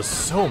grab does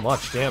so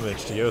much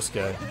damage to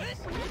Yosuke.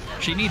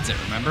 She needs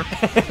it, remember?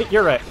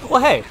 You're right.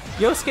 Well, hey,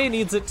 Yosuke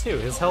needs it too.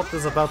 His health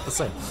is about the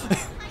same.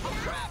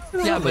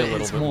 Yeah, Only but a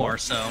little it's bit more,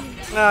 so.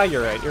 Ah,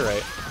 you're right.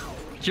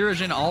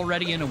 Kirajin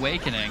already in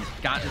Awakening.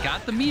 Got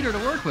the meter to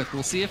work with.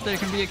 We'll see if there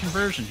can be a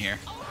conversion here.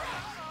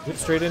 Get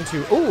straight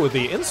into,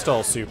 the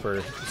install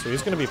super. So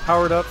he's going to be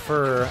powered up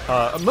for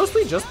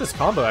mostly just this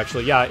combo,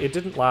 actually. Yeah, it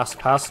didn't last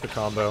past the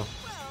combo.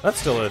 That's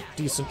still a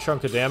decent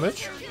chunk of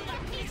damage.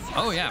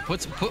 Oh yeah,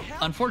 put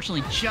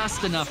unfortunately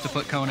just enough to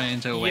put Kona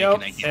into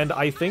Awakening. Yep, and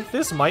I think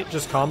this might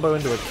just combo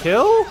into a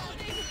kill?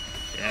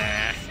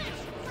 Yeah.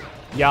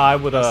 Yeah, I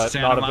would That's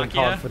not have been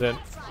Tatanamakia? confident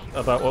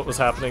about what was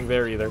happening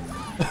there either.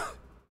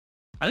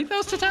 I think that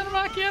was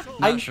Tatanamakia?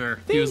 I Not sure.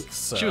 think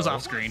She was so.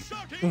 off screen.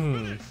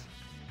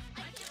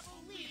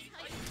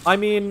 I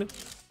mean,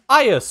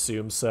 I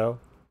assume so.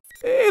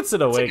 It's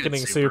an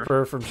Awakening super.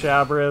 super from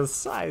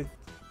Shabras.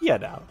 You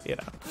know.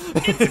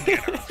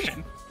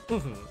 Option.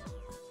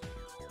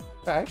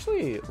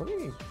 Actually, let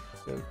me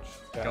go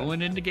check.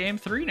 Going into game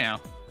 3 now.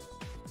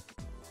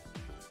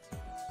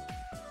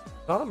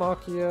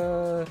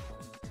 Tatanamakia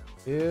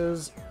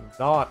is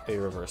not a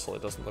reversal,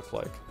 it doesn't look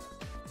like.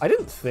 I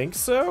didn't think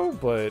so,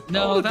 but I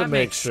No, wanted that to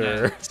make makes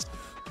sure. sense.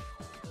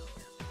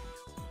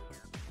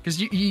 Because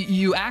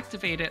you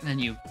activate it and then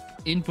you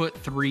input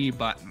 3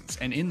 buttons,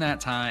 and in that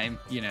time,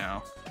 you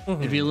know,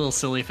 it'd be a little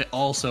silly if it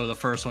also the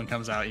first one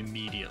comes out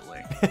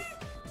immediately.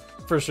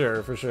 For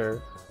sure.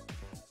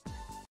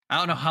 I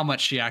don't know how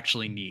much she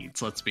actually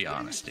needs, let's be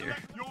honest here.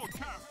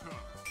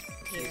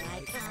 Here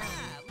I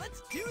come.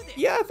 Let's do this.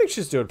 Yeah, I think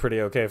she's doing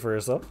pretty okay for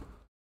herself.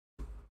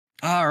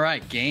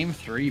 Alright, game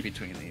 3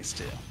 between these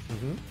two.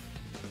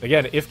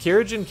 Again, if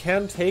Kirajin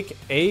can take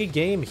a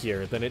game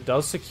here, then it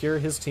does secure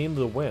his team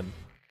the win.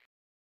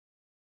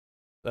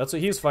 That's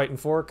what he's fighting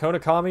for.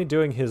 Konakami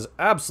doing his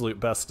absolute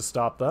best to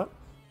stop that.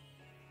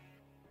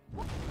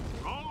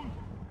 Round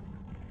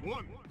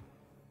one.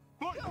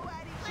 Fight.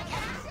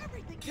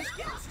 Everything just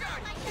get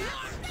started.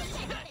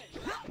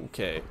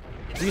 Okay.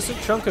 decent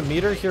chunk of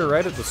meter here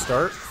right at the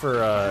start for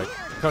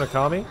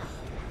Konakami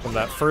from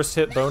that first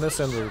hit bonus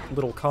and the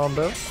little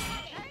combo.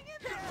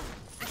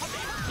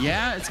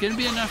 Yeah, it's gonna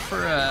be enough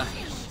for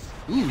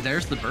ooh,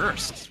 there's the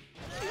burst.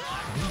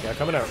 Yeah,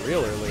 coming out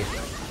real early.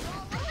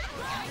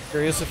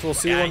 Curious if we'll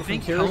see Yeah, one I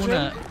think from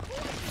Kirajin.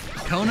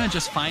 Kona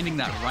just finding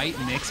that right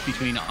mix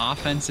between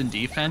offense and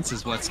defense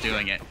is what's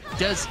doing it.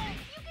 Does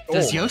Oh my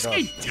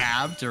Yosuke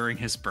dab during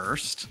his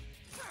burst?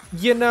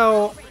 You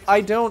know,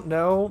 I don't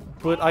know,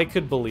 but I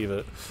could believe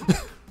it.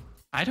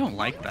 I don't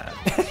like that.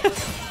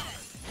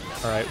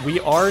 Alright, we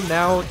are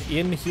now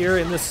in here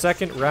in the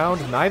second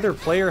round. Neither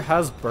player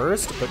has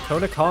burst, but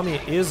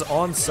Konakami is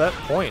on set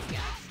point.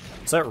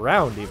 Set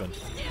round, even.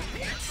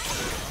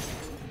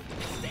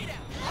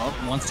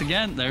 Oh, once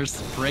again,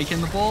 there's breaking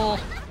the bull.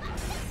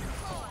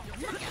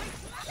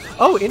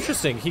 Oh,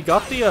 interesting. He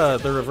got the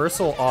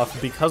reversal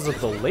off because of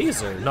the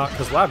laser, not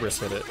because Labras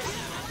hit it.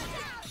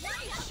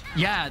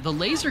 Yeah, the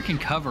laser can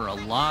cover a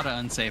lot of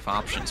unsafe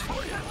options for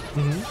you.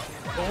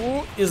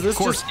 Oh, is this Of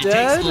course, just it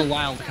dead? takes a little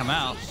while to come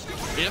out.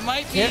 It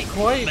might be. Can't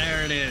quite.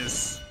 There it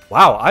is.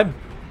 Wow, I'm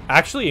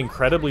actually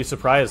incredibly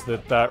surprised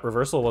that that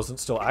reversal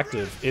wasn't still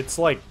active. It's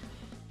like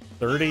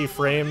 30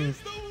 frame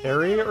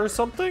parry or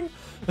something?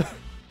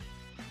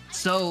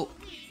 So,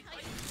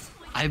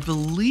 I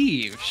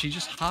believe she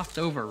just hopped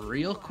over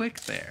real quick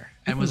there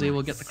and was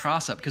able to get the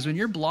cross up. Because when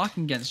you're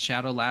blocking against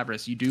Shadow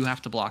Labras, you do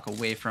have to block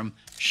away from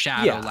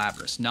Shadow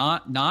Labras,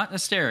 not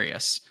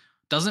Asterius.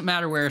 Doesn't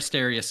matter where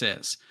Asterius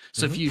is.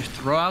 So if you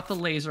throw out the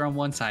laser on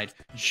one side,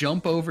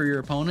 jump over your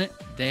opponent,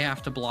 they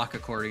have to block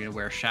according to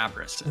where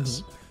Shabras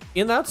is.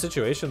 In that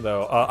situation,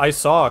 though, I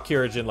saw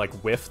Kirajin like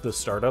whiff the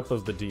startup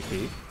of the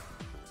DP,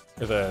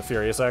 or the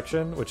Furious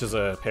action, which is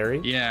a parry.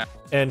 Yeah.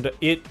 And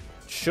it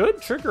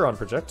should trigger on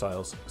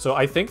projectiles. So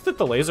I think that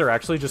the laser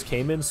actually just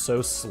came in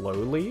so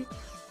slowly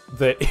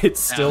that it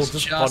still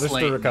just punished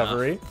the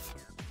recovery.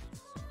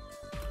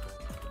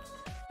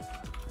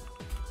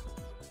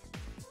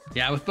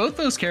 Yeah, with both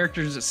those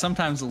characters, it's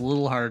sometimes a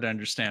little hard to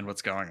understand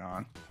what's going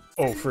on.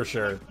 Oh, for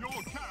sure. Your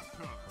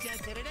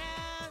captor. Da-da-da-da.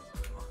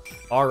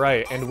 All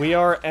right, and we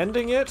are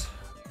ending it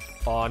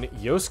on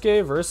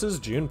Yosuke versus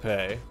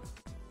Junpei.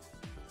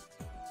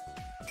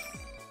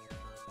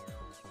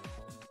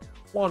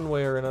 One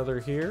way or another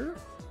here.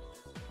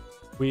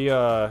 We,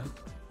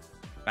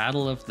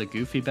 Battle of the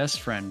goofy best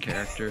friend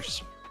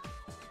characters.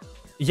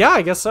 yeah,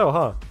 I guess so,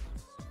 huh?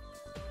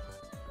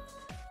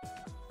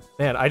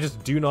 Man, I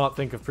just do not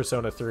think of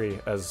Persona 3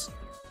 as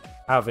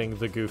having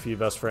the goofy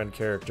best friend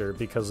character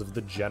because of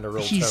the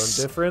general tone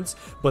difference,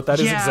 but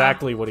that is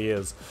exactly what he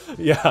is.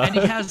 Yeah. And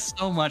he has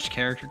so much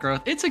character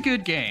growth. It's a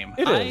good game.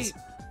 It is.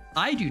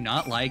 I do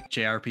not like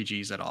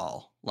JRPGs at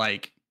all.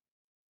 Like,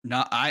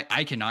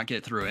 I cannot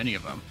get through any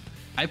of them.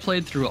 I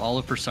played through all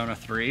of Persona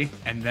 3,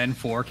 and then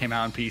 4 came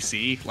out on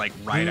PC, like,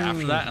 right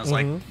after that, and I was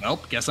like,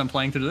 nope, guess I'm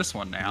playing through this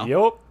one now.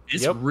 Yep.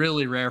 It's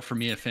really rare for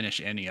me to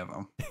finish any of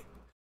them.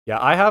 Yeah,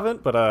 I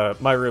haven't,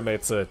 but my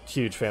roommate's a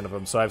huge fan of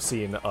them, so I've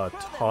seen a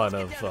ton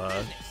of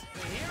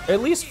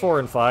at least 4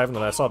 and 5, and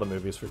then I saw the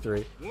movies for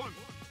 3.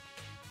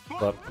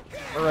 But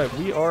alright,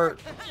 we are...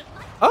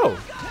 Oh!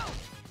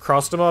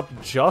 Crossed him up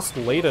just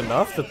late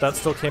enough that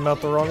still came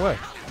out the wrong way.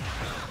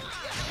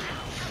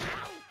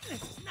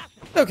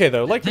 Okay,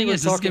 though, like The thing we were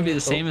is, this is talking... going to be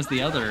the same as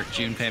the other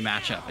Junpei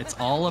matchup. It's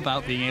all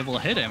about being able to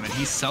hit him, and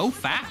he's so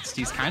fast.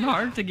 He's kind of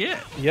hard to get.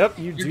 Yep,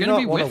 you do You're not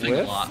gonna be want to whiffing a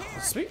whiff. lot.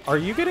 Are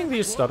you getting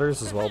these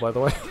stutters as well, by the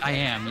way? I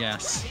am,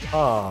 yes.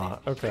 Ah,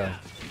 okay.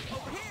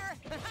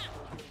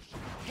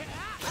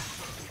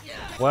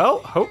 Well,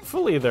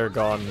 hopefully they're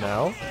gone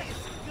now.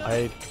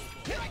 I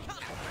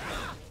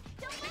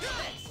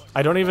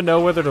don't even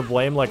know whether to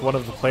blame like one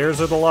of the players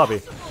or the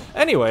lobby.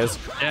 Anyways,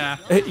 Yeah.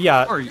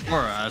 yeah. Or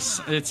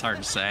us. It's hard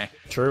to say.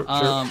 True.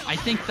 I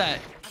think that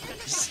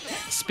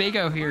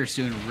Spago here is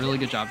doing a really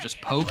good job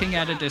just poking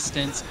at a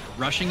distance,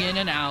 rushing in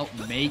and out,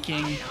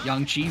 making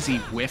Young Cheesy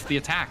whiff the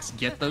attacks,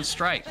 get those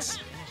strikes,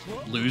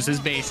 lose his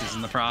bases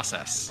in the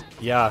process.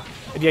 Yeah.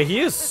 And yeah,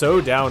 he is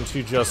so down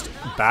to just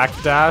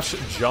backdash,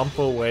 jump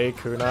away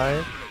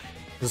kunai,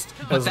 just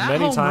as that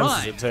many home times as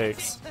run- it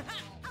takes.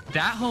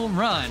 That home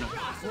run,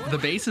 the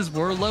bases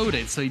were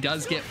loaded, so he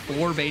does get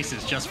 4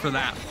 bases just for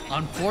that.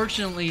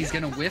 Unfortunately, he's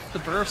going to whiff the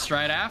burst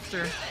right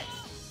after.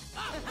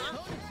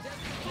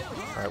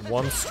 Alright,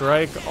 1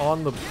 strike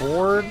on the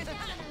board.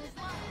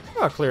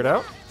 Oh, cleared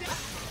out.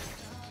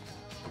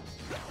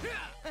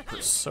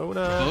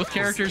 Persona. Both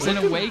characters in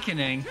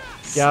Awakening.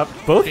 Yeah,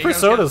 both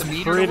Spago's got Personas the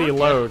meter to pretty work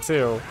low, with.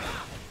 too.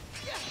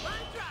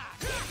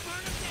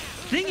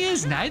 Thing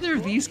is, neither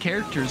of these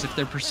characters, if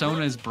their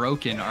persona is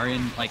broken, are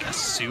in like a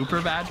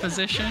super bad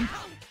position.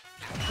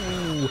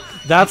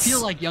 That's... I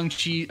feel like Young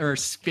Chi or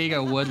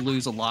Spago would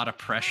lose a lot of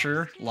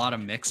pressure, a lot of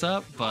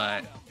mix-up,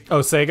 but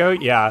Oh, Sego?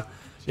 Yeah.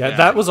 Yeah,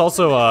 that was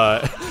also,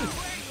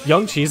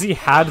 Young Cheesy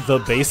had the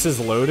bases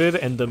loaded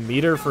and the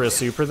meter for a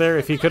super there.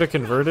 If he could have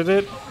converted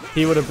it,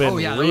 he would have been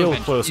that real would've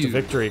been close to huge.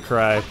 victory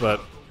cry, but...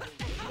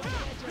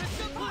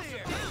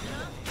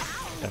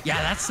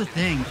 yeah, That's the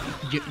thing.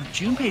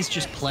 Junpei's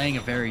just playing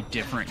a very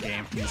different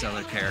game from these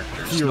other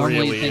characters. He Normally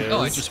really you think, is.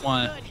 oh,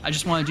 I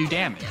just want to do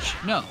damage.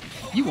 No,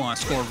 you want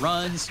to score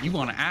runs. You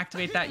want to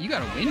activate that. You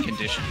got a win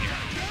condition here.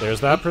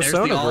 There's that There's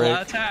persona the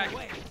all-out break. attack.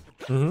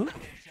 Mm-hmm.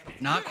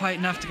 Not quite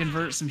enough to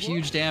convert some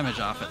huge damage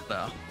off it,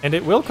 though. And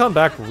it will come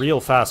back real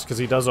fast because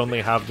he does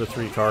only have the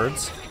 3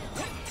 cards.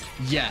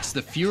 Yes,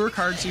 the fewer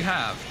cards you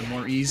have, the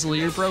more easily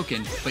you're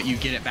broken, but you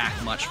get it back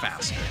much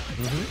faster.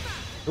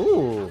 Mm-hmm.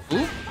 Ooh.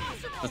 Ooh,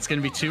 that's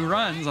going to be 2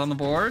 runs on the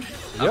board,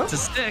 Yep. up to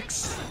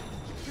 6.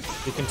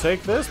 He can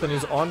take this, then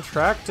he's on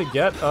track to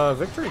get a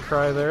victory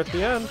cry there at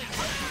the end.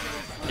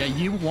 Yeah,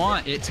 you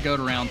want it to go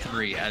to round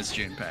 3 as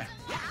Junpei.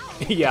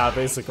 Yeah,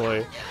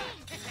 basically.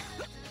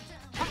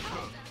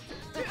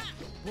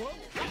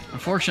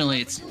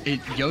 Unfortunately,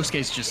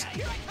 Yosuke's just...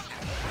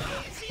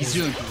 He's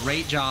doing a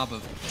great job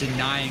of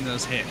denying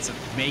those hits,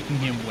 of making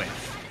him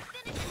whiff.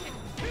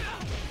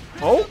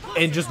 Oh,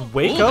 and just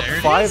wake Ooh, up there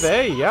it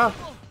 5A, yeah.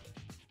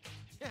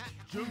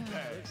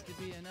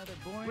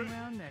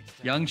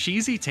 Young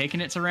Cheesy taking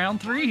it to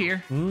round 3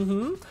 here.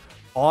 Mm-hmm.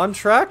 On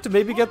track to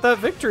maybe get that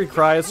victory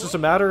cry. It's just a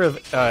matter of,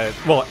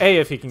 well, A,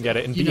 if he can get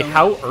it, and B,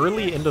 how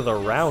early into the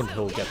round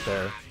he'll get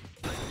there.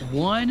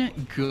 One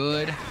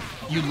good...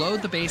 You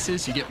load the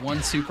bases, you get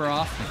 1 super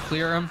off, you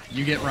clear them,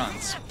 you get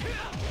runs.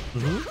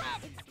 Mm-hmm.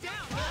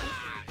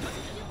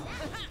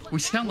 We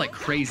sound like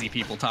crazy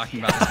people talking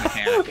about this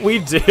mechanic. We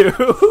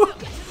do.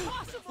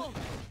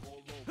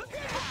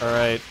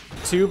 Alright,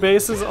 2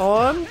 bases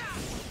on.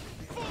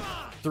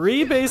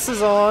 3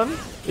 bases on.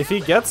 If he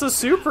gets a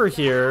super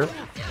here...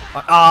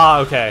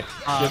 okay.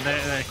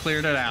 They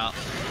cleared it out.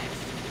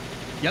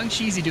 Young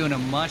Cheesy doing a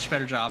much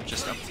better job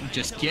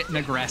just getting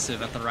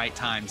aggressive at the right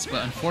times,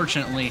 but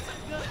unfortunately,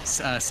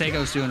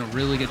 Seigo's doing a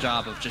really good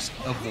job of just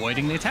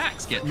avoiding the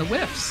attacks, getting the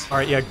whiffs.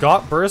 Alright, yeah,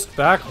 got burst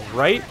back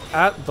right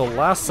at the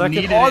last second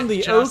Needed on it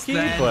the just Oki,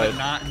 then, but...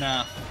 not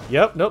enough.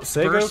 Yep, nope,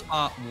 Seigo... First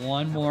spot,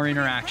 1 more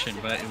interaction,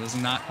 but it was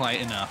not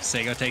quite enough.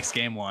 Seigo takes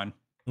game 1.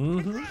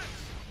 Mm-hmm.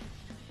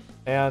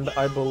 And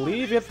I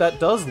believe, yep, that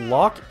does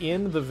lock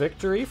in the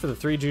victory for the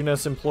 3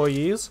 Junes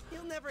employees.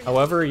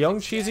 However, Young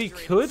Cheesy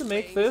could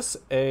make this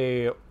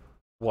a,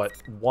 what,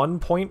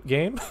 1-point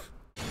game?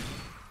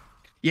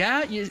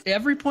 Yeah,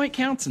 every point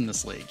counts in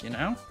this league, you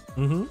know?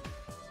 Mm-hmm.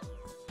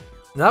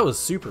 That was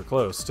super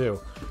close, too.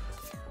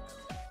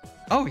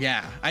 Oh,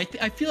 yeah. I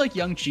feel like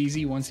Young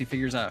Cheesy, once he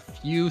figures out a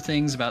few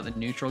things about the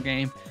neutral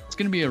game, it's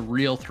going to be a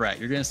real threat.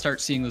 You're going to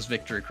start seeing those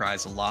victory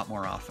cries a lot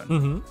more often.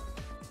 Mm-hmm.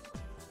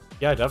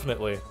 Yeah,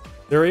 definitely.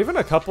 There were even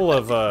a couple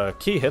of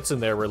key hits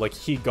in there where, like,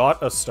 he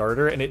got a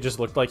starter and it just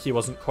looked like he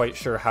wasn't quite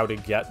sure how to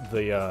get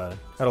the,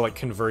 how to, like,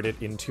 convert it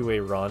into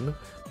a run.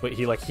 But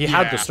he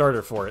had the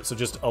starter for it, so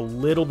just a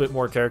little bit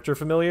more character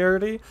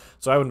familiarity.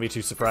 So I wouldn't be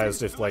too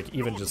surprised if, like,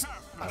 even just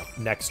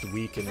next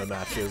week in the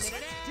matches,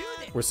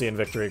 we're seeing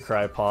victory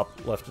cry pop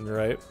left and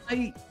right.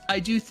 I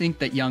do think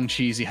that Young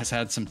Cheesy has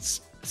had some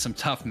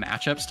tough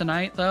matchups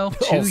tonight, though.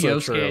 2 Also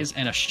Yosuke's true.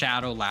 And a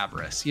Shadow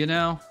Labras, you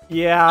know?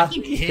 Yeah. I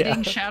think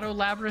hitting Shadow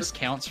Labras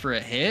counts for a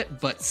hit,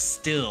 but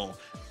still,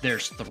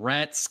 there's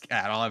threats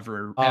at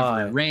every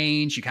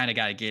range. You kind of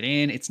got to get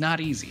in. It's not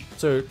easy.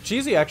 So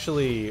Cheesy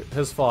actually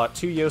has fought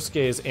 2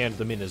 Yosuke's and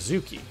the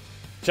Minazuki.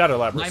 Shadow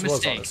Labras My was on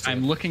mistake. his team.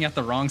 I'm looking at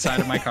the wrong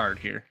side of my card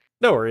here.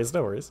 No worries,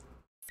 no worries.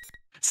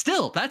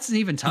 Still, that's an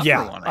even tougher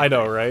Yeah, one. I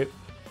know, right?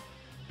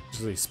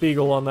 The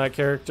Spiegel on that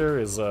character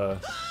is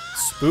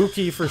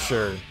spooky for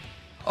sure.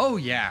 Oh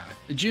yeah,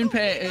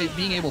 Junpei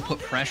being able to put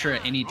pressure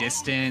at any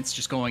distance,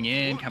 just going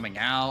in, coming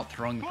out,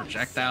 throwing the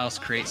projectiles,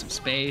 create some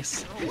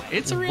space.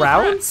 It's a real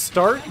Round threat.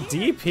 start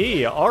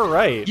DP. All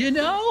right. You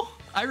know,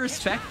 I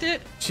respect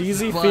it.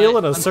 Cheesy but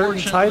feeling a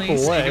certain type of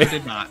unfortunately, way. Seigo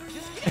did not.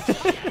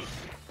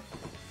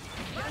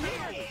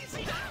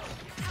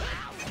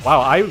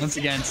 Wow, Once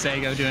again,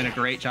 Seigo doing a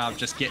great job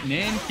just getting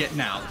in, getting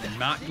out, and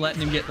not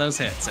letting him get those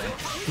hits.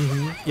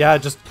 yeah,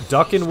 just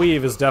duck and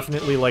weave is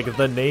definitely like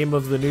the name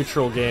of the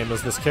neutral game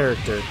as this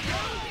character.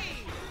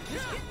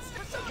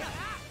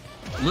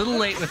 A little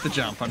late with the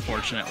jump,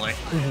 unfortunately.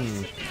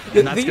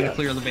 And that's going to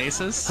clear the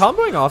bases.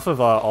 Comboing off of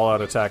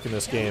all-out attack in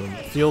this game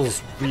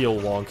feels real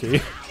wonky.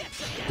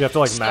 You have to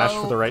like mash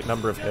for the right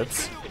number of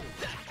hits.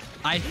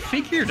 I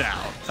figured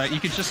out that you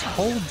could just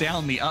hold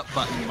down the up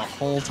button the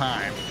whole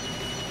time.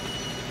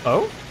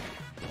 Oh?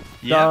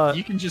 Yeah,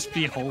 you can just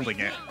be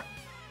holding it.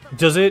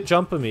 Does it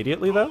jump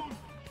immediately though?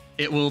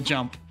 It will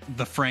jump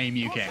the frame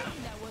you can.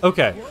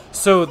 Okay,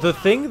 so the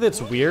thing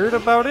that's weird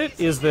about it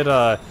is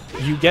that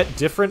you get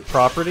different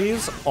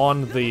properties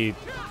on the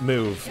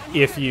move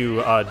if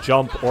you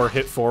jump or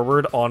hit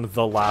forward on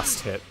the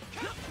last hit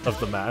of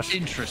the mash.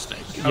 Interesting.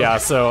 Yeah,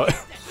 so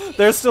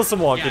there's still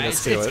some Yeah,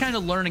 wonkiness to it's it. kind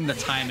of learning the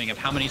timing of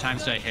how many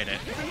times did I hit it.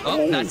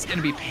 Oh, that's going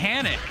to be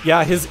panic.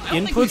 Yeah, his I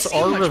don't think we've inputs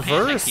seen are much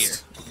panic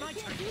reversed.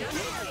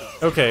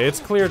 Okay, it's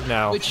cleared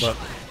now. Which But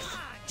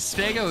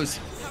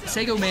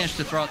Seigo managed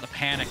to throw out the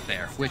panic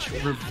there, which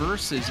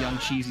reverses Young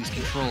Cheesy's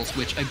controls,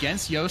 which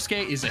against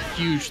Yosuke is a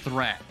huge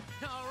threat.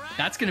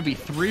 That's going to be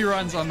 3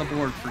 runs on the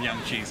board for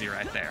Young Cheesy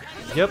right there.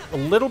 Yep, a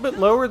little bit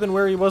lower than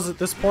where he was at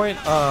this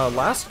point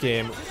last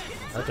game.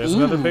 Alright, there's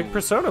another big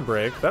Persona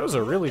break. That was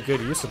a really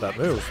good use of that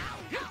move.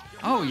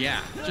 Oh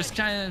yeah, just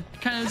kind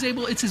of is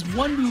able. It's his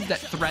one move that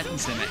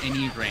threatens him at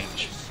any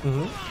range.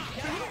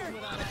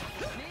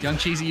 Young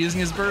Cheesy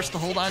using his burst to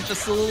hold on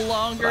just a little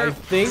longer. I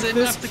think Is it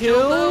this enough to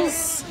kill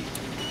kills.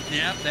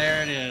 Yep,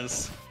 there it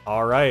is.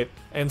 All right,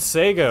 and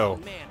Sego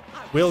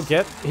will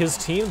get his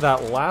team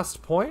that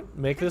last point,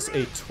 make this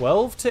a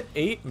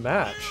 12-8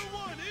 match.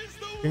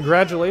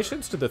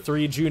 Congratulations to the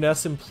 3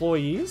 Junes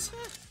employees.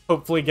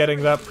 Hopefully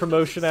getting that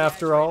promotion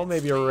after all,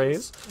 maybe a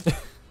raise.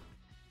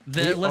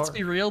 Let's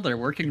be real, they're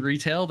working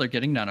retail, they're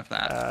getting none of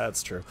that.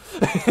 That's true.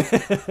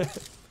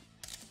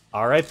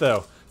 All right,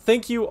 though.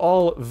 Thank you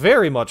all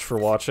very much for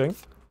watching.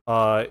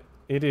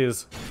 It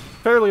is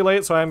fairly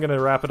late, so I'm going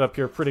to wrap it up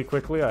here pretty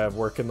quickly. I have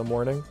work in the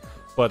morning.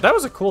 But that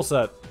was a cool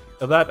set.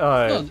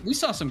 We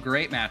saw some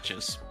great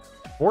matches.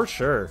 For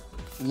sure.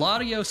 A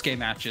lot of Yosuke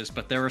matches,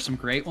 but there were some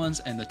great ones,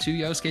 and the 2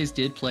 Yosuke's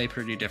did play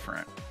pretty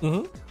different.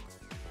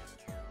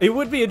 It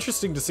would be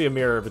interesting to see a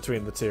mirror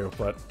between the 2,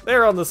 but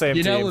they're on the same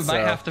team. You know, we might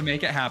have to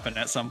make it happen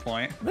at some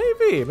point.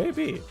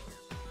 Maybe.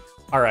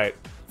 All right.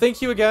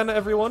 Thank you again,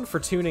 everyone, for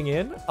tuning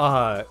in.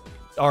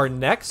 Our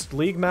next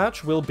league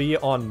match will be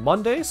on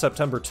Monday,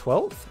 September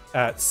 12th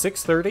at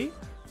 6:30,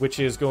 which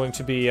is going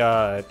to be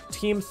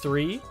Team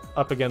 3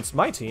 up against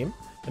my team.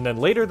 And then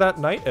later that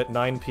night at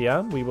 9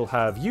 p.m., we will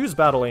have Use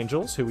Battle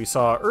Angels, who we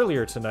saw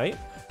earlier tonight,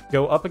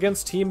 go up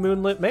against Team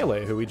Moonlit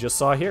Melee, who we just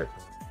saw here.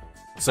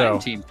 So I'm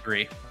Team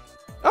 3.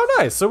 Oh,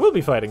 nice. So we'll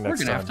be fighting next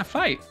time. We're going to have to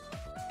fight.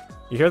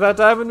 You hear that,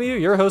 Diamond Mew?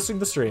 You're hosting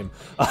the stream.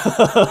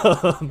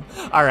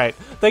 All right.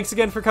 Thanks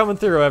again for coming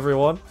through,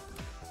 everyone.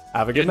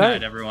 Have a good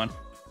night, everyone.